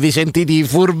voi che vi sentite i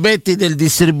furbetti del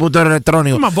distributore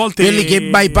elettronico, ma a volte quelli che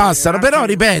bypassano, però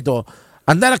ripeto,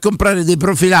 andare a comprare dei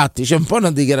profilassi, c'è un po'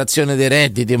 una dichiarazione dei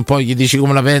redditi, un po' gli dici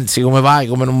come la pensi, come vai,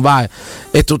 come non vai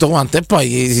e tutto quanto, e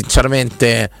poi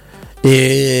sinceramente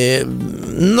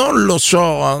non lo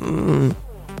so.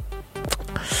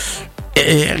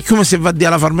 È come se va a dire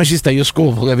alla farmacista io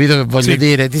scopo, capito che voglio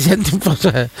dire? Ti senti un po',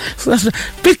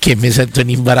 perché mi sento in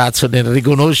imbarazzo nel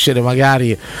riconoscere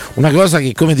magari una cosa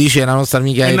che, come dice la nostra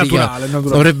amica Erika,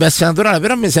 dovrebbe essere naturale,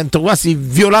 però mi sento quasi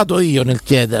violato io nel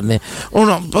chiederne.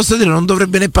 Uno, posso dire, non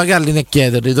dovrebbe né pagarli né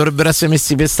chiederli, dovrebbero essere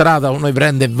messi per strada, uno li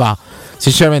prende e va.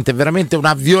 Sinceramente è veramente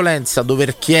una violenza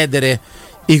dover chiedere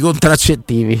i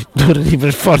contraccettivi, dovrei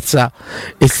per forza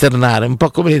esternare, un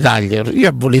po' come le taglie. Io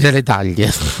abolirei le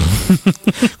taglie.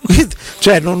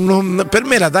 Cioè per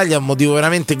me la taglia è un motivo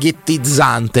veramente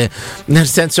ghettizzante, nel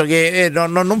senso che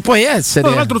non puoi essere.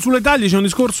 Tra l'altro sulle taglie c'è un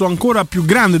discorso ancora più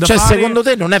grande da fare. Secondo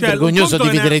te non è vergognoso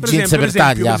dividere i jeans per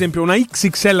taglia? Per esempio una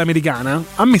XXL americana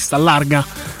a me sta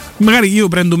larga. Magari io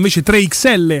prendo invece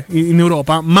 3XL in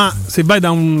Europa, ma se vai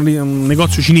da un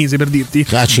negozio cinese, per dirti,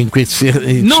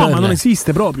 5XL, no, ma non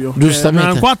esiste proprio.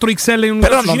 Giustamente. 4XL in un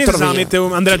negozio cinese se la mette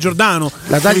Andrea Giordano.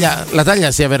 La taglia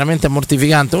sia veramente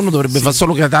mortificante. Uno dovrebbe fare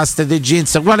solo cataste dei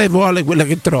jeans, quale vuole quella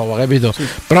che trova, capito? Sì.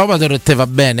 Provatelo e te va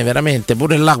bene, veramente.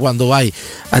 Pure là quando vai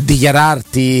a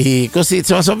dichiararti così,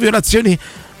 insomma, sono violazioni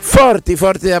forti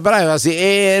della privacy,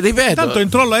 e ripeto, tanto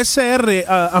entro alla SR,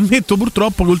 ammetto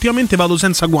purtroppo che ultimamente vado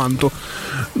senza guanto,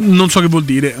 non so che vuol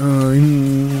dire,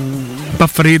 fa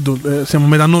freddo, siamo a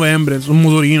metà novembre, su un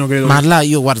motorino credo. Ma là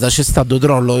io guarda, c'è stato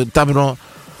trollo, t'apro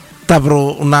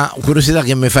una curiosità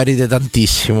che mi fa ridere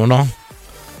tantissimo, no?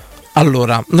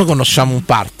 Allora, noi conosciamo un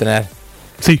partner,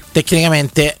 sì,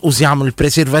 tecnicamente usiamo il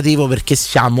preservativo perché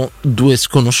siamo due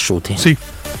sconosciuti, sì,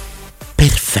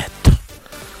 perfetto.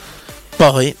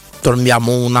 Poi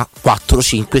torniamo una 4,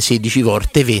 5, 16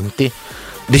 volte, 20,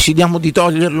 decidiamo di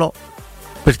toglierlo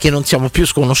perché non siamo più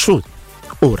sconosciuti.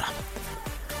 Ora,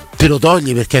 te lo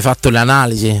togli perché hai fatto le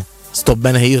analisi, sto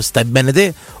bene io, stai bene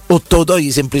te, o te lo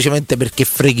togli semplicemente perché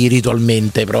freghi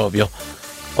ritualmente proprio?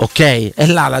 Ok? È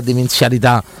là la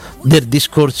demenzialità del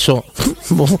discorso.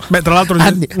 Beh, tra l'altro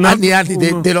anni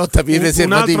di lotta per i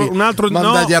preservativi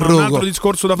mandati a rogo. Un altro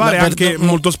discorso da fare anche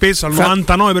molto spesso al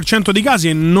 99% dei casi,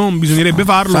 e non bisognerebbe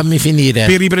farlo. Fammi finire.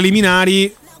 Per i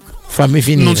preliminari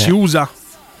non si usa.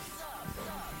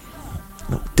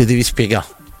 Te devi spiegare.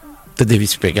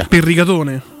 Per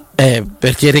rigatone.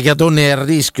 Perché il rigatone è a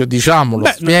rischio, diciamolo.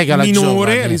 Spiega la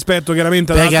minore rispetto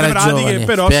chiaramente ad altre pratiche,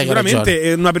 però sicuramente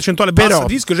è una percentuale bassa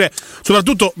di rischio, cioè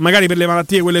soprattutto magari per le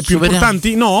malattie quelle più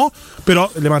importanti no, però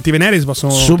le malattie veneree si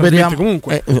possono trasmettere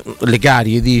comunque. Le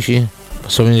carie, dici?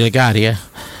 Possono venire le carie?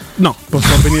 No,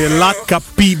 possono venire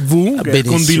l'HPV, che è il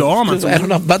condiloma. Era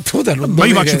una battuta. Ma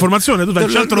io faccio informazione, tu fai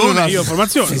il cialtrone, io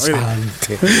formazione.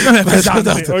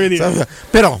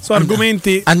 Però sono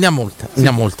argomenti. Andiamo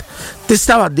oltre. Te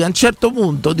stava a dire, a un certo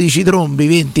punto dici trombi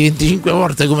 20-25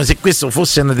 volte come se questo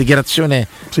fosse una dichiarazione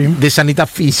di sanità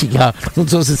fisica. Non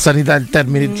so se sanità è il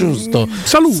termine giusto.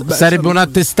 Salute. Sarebbe un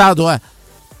attestato,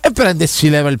 e prende e si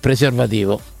leva il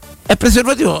preservativo. E il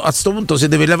preservativo a sto punto, se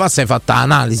deve levarsi, hai fatta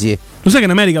analisi. Lo sai che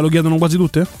in America lo chiedono quasi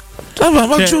tutte?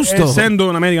 Ma giusto. Essendo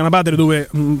in America una patria dove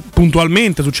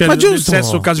puntualmente succede il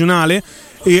sesso occasionale,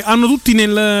 hanno tutti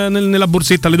nella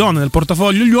borsetta le donne, nel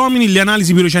portafoglio gli uomini, le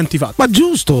analisi più recenti fatte. Ma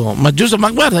giusto, ma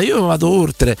guarda, io vado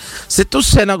oltre. Se tu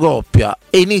sei una coppia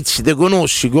e inizi, te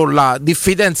conosci con la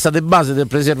diffidenza di base del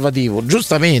preservativo,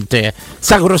 giustamente,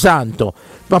 sacrosanto,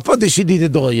 ma poi decidi di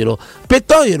toglierlo. Per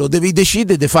toglierlo devi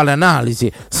decidere di fare le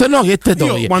analisi, se no che te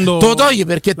togli? Te lo togli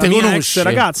perché te conosci. La mia ex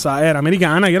ragazza era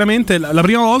americana, chiaramente la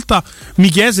prima volta mi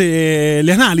chiese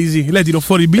le analisi, lei tirò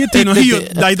fuori il bigliettino, io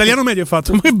da italiano medio ho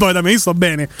fatto, ma poi da me sto bene.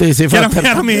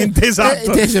 Chiaramente,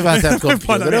 esatto. Te sei fatto al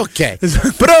computer,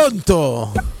 ok.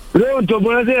 Pronto,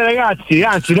 buonasera ragazzi,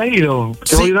 anzi Danilo,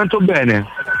 ti voglio tanto bene.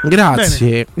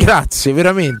 Grazie,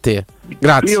 veramente.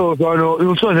 Grazie. Io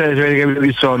non so se avete capito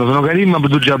chi sono Karim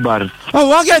Abdul-Jabbar. Oh,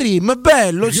 ma Karim,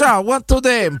 bello, ciao, quanto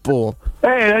tempo?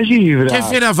 La cifra. Che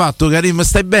fine ha fatto Karim,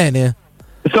 stai bene?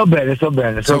 Sto bene.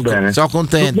 Sono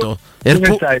contento.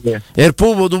 Il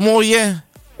pupo, tu moglie?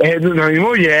 No, mia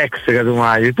moglie è ex,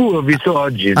 casomai. Tu l'ho visto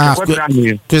oggi, 4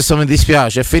 anni. Questo mi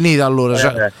dispiace, è finita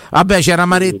allora. Vabbè, c'era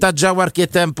Maretta già qualche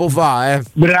tempo fa,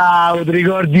 Bravo, ti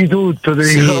ricordi tutto,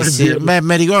 Sì,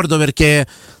 mi ricordo perché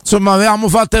insomma avevamo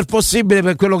fatto il possibile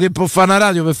per quello che può fare una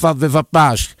radio per farvi fa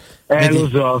pace. Lo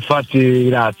so, infatti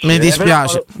grazie. Mi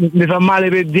dispiace. Mi fa male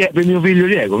per mio figlio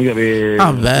Diego.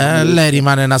 Vabbè, lei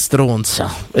rimane una stronza.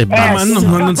 Ma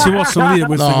non si possono dire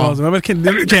queste cose. Ma perché?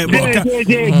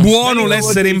 Buono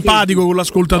l'essere empatico con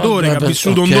l'ascoltatore che ha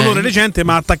vissuto un dolore recente,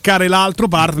 ma attaccare l'altro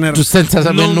partner senza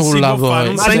sapere nulla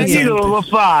poi. Ma Danilo lo può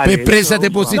fare. Per presa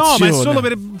di posizione. No, ma è solo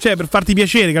per farti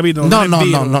piacere, capito? No. Ma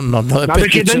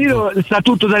perché Danilo sa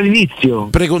tutto dall'inizio.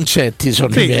 Preconcetti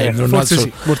sono forse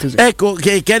sì. Ecco,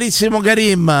 che carissimo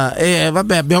Karim,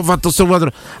 vabbè, abbiamo fatto sto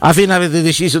quadro. Alla fine avete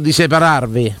deciso di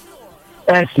separarvi.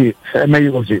 Sì, è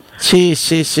meglio così. Sì,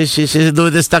 se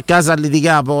dovete stare a casa a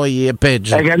litigare poi è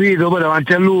peggio. Hai capito? Poi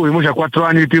davanti a lui, c'ha 4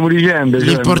 anni il 1° dicembre.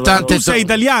 L'importante tu sei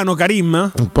italiano,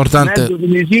 Karim? Importante. Mezzo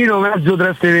tunisino, mezzo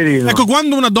trasteverino. Ecco,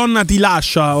 quando una donna ti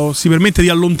lascia o si permette di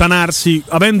allontanarsi,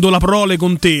 avendo la prole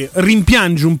con te,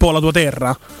 rimpiangi un po' la tua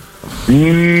terra?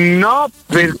 No,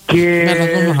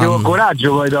 perché ho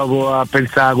coraggio poi dopo a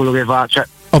pensare a quello che fa.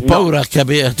 Ho paura a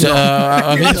capire,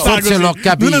 forse l'ho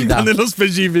capita. Non nello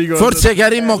specifico. Forse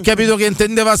Karim ho capito che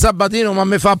intendeva Sabatino, ma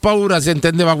mi fa paura se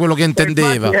intendeva quello che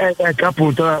intendeva.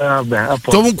 Appunto,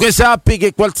 Comunque sappi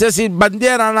che qualsiasi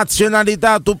bandiera,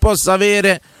 nazionalità tu possa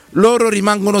avere, loro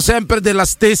rimangono sempre della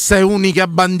stessa e unica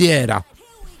bandiera.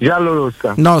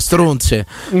 Giallo-rossa. No, stronze.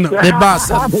 No. E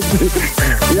basta.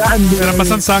 Era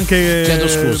abbastanza anche. Chiedo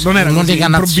scusa. Non era così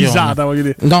improvvisata, voglio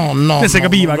dire. No. Si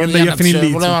capiva che andavi a finire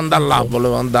lì. Volevo andare là.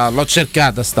 L'ho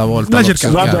cercata stavolta.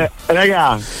 Vabbè,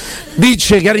 raga.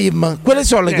 Dice Karim, quelle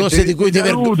sono le cose di cui ti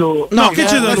vergogni. No, che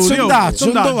c'è da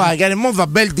sondaggio? Dove vai, Karim? Mo fa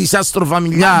bel disastro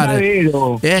familiare.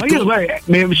 Ma io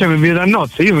mi vedo a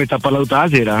nozze, io mi metto a parlare tutta la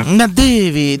sera. Ma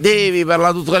devi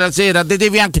parlare tutta la sera,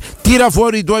 devi anche tira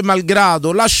fuori i tuoi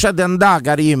malgrado, lasciati andare,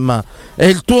 Karim. È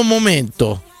il tuo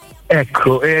momento.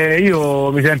 Ecco,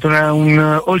 io mi sento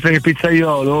oltre che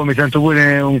pizzaiolo, mi sento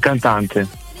pure un cantante.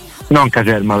 Non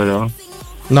caserma però.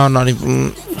 No.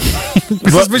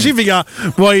 Questa specifica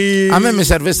vuoi. A me mi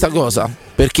serve sta cosa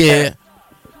perché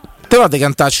te vado a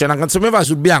cantarci una canzone, mi vai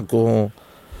sul bianco.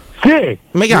 Sì,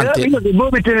 mi canti? Io che voi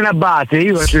mettete una base,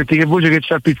 io faccio che voce che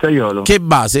c'ha il pizzaiolo. Che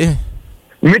base?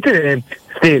 Mi mettete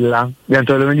Stella di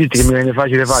Antonella Venditti che mi viene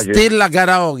facile. Stella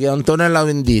karaoke, Antonella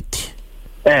Venditti.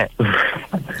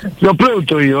 L'ho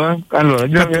pronto io, Allora,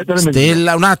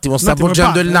 Stella, un attimo, sta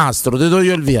appoggiando il nastro, ti do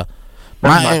io il via.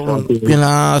 Ma è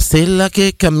una stella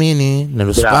che cammini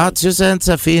nello spazio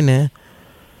senza fine.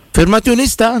 Fermati un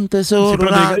istante solo. Sì,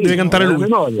 però deve cantare lui.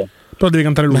 Però deve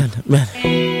cantare lui. Bene.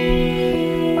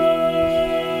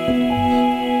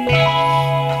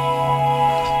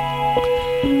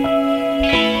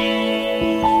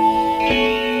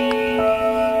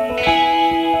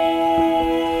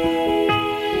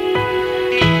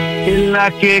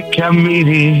 Stella che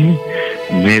cammini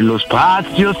nello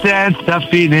spazio senza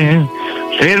fine.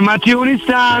 Fermati un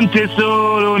istante,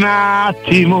 solo un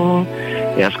attimo,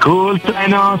 e ascolta i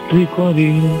nostri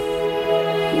cuori.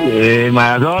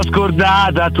 Ma l'ho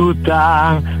scordata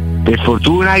tutta, per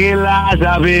fortuna che la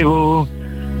sapevo.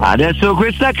 Adesso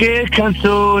questa che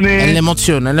canzone. È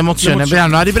l'emozione.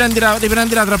 Piano, riprendila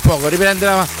tra poco,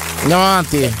 andiamo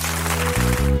avanti.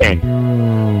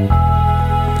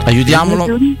 Aiutiamolo.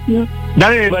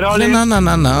 Dai le parole. No.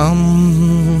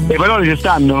 Le parole ci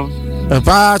stanno?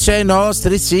 Pace ai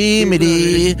nostri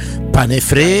simili, pane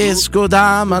fresco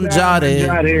da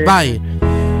mangiare. Vai.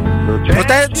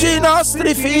 Proteggi i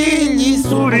nostri figli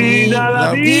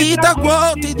dalla vita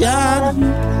quotidiana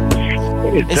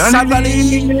e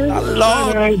salvali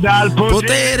dal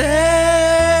potere.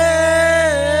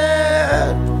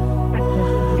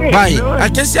 Vai,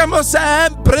 anche siamo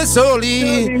sempre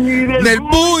soli nel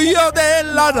buio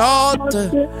della notte,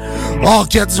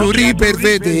 occhi azzurri per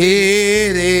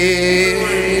vedere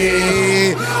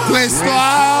questo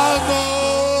amore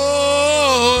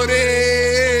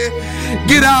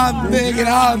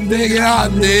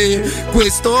grande,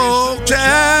 questo cielo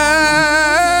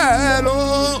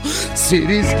si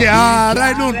rischiara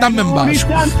in un bacio.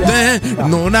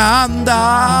 Non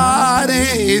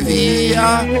andare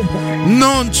via,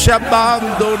 non ci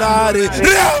abbandonare.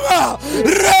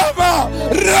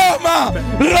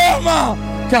 Roma!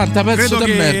 Canta, pezzo Credo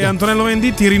di che merda. Antonello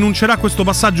Venditti rinuncerà a questo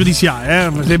passaggio di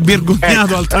SIAE, si è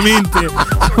vergognato altamente.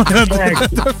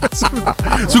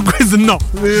 Su questo no.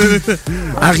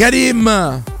 A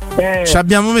Karim ci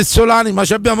abbiamo messo l'anima,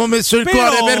 ci abbiamo messo il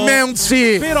cuore. Per me è un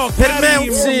sì. Per me è un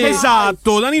sì.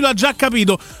 Esatto, Danilo ha già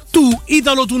capito. Tu,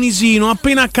 italo-tunisino,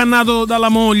 appena accannato dalla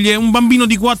moglie, un bambino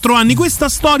di 4 anni, questa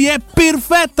storia è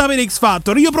perfetta per X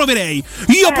Factor. Io proverei.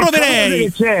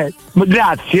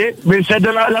 Grazie, mi sento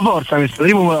la forza,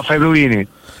 prima me la fai provini.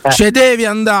 Ce devi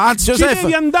andare, anzi Josef,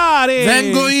 devi andare.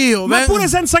 Vengo io. Ma pure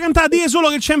senza cantare, di solo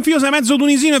che c'è un figlio, sei mezzo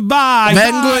tunisino e vai.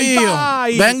 Vengo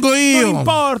io. Non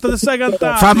importa se sai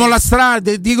cantare. Fammo la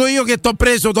strada, dico io che t'ho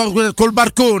preso col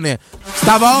barcone.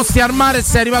 Stavo a Ostia al mare e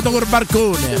sei arrivato col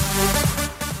barcone.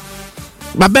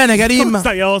 Va bene, Karim? Come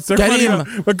stai a Ostia? Karim?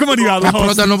 Ma come è arrivato?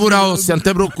 Approdano pure a Ostia, non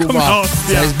ti preoccupare.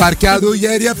 Sei sbarcato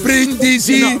ieri a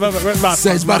Brindisi. No, basta,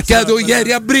 sei sbarcato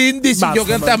ieri a Brindisi. Io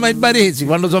cantavo ai baresi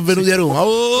quando sono venuti a Roma.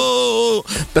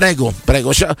 Prego.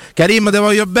 Ciao. Karim, te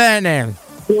voglio bene.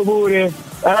 Io pure.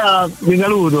 Vi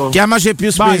saluto. Chiamaci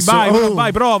più spesso.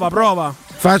 Vai, prova.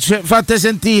 Fate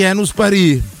sentire, non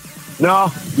sparì.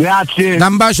 No, grazie.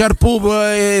 Un bacio al pupo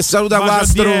e saluta qua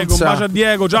stronza. Un bacio a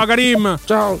Diego. Ciao Karim.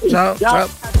 Ciao.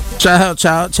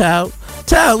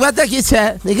 Ciao, guarda chi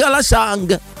c'è. Nicola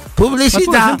Song. Pubblicità.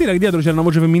 Ma tu sentire che dietro c'era una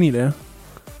voce femminile?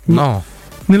 No.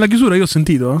 Nella chiusura io ho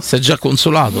sentito. Sei già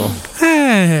consolato?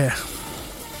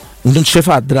 Non ci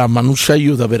fa dramma, non ci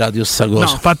aiuta per radio sta cosa.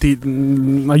 No, infatti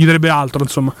aiuterebbe altro,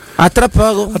 insomma. A tra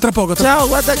poco. Ciao,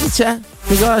 guarda chi c'è.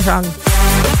 Nicola Song.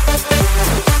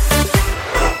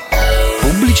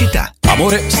 Pubblicità.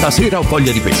 Amore, stasera ho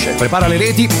voglia di pesce. Prepara le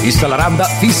reti, fissa la randa,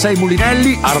 fissa i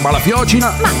mulinelli, arma la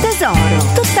fiocina. Ma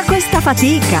tesoro, tutta questa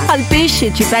fatica. Al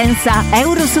pesce ci pensa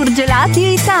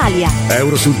Eurosurgelati Italia.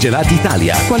 Eurosurgelati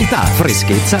Italia. Qualità,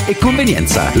 freschezza e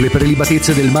convenienza. Le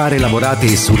prelibatezze del mare lavorate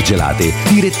e surgelate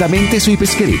direttamente sui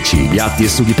pescherecci. Piatti e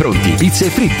sughi pronti, pizze e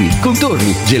fritti,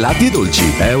 contorni, gelati e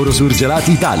dolci.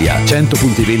 Eurosurgelati Italia. 100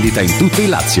 punti vendita in tutto il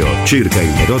Lazio. Cerca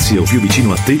il negozio più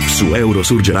vicino a te su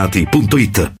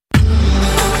eurosurgelati.it.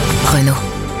 Renault.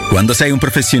 Quando sei un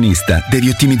professionista devi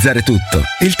ottimizzare tutto.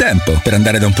 Il tempo per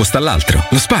andare da un posto all'altro,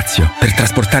 lo spazio per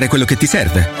trasportare quello che ti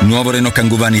serve. Nuovo Renault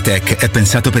Kangoo Vanitech è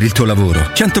pensato per il tuo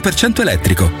lavoro. 100%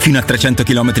 elettrico, fino a 300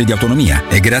 km di autonomia.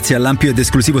 E grazie all'ampio ed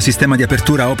esclusivo sistema di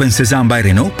apertura Open Sesame by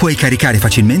Renault puoi caricare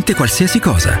facilmente qualsiasi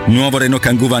cosa. Nuovo Renault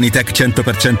Kangoo Vanitech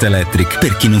 100% electric,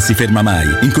 per chi non si ferma mai.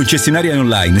 In concessionaria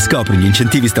online scopri gli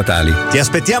incentivi statali. Ti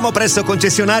aspettiamo presso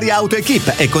concessionaria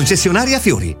AutoEquip e concessionaria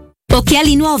Fiori.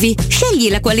 Occhiali nuovi? Scegli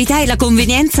la qualità e la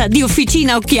convenienza di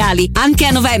Officina Occhiali. Anche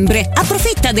a novembre.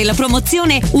 Approfitta della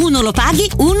promozione uno lo paghi,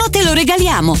 uno te lo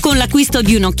regaliamo. Con l'acquisto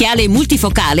di un occhiale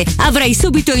multifocale avrai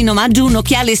subito in omaggio un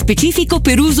occhiale specifico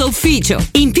per uso ufficio.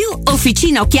 In più,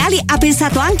 Officina Occhiali ha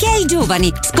pensato anche ai giovani.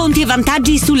 Sconti e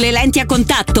vantaggi sulle lenti a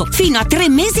contatto. Fino a 3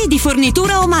 mesi di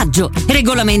fornitura omaggio.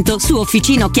 Regolamento su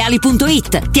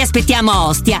officinaocchiali.it. Ti aspettiamo a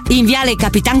Ostia, in viale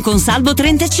Capitan Consalvo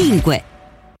 35.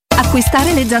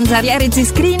 Acquistare le zanzariere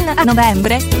G-Screen a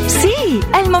novembre? Sì,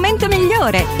 è il momento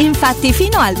migliore! Infatti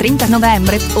fino al 30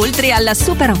 novembre, oltre alla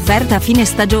super offerta a fine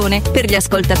stagione, per gli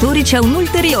ascoltatori c'è un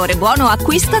ulteriore buono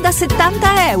acquisto da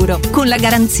 €70, con la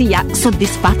garanzia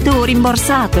soddisfatto o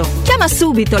rimborsato. Chiama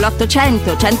subito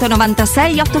l'800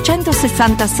 196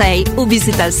 866 o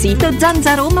visita il sito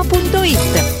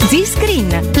zanzaroma.it.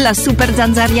 G-Screen, la super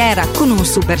zanzariera con un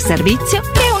super servizio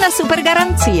e una super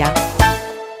garanzia.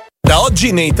 Da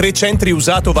oggi nei 3 centri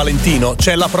usato Valentino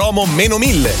c'è la promo meno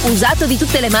 1000. Usato di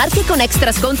tutte le marche con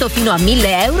extra sconto fino a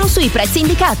 €1.000 sui prezzi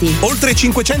indicati. Oltre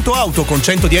 500 auto con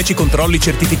 110 controlli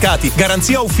certificati,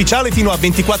 garanzia ufficiale fino a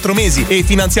 24 mesi e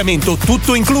finanziamento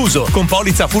tutto incluso, con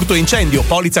polizza furto incendio,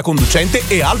 polizza conducente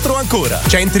e altro ancora.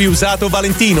 Centri usato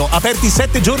Valentino, aperti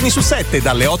 7 giorni su 7,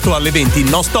 dalle 8 alle 20,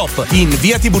 no stop, in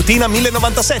via Tiburtina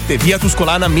 1097, via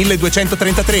Tuscolana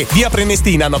 1233, via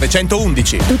Prenestina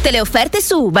 911. Tutte le offerte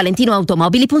su valentinoautomobili.it.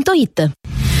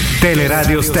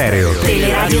 Teleradio Stereo.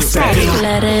 Teleradio Stereo.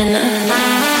 L'arena.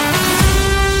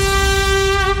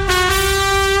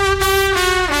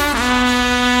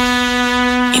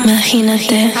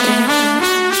 Imagínate,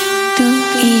 tú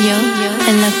y yo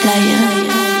en la playa.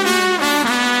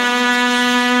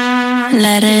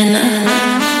 La arena,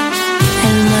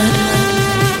 el mar,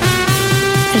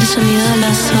 el sonido de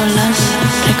las olas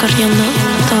recorriendo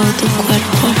todo tu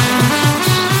cuerpo.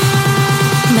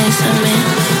 Bésame,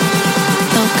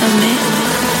 tócame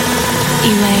y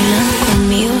baila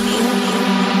conmigo.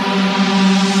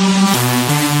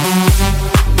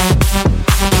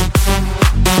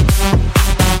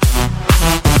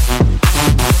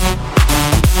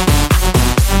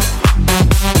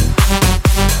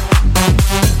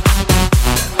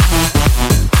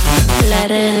 La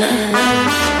arena.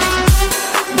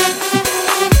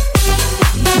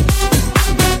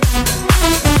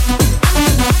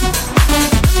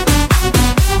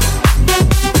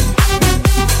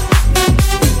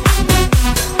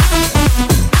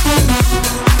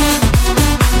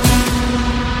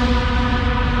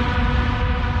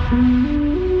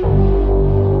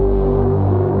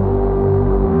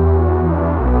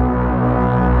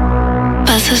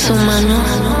 Pasa su mano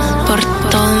por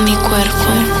todo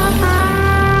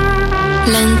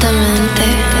Lentamente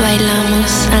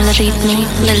bailamos al ritmo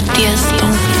del tiesto.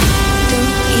 Tú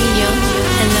y yo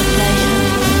en la playa.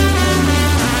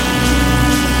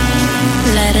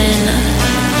 La arena,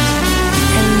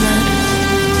 el mar,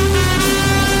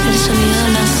 el sonido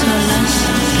de las olas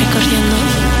recorriendo,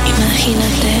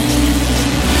 imagínate.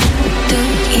 Tú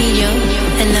y yo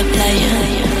en la playa.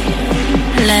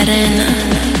 La arena,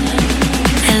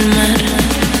 el mar.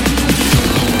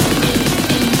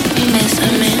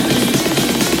 Bésame,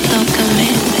 tócame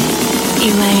y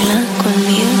baila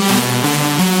conmigo.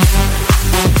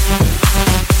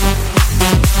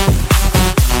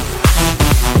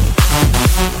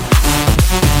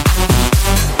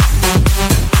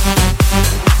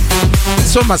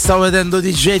 Insomma, stavo vedendo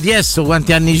DJ Tiesto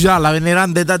quanti anni c'ha, la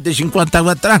veneranda età dei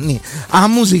 54 anni. La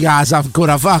musica la sa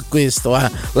ancora fa questo,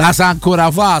 la sa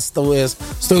ancora fa sto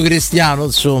cristiano,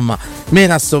 insomma.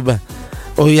 Mena sto bene.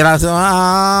 Ti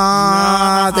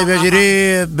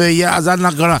piacerebbe, sanno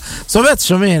ancora. Sto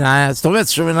pezzo mena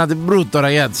di brutto,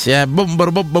 ragazzi,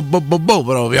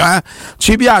 proprio,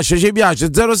 Ci piace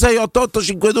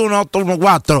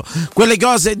 0688521814, quelle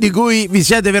cose di cui vi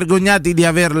siete vergognati di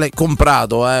averle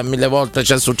comprato, mille volte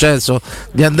c'è successo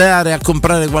di andare a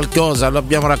comprare qualcosa, lo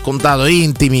abbiamo raccontato,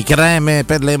 intimi, creme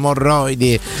per le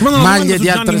emorroidi, maglie di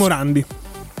altre. Morandi.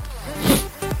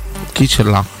 Chi ce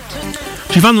l'ha?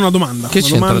 Ci fanno una domanda. Che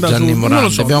c'entra Gianni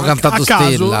Morandi? So, abbiamo cantato a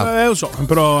caso, Stella. Lo so,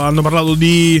 però hanno parlato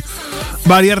di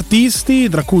vari artisti,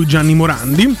 tra cui Gianni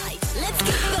Morandi.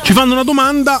 Ci fanno una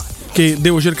domanda che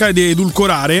devo cercare di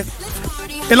edulcorare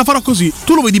e la farò così.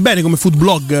 Tu lo vedi bene come food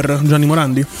blogger, Gianni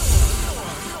Morandi?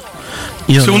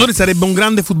 Secondo te sarebbe un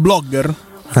grande food blogger?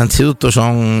 Innanzitutto c'ho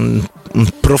un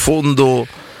profondo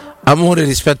amore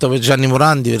rispetto per Gianni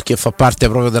Morandi, perché fa parte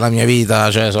proprio della mia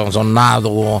vita, cioè sono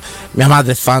nato, mia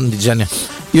madre è fan di Gianni.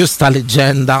 Io sta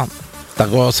leggenda, sta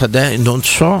cosa non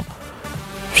so,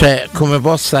 cioè come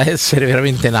possa essere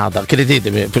veramente nata,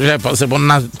 credetemi, cioè, se può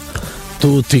nare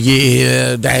tutti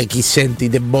chi senti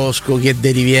De Bosco, chi è De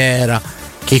Riviera,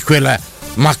 chi quella è,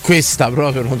 ma questa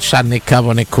proprio non c'ha né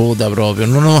capo né coda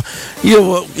proprio.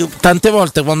 Io tante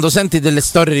volte quando senti delle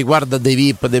storie riguardo a dei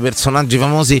VIP, dei personaggi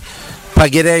famosi,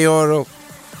 pagherei oro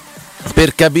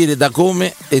per capire da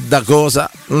come e da cosa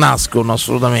nascono,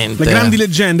 assolutamente. Le grandi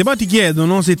leggende. Poi ti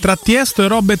chiedono se tra Tiesto e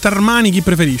Robert Armani chi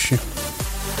preferisci.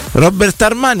 Robert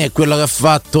Armani è quello che ha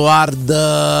fatto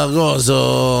Hard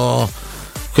coso,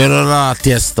 quello là,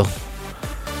 Tiesto.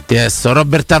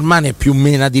 Robert Armani è più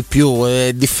mena di più,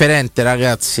 è differente,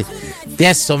 ragazzi.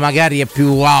 Tiesto magari è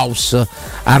più house.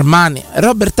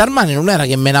 Robert Armani non era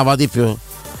che menava di più.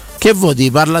 Che voti?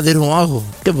 Parla di nuovo?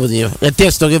 Che voti? E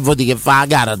Tiesto che voti? Che fa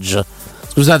garage?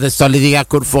 Scusate, sto a litigare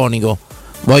col fonico.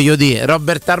 Voglio dire,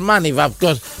 Robert Armani fa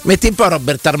cosa? Metti un po'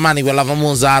 Robert Armani, quella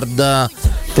famosa Hard.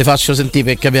 Te faccio sentire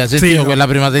per capire. Sentivo quella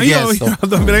prima di Tiesto.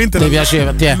 Veramente ti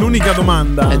piaceva? L'unica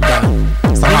domanda. L'unica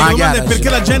domanda è perché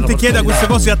la gente chieda queste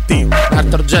cose a te.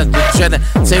 Altro gente, cioè,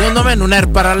 secondo me non è il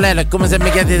parallelo, è come se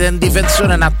mi chiedete un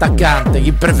difensore e un attaccante,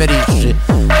 chi preferisci?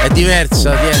 È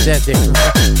diverso,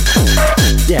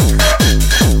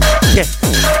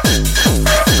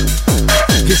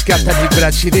 Chi scattano i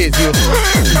bracci tesi?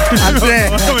 Andrea,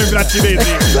 ma come i bracci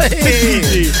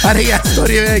tesi? Ma ragazzi,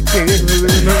 storie vecchie.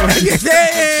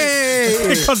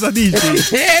 Che cosa dici?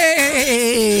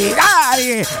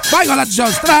 Dai, vai con la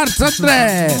giostra, alza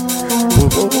Andrea.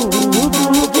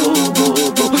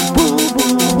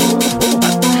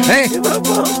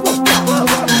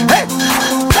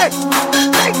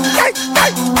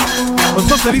 Non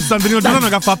so se hai visto Andrino Giordano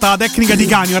che ha fatto la tecnica di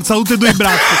cani, ha alzato tutti e due i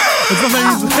bracci. Non so se hai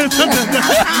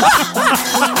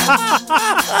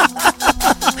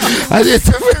visto. Ha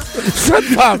detto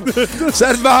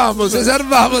salvamo se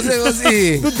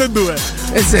così. Tutte e due.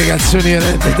 E sei canzoni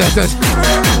veramente.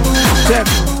 Cioè,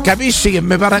 capisci che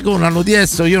mi paragonano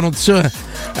Tiesto, io non so.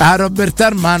 A Robert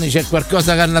Armani c'è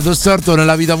qualcosa che è andato storto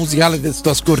nella vita musicale di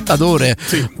sto ascoltatore.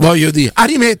 Sì. Voglio dire.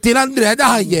 Rimetti l'Andrea,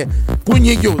 dai!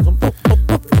 Pugni chiuso.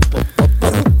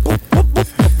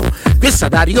 Questa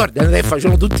te la ricordi? Andrea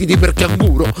facevano tutti di per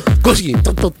canguro. Così.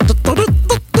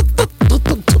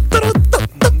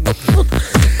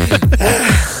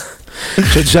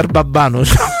 C'è già il babbano.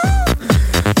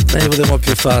 Non potremo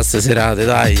più fare queste serate,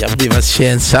 dai, abbi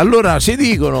pazienza. Allora ci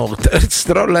dicono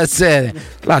strolla e serie,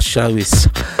 lasciala questa.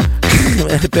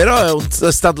 Però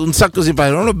è stato un sacco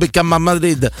simpatico. Non lo beccammo a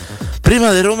Madrid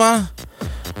prima di Roma.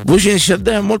 Voci di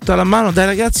Sciardè molto alla mano. Dai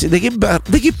ragazzi, di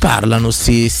chi parlano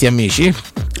sti amici?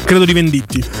 credo di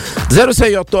Venditti.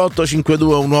 0688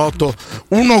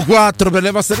 5218 per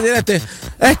le vostre dirette.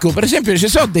 Ecco, per esempio, ci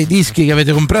sono dei dischi che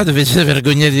avete comprato e vi siete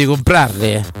vergognati di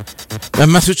comprarli? Ma è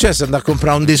mai successo andare a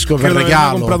comprare un disco per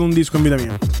regalo? Ho comprato un disco in vita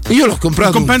mia. Io l'ho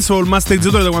comprato. In compenso il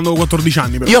masterizzatore da quando avevo 14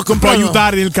 anni. Però. Io ho comprato. Per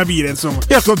aiutare nel capire, insomma.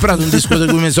 Io ho comprato un disco di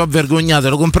cui mi sono vergognato.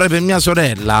 Lo comprai per mia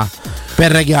sorella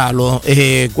per regalo.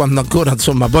 E quando ancora,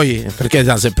 insomma, poi perché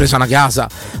si è presa una casa,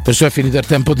 perciò è finito il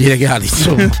tempo di regali,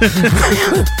 insomma.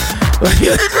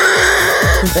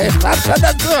 È fatta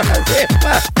da sola,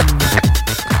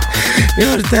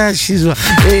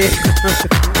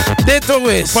 detto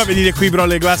questo, poi venire qui però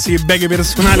le classiche beghe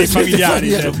personali e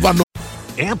familiari.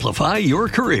 Amplify your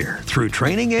career through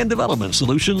training and development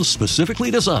solutions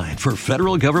specifically designed for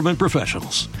federal government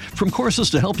professionals. From courses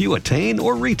to help you attain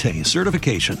or retain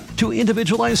certification, to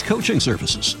individualized coaching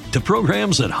services, to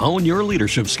programs that hone your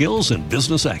leadership skills and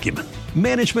business acumen,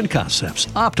 Management Concepts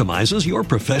optimizes your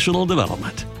professional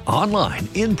development. Online,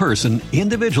 in person,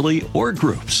 individually, or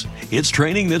groups, it's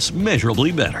training that's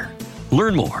measurably better.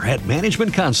 Learn more at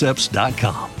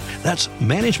managementconcepts.com. That's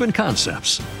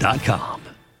managementconcepts.com.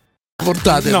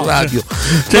 Portate in radio.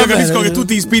 Io capisco che tu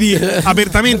ti ispiri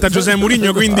apertamente a Giuseppe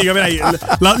Mourinho, quindi capirai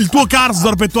il tuo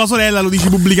Karsdorp e tua sorella lo dici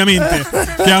pubblicamente,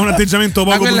 che ha un atteggiamento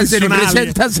poco professionale. Si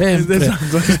ripresenta sempre.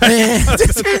 Esatto.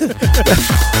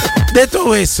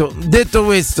 Detto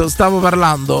questo, stavo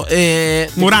parlando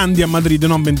Morandi a Madrid,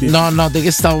 non Venditti. No, di che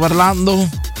stavo parlando?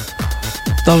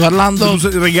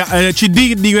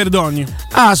 CD di Verdogni.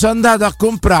 Sono andato a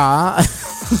comprare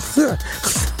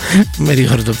non mi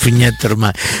ricordo più niente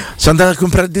ormai. Sono andato a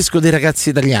comprare il disco dei Ragazzi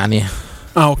Italiani.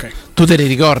 Ok. Tu te li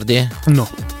ricordi? No.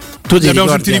 Tu li abbiamo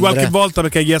sentiti qualche volta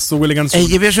perché hai chiesto quelle canzoni. E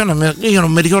gli piacevano. Io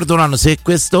non mi ricordo l'anno. Se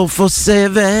questo fosse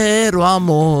vero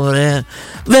amore,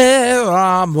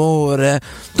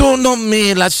 tu non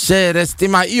mi lasceresti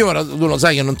mai. Io ora, tu lo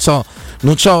sai che non so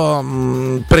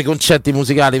preconcetti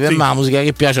musicali per me, la musica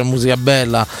che piace è musica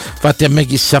bella. Infatti a me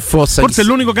chi si affossa. Forse è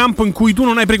l'unico campo in cui tu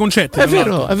non hai preconcetti. È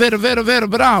vero,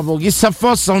 bravo. Chi si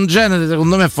affossa un genere,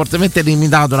 secondo me è fortemente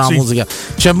limitato nella musica.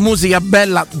 C'è musica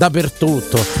bella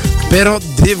dappertutto. Però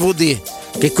devo dire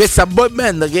che questa boy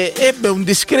band, che ebbe un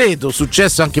discreto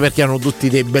successo anche perché erano tutti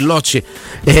dei bellocci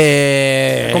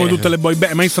come tutte le boy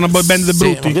band, ma sono boy band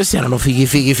brutti. Ma questi erano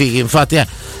fighi, infatti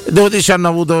devo dire ci hanno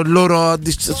avuto il loro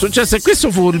successo, e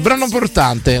questo fu il brano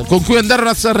portante con cui andarono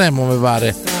a Sanremo, mi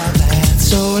pare.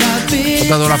 Ho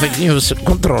dato la fake news,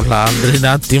 controlla Andrea un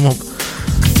attimo.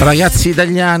 Ragazzi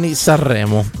Italiani,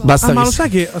 Sanremo. Basta ma lo sai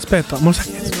che aspetta, ma lo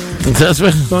sai che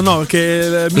No,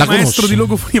 perché il maestro di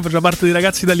logofonia faceva parte dei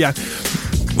Ragazzi Italiani.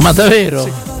 Ma davvero?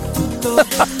 Sì.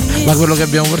 Ma quello che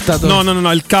abbiamo portato?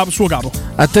 No, il suo capo.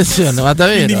 Attenzione, ma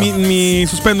davvero? Quindi mi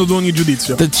sospendo da ogni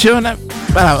giudizio. Attenzione.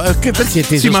 Perché ti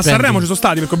sospendi? Ma a Sanremo ci sono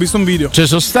stati, perché ho visto un video. Ci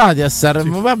sono stati a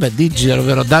Sanremo? Sì. Vabbè, digitalo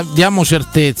però, diamo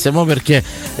certezze, mo, perché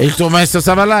il tuo maestro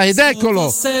stava là ed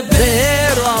eccolo.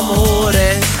 Vero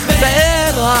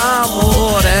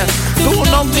amore, tu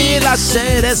non mi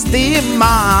lasceresti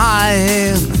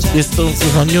mai. Questo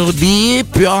sogno di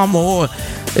più amore.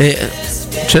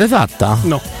 Ce l'hai fatta?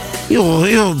 No.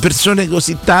 Io persone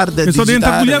così tarde sto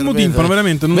diventando Guglielmo Timpano,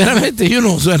 veramente io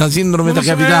non so, è la sindrome da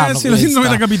capitano. Sì, la sindrome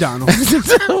da capitano.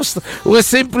 O è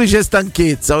semplice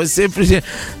stanchezza,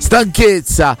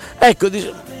 Ecco,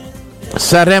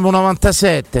 Sanremo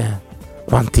 97.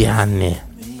 Quanti anni,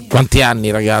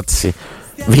 ragazzi?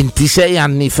 26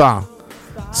 anni fa.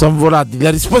 Sono volati. La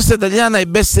risposta italiana ai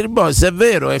Backstreet Boys, è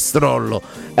vero, è strollo.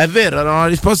 È vero, era una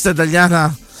risposta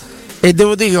italiana. E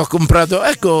devo dire che ho comprato,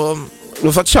 ecco,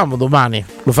 lo facciamo domani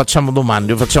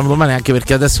anche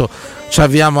perché adesso ci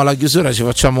avviamo alla chiusura, ci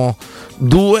facciamo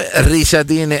 2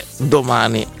 risatine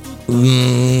domani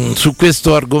su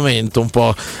questo argomento un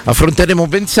po'. Affronteremo,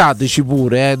 pensateci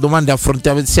pure, domani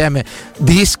affrontiamo insieme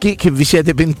dischi che vi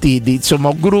siete pentiti,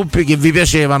 insomma gruppi che vi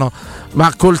piacevano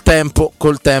ma col tempo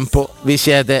vi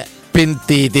siete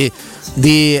pentiti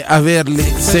di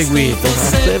averli seguito.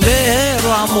 È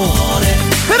vero amore,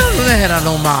 però non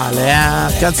erano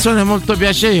male, canzone molto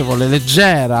piacevole,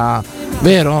 leggera,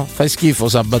 vero? Fai schifo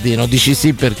Sabatino, dici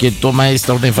sì perché il tuo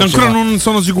maestro ne faceva, ancora non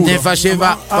sono sicuro, ne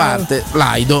faceva parte,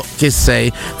 laido che sei.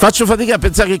 Faccio fatica a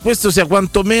pensare che questo sia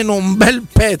quantomeno un bel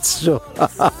pezzo.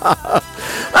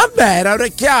 Vabbè, era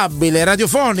orecchiabile,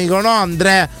 radiofonico, no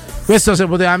Andrea? Questo si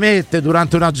poteva mettere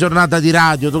durante una giornata di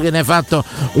radio, tu che ne hai fatto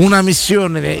una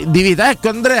missione di vita. Ecco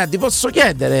Andrea, ti posso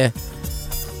chiedere,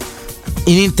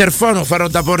 in interfono farò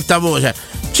da portavoce,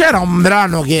 c'era un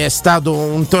brano che è stato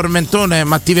un tormentone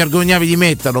ma ti vergognavi di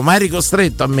metterlo, ma eri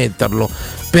costretto a metterlo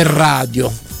per radio?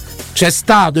 C'è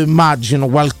stato, immagino,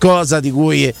 qualcosa di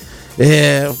cui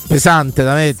pesante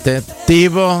da mettere,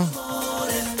 tipo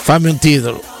fammi un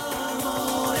titolo.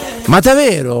 Ma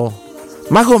davvero?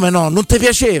 Ma come no? Non ti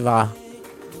piaceva?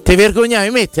 Ti vergognavi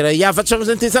di mettere? Gliela facciamo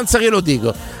sentire senza che lo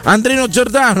dico. Andrino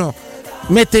Giordano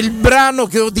mette il brano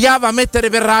che odiava mettere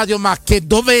per radio, ma che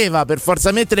doveva per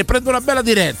forza mettere. Prende una bella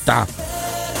diretta.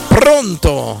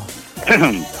 Pronto?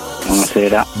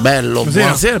 Buonasera. Bello,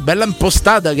 buonasera. Bella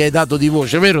impostata che hai dato di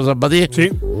voce, vero Sabatino?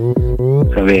 Sì.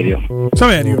 Saverio.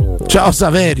 Ciao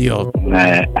Saverio.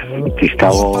 Ti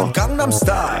stavo.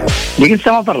 Di che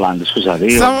stiamo parlando? Scusate.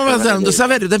 Stiamo parlando,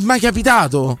 Saverio, ti è mai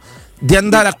capitato di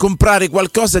andare a comprare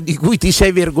qualcosa di cui ti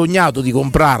sei vergognato di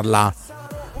comprarla?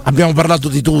 Abbiamo parlato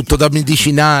di tutto, da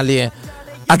medicinali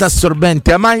ad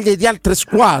assorbenti, a maglie di altre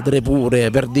squadre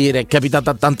pure, per dire, è capitato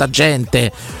a tanta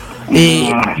gente, e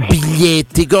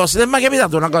biglietti, cose. Ti è mai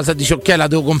capitato una cosa, dici ok, la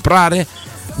devo comprare,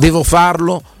 devo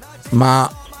farlo, ma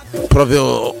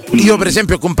proprio io per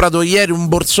esempio ho comprato ieri un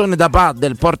borsone da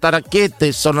paddle porta racchette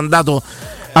e sono andato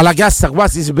alla cassa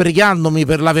quasi sbrigandomi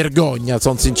per la vergogna,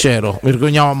 sono sincero,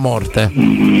 vergognavo a morte.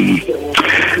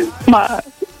 Ma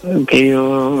che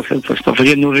io sto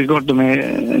facendo un ricordo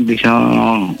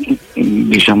diciamo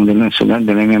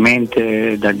della mia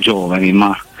mente da giovani,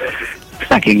 ma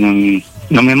sai che non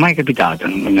mi è mai capitato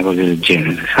una cosa del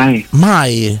genere, sai?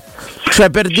 Mai? Cioè,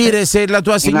 per dire, se la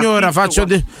tua signora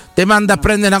ti manda a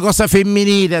prendere una cosa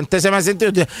femminile, non ti sei mai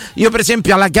sentito? Io per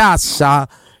esempio alla cassa,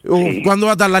 quando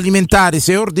vado all'alimentare,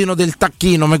 se ordino del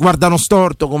tacchino mi guardano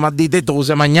storto come a dite tu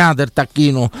sei mangiato il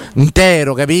tacchino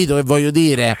intero, capito che voglio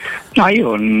dire? No,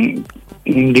 io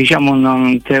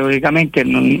diciamo teoricamente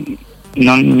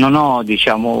non ho,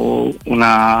 diciamo,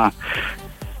 un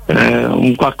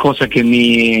qualcosa che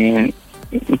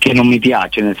non mi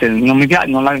piace, nel senso, non mi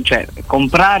piace, cioè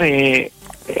comprare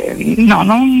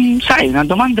non sai, una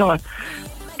domanda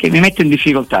che mi mette in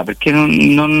difficoltà, perché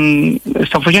non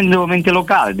sto facendo mente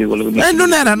locale di quello che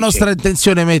non era nostra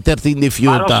intenzione metterti in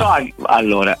difficoltà. Ma lo so,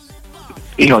 allora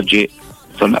io oggi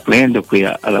sto venendo qui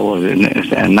a lavoro,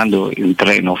 andando in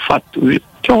treno,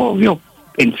 vi ho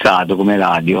pensato come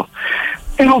radio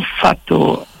e ho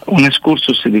fatto un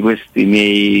excursus di questi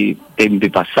miei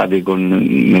tempi passati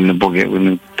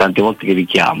con tante volte che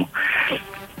richiamo,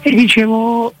 e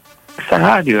dicevo, questa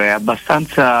radio è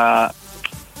abbastanza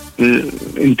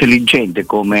intelligente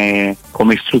come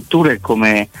struttura e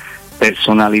come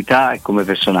personalità e come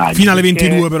personaggio. Fino alle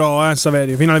 22 però,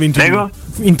 Saverio, fino alle 22. Prego?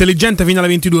 Intelligente fino alle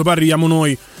 22, poi arriviamo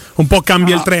noi. Un po'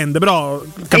 cambia il trend, però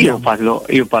io parlo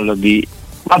di,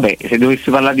 vabbè, se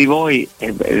dovessi parlare di voi,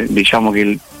 diciamo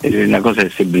che la cosa è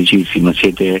semplicissima,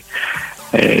 siete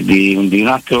di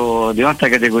un'altra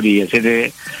categoria,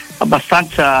 siete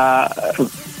abbastanza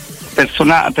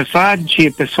personaggi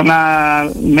e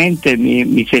personalmente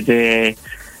mi siete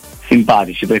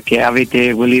simpatici, perché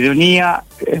avete quell'ironia,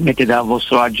 mettete a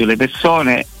vostro agio le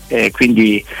persone,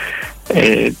 quindi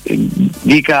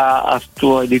dica al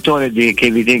tuo editore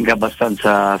che vi tenga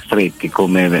abbastanza stretti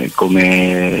come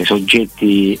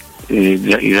soggetti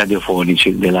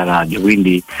radiofonici della radio,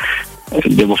 quindi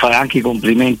devo fare anche i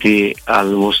complimenti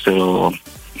al vostro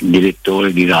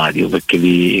direttore di radio, perché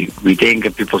vi tenga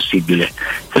il più possibile,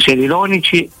 siete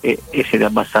ironici e siete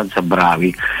abbastanza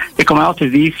bravi, e come a volte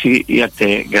dissi io a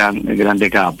te, grande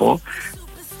capo,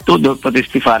 tu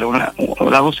potresti fare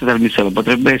la vostra trasmissione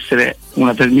potrebbe essere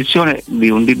una trasmissione di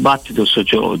un dibattito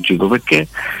sociologico, perché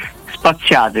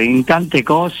spaziate in tante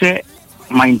cose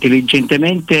ma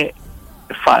intelligentemente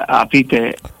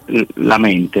aprite la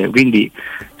mente, quindi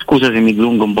scusa se mi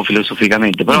dilungo un po'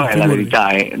 filosoficamente, però è la verità,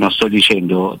 non sto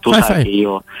dicendo, tu sai che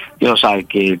io sai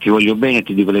che ti voglio bene e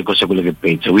ti dico le cose quelle che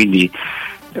penso, quindi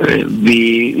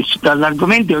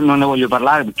dall'argomento non ne voglio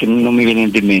parlare perché non mi viene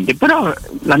in mente, però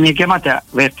la mia chiamata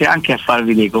verte anche a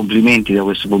farvi dei complimenti da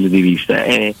questo punto di vista,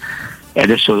 e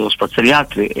adesso devo spazzare gli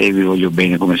altri e vi voglio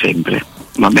bene come sempre.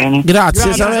 Va bene?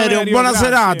 Grazie Saverio, buona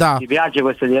serata. Ti piace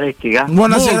questa dialettica?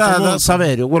 Buona serata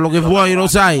Saverio, quello che vuoi lo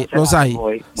sai.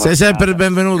 Sei sempre il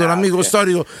benvenuto, l'amico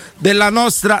storico della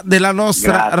nostra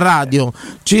radio.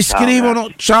 Ci scrivono,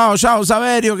 ciao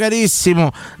Saverio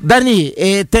carissimo. Dani,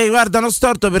 te guardano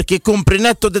storto perché compri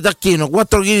netto di tacchino,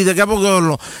 4 kg di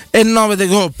capocollo e 9 di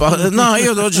coppa. No,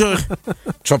 io ci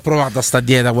ho provato a sta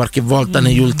dieta qualche volta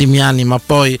negli ultimi anni, ma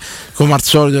poi come al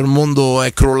solito il mondo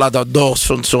è crollato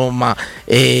addosso, insomma,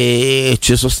 e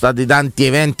ci sono stati tanti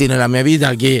eventi nella mia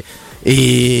vita che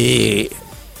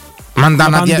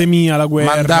mandava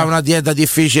una dieta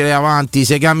difficile avanti, i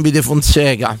 6 cambi di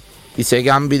Fonseca,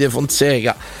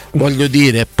 voglio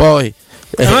dire, poi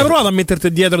hai mai provato a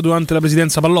metterti dietro durante la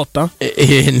presidenza Pallotta?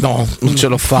 No, non ce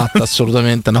l'ho fatta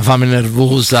assolutamente, una fame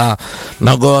nervosa,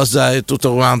 una cosa e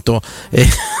tutto quanto.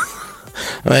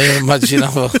 Io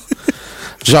immaginavo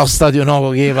già stadio nuovo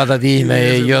che le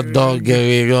patatine, gli hot dog,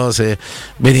 che cose.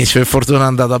 Benissimo, per fortuna è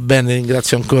andata bene.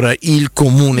 Ringrazio ancora il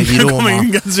Comune di Roma.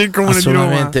 Ringrazio il Comune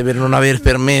assolutamente di Roma per non aver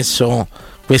permesso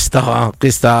questa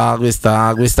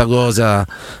cosa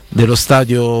dello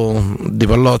stadio di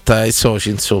Pallotta e soci,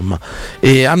 insomma,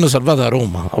 e hanno salvato la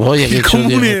Roma. Il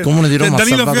Comune di Roma.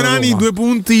 Danilo Fiorani, 2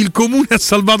 punti. Il Comune ha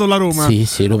salvato la Roma.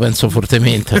 Sì, lo penso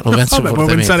fortemente. Vabbè, puoi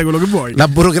pensare quello che vuoi. La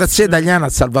burocrazia italiana ha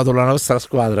salvato la nostra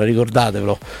squadra,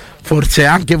 ricordatevelo. Forse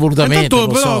anche volutamente.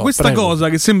 Tanto, però, questa cosa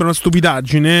che sembra una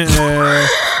stupidaggine.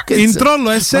 In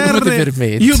trollo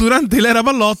SR io durante l'era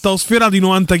Pallotta ho sfiorato i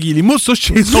 90 kg, mo sto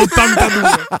sceso a 82.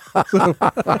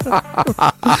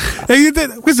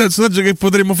 Questo è il sondaggio che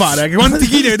potremmo fare, anche quanti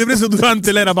chili avete preso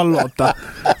durante l'era Pallotta.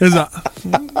 Esatto,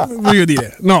 voglio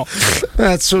dire, no,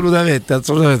 assolutamente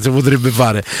si potrebbe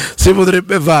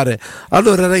fare.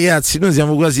 Allora ragazzi, noi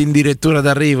siamo quasi in direttura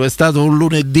d'arrivo, è stato un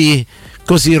lunedì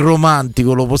così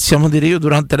romantico, lo possiamo dire. Io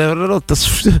durante la lotta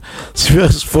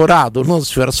sforato,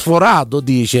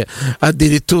 dice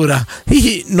addirittura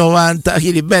i 90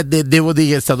 kg. Beh, devo dire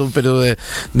che è stato un periodo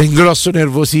di grosso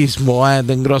nervosismo,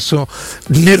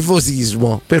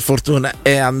 per fortuna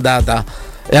è andato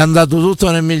tutto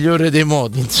nel migliore dei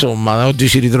modi, insomma. Oggi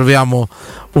ci ritroviamo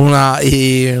una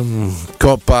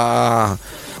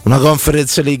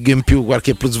Conference League in più,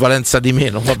 qualche plusvalenza di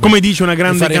meno. Vabbè, come dice una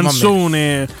grande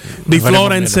canzone dei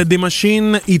Florence and the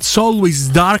Machine, It's always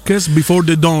darkest before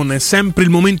the dawn, è sempre il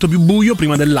momento più buio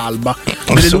prima dell'alba,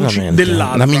 delle luci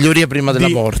dell'alba, la miglioria prima della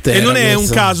morte. E non è un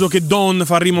caso che Dawn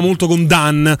fa rima molto con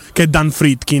Dan, che è Dan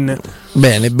Friedkin.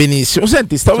 Bene, benissimo.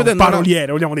 Senti, stavo vedendo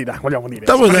paroliere, vogliamo dire.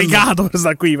 Sprecato per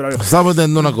stare qui proprio. Stavo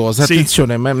vedendo una cosa,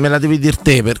 attenzione, me la devi dire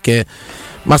te, perché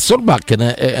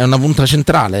Solbakken è una punta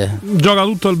centrale. Gioca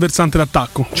tutto al versante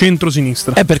d'attacco,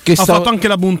 centro-sinistra. Perché ha fatto anche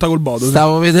la punta col Bodo.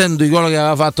 Stavo vedendo i gol che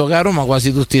aveva fatto a Roma,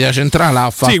 quasi tutti da centrale.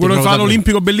 Sì, quello che fa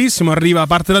l'Olimpico bellissimo, arriva,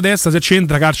 parte da destra, se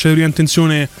c'entra, calcia di prima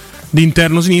intenzione di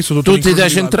interno sinistro. Tutti da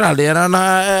centrale.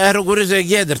 Ero curioso di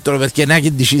chiedertelo, perché non è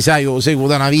che dici, sai, io seguo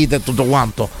da una vita e tutto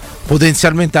quanto.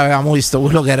 Potenzialmente avevamo visto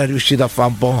quello che era riuscito a fare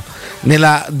un po'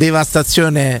 nella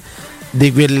devastazione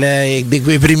di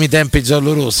quei primi tempi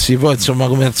giallorossi. Poi insomma,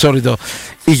 come al solito,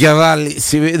 i cavalli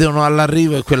si vedono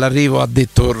all'arrivo, e quell'arrivo ha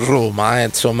detto Roma,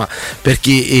 insomma, per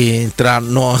chi tra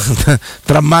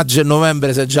maggio e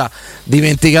novembre si è già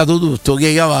dimenticato tutto, che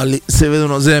i cavalli si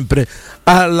vedono sempre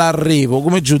all'arrivo.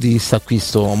 Come giudichi questo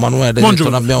acquisto, Manuele?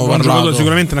 Buon abbiamo parlato.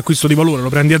 Sicuramente un acquisto di valore, lo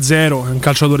prendi a zero, è un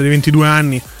calciatore di 22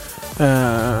 anni.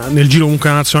 Nel giro comunque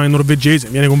nazionale norvegese,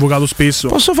 viene convocato spesso.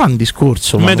 Posso fare un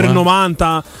discorso?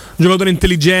 1,90 m, giocatore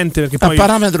intelligente, perché poi a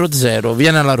parametro zero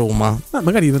viene alla Roma.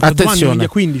 Magari attenzione,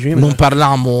 15, non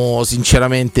parliamo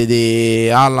sinceramente di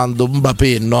Haaland o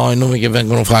Mbappé, no? I nomi che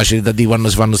vengono facili da dire quando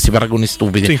si fanno questi paragoni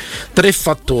stupidi. Sì. Tre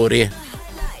fattori.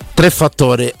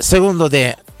 Secondo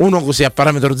te, uno così a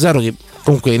parametro zero, che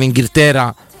comunque in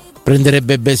Inghilterra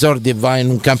prenderebbe bei soldi e va in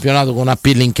un campionato con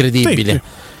appeal incredibile. Sì.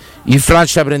 In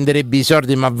Francia prenderebbe i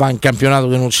soldi ma va in campionato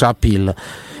che non c'ha appeal,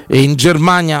 e in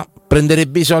Germania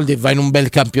prenderebbe i soldi e va in un bel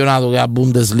campionato che è la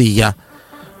Bundesliga.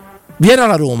 Viene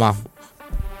alla Roma,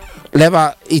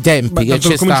 leva i tempi. Che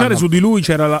per cominciare, su di lui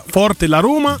c'era forte la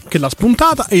Roma che l'ha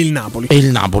spuntata e il Napoli.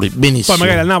 Benissimo. Poi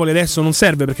magari al Napoli adesso non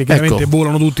serve, perché chiaramente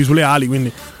volano tutti sulle ali,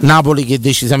 quindi Napoli che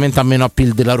decisamente ha meno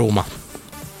appeal della Roma.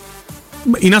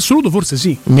 In assoluto forse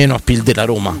sì. Meno appeal della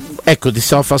Roma. Ecco, ti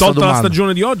stavo a fare questa domanda. La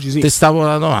stagione di oggi, sì. Ti stavo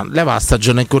la domanda. Leva la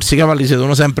stagione in corsi, i cavalli si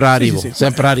devono sempre arrivo. Sì.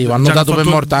 Sempre arrivo. Hanno dato per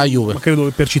morta la Juve. Ma credo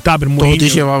che per città, per Mourinho. Te lo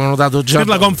dicevo, avevano dato già per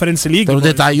la Conference League. Te l'ho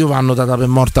detto, la Juve hanno data per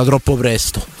morta troppo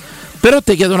presto. Però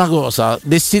ti chiedo una cosa, di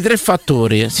questi tre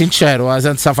fattori, sincero,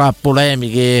 senza fare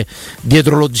polemiche,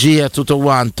 dietrologia e tutto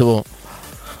quanto,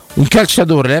 un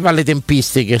calciatore leva le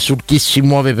tempistiche su chi si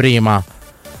muove prima,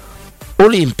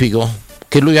 Olimpico,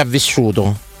 che lui ha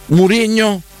vissuto,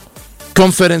 Mourinho,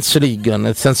 Conference League,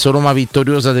 nel senso Roma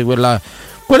vittoriosa di quella.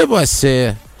 Quale può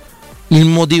essere il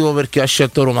motivo perché ha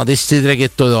scelto Roma? Di questi tre che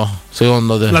ti do,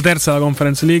 secondo te? La terza è la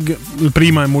Conference League, il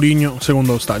prima è Mourinho,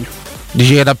 secondo lo stadio.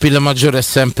 Dici che l'appeal maggiore è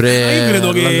sempre. Io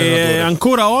credo che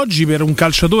ancora oggi, per un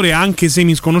calciatore anche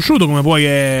semi sconosciuto come poi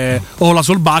è Ola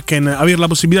Solbakken, avere la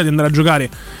possibilità di andare a giocare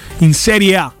in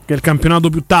Serie A, che è il campionato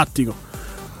più tattico,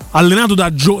 allenato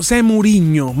da José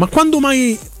Mourinho. Ma quando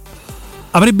mai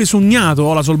avrebbe sognato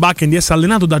Ola Solbakken di essere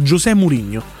allenato da José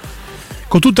Mourinho,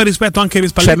 con tutto il rispetto anche per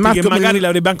Spalletti, che magari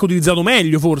l'avrebbe anche utilizzato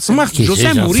meglio, forse. Ma chi?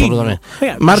 José Mourinho.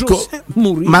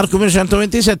 Marco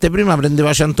 127 prima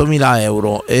prendeva 100.000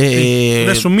 euro e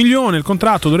adesso 1 milione il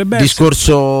contratto dovrebbe essere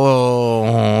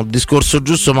discorso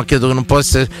giusto, ma credo che non può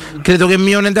essere, credo che 1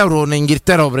 milione d'euro in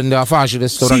Inghilterra lo prendeva facile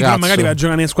sto ragazzo. Magari va a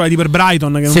giocare nelle squadre tipo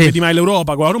Brighton, che non vedi mai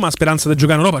l'Europa. Con la Roma speranza di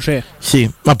giocare in Europa c'è. Sì,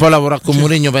 ma poi lavorare con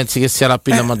Mourinho pensi che sia la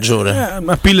pilla maggiore?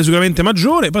 La pilla sicuramente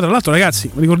maggiore. Poi tra l'altro,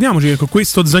 ragazzi, ricordiamoci che con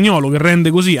questo Zaniolo che rende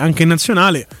così anche in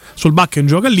nazionale, Solbakken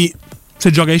gioca lì,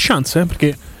 se gioca hai chance,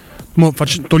 perché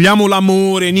togliamo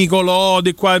l'amore, Nicolò,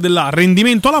 di qua e di là,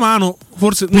 rendimento alla mano,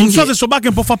 forse quindi, non so se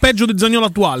Solbakken può fare peggio di Zaniolo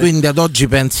attuale. Quindi ad oggi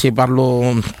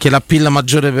parlo che la pilla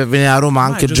maggiore per venire a Roma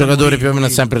anche il giocatore più o meno è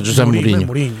sempre Giuseppe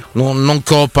Mourinho. Non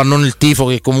Coppa, non il tifo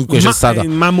che comunque c'è stata.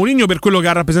 Ma Mourinho per quello che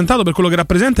ha rappresentato, per quello che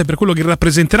rappresenta e per quello che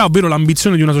rappresenterà, ovvero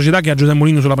l'ambizione di una società che ha Giuseppe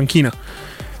Mourinho sulla panchina.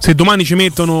 Se domani ci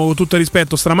mettono, con tutto il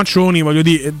rispetto, stramaccioni, voglio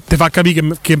dire, ti fa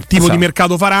capire che tipo di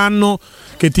mercato faranno,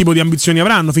 che tipo di ambizioni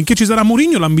avranno. Finché ci sarà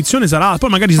Mourinho l'ambizione sarà,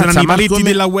 poi magari ci saranno i paletti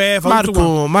della UEFA.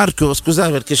 Marco,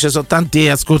 scusate perché ci sono tanti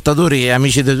ascoltatori e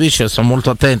amici di Twitch che sono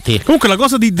molto attenti. Comunque la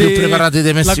cosa di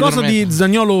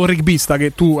Zaniolo rugbista,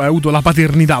 che tu hai avuto la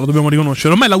paternità, lo dobbiamo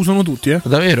riconoscere, ormai la usano tutti,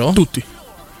 Davvero? Tutti.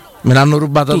 Me l'hanno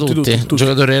rubata tutti.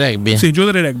 Giocatori rugby? Sì,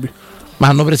 giocatori rugby. Ma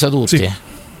hanno presa tutti? Sì.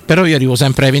 Però io arrivo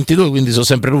sempre ai 22, quindi sono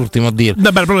sempre l'ultimo a dire.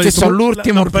 Che sono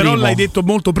l'ultimo, però l'hai detto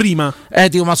molto prima.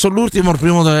 Dico, ma sono l'ultimo, il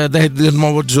primo del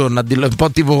nuovo giorno, a dirlo un po'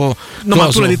 tipo. No, ma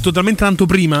tu l'hai detto talmente tanto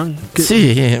prima? Che...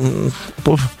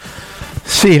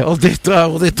 Sì, ho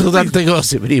detto tante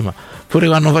cose prima. Pure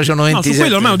quando facevano 27. No, su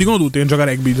quello ormai lo dicono tutti che gioca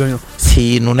rugby.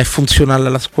 Sì, non è funzionale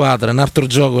la squadra, è un altro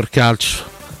gioco il calcio.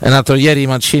 È un altro ieri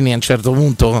Mancini a un certo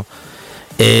punto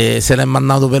se l'è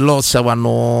mandato per l'ossa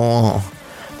quando.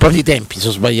 Proprio i tempi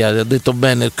sono sbagliati, ha detto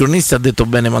bene il cronista, ha detto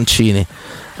bene Mancini,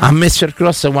 ha messo il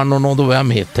cross quando non lo doveva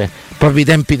mettere, proprio i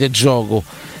tempi del gioco,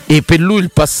 e per lui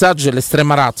il passaggio è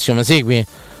l'estrema ratio, mi segui?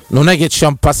 Non è che c'è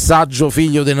un passaggio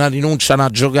figlio di una rinuncia a una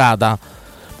giocata,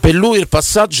 per lui il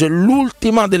passaggio è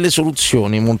l'ultima delle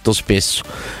soluzioni molto spesso.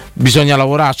 Bisogna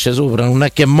lavorarci sopra, non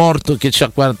è che è morto che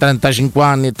ha 35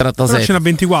 anni e 37. Però ce n'ha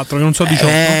 24, che non so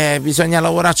 18. Bisogna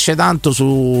lavorarci tanto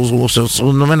su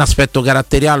secondo me un aspetto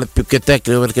caratteriale più che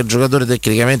tecnico, perché il giocatore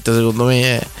tecnicamente secondo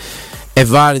me è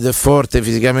valido, è forte,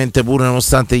 fisicamente pure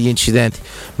nonostante gli incidenti,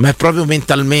 ma è proprio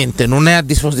mentalmente, non è a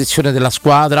disposizione della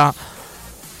squadra.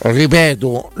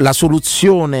 Ripeto, la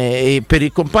soluzione per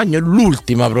il compagno è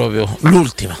l'ultima proprio, è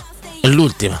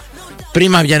l'ultima.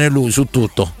 Prima viene lui su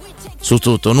tutto,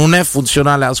 non è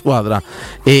funzionale alla squadra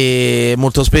e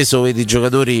molto spesso vedi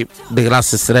giocatori di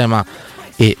classe estrema,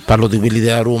 e parlo di quelli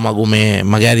della Roma come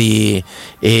magari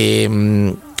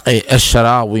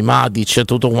Sharawi, Matic e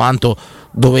tutto quanto,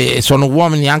 dove sono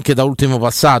uomini anche da ultimo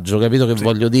passaggio, capito che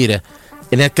voglio dire?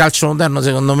 E nel calcio moderno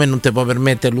secondo me non ti può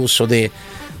permettere il lusso di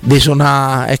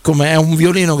suonare, è un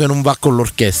violino che non va con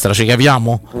l'orchestra, ci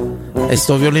capiamo? E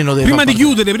sto violino prima di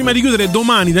chiudere,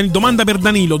 domani, domanda per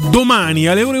Danilo, domani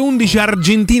alle ore 11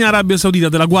 Argentina-Arabia Saudita,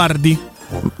 te la guardi?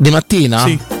 Di mattina?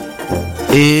 Sì.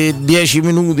 E 10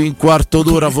 minuti, un quarto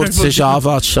d'ora forse ce la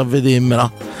faccio a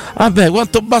vedermela. Vabbè,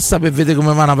 quanto basta per vedere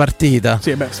come va una partita?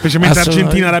 Sì, specialmente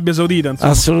Argentina-Arabia Saudita,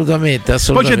 assolutamente.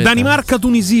 Poi c'è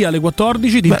Danimarca-Tunisia alle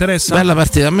 14, ti interessa? Bella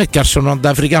partita, a me il calcio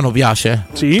nordafricano piace.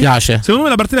 Sì? Piace. Secondo me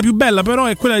la partita più bella però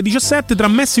è quella alle 17 tra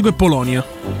Messico e Polonia.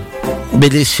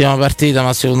 Bellissima partita,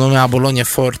 ma secondo me la Polonia è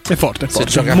forte. È forte.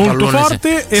 Molto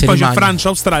forte. E poi c'è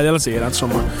Francia-Australia la sera,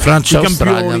 insomma. I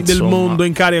campioni del mondo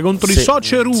in carica contro i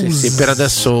Socceroos. Sì, per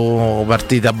adesso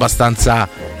partita abbastanza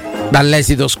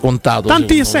dall'esito scontato.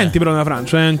 Tanti assenti però nella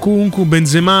Francia, Nkunku,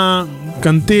 Benzema,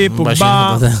 Kanté,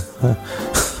 Pogba.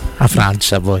 La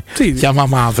Francia poi. Sì.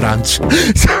 Chiamiamo la Francia.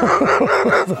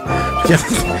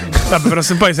 Vabbè, però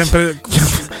se poi sempre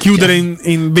chiudere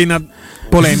in vena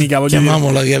polemica,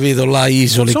 chiamiamola, capito, là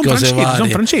isole, cose varie. Sono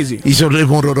francesi. Isole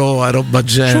Mororò e roba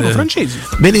genere. Sono francesi.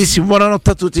 Benissimo,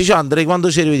 buonanotte a tutti. Ciao Andrei,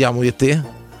 quando ci rivediamo io e te?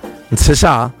 Non si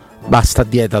sa? Basta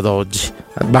dieta da oggi,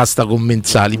 basta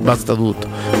commensali, basta tutto.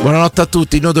 Buonanotte a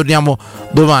tutti, noi torniamo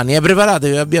domani.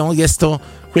 Preparatevi, abbiamo chiesto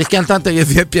quel cantante che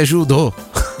vi è piaciuto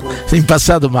in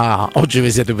passato, ma oggi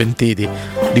vi siete pentiti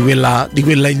di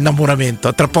quella innamoramento.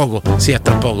 A tra poco, sì, a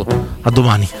tra poco. A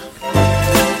domani.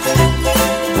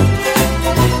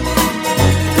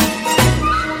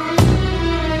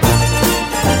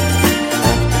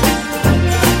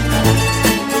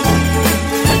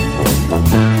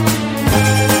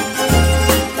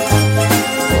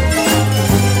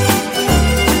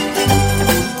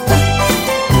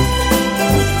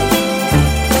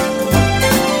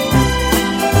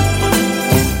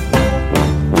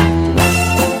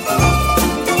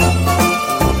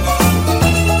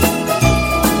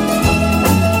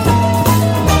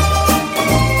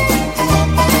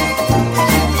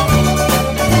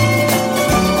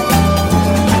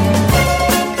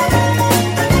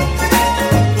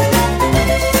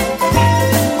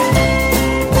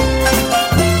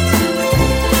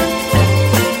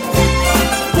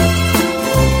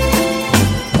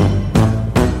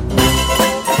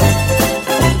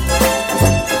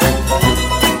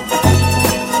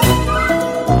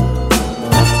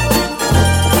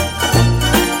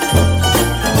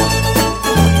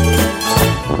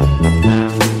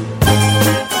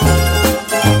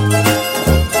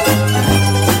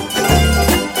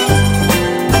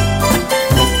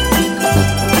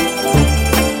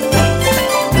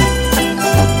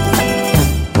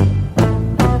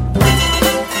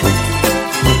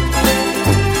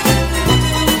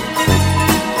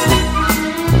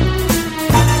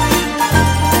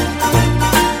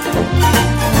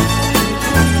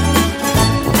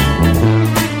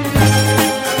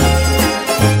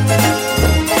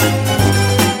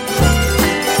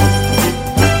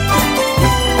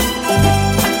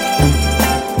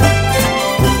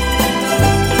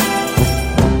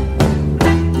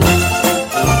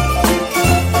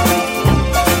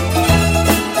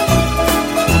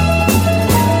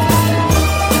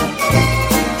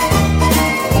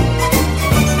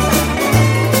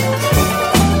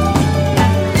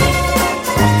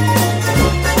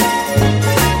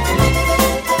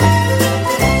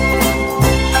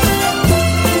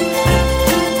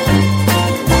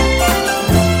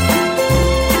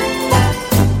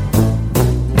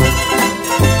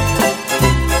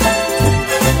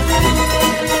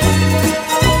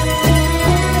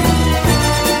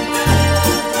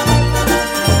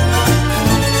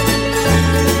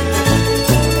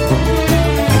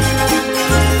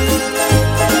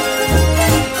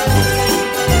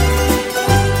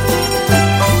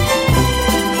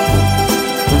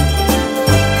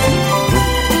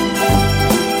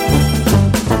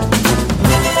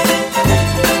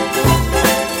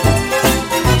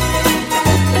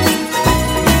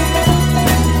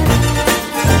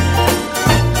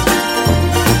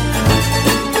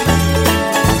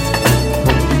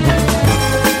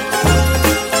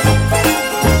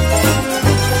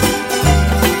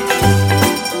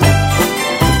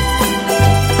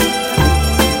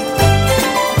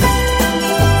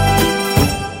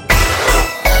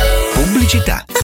 pubblicità.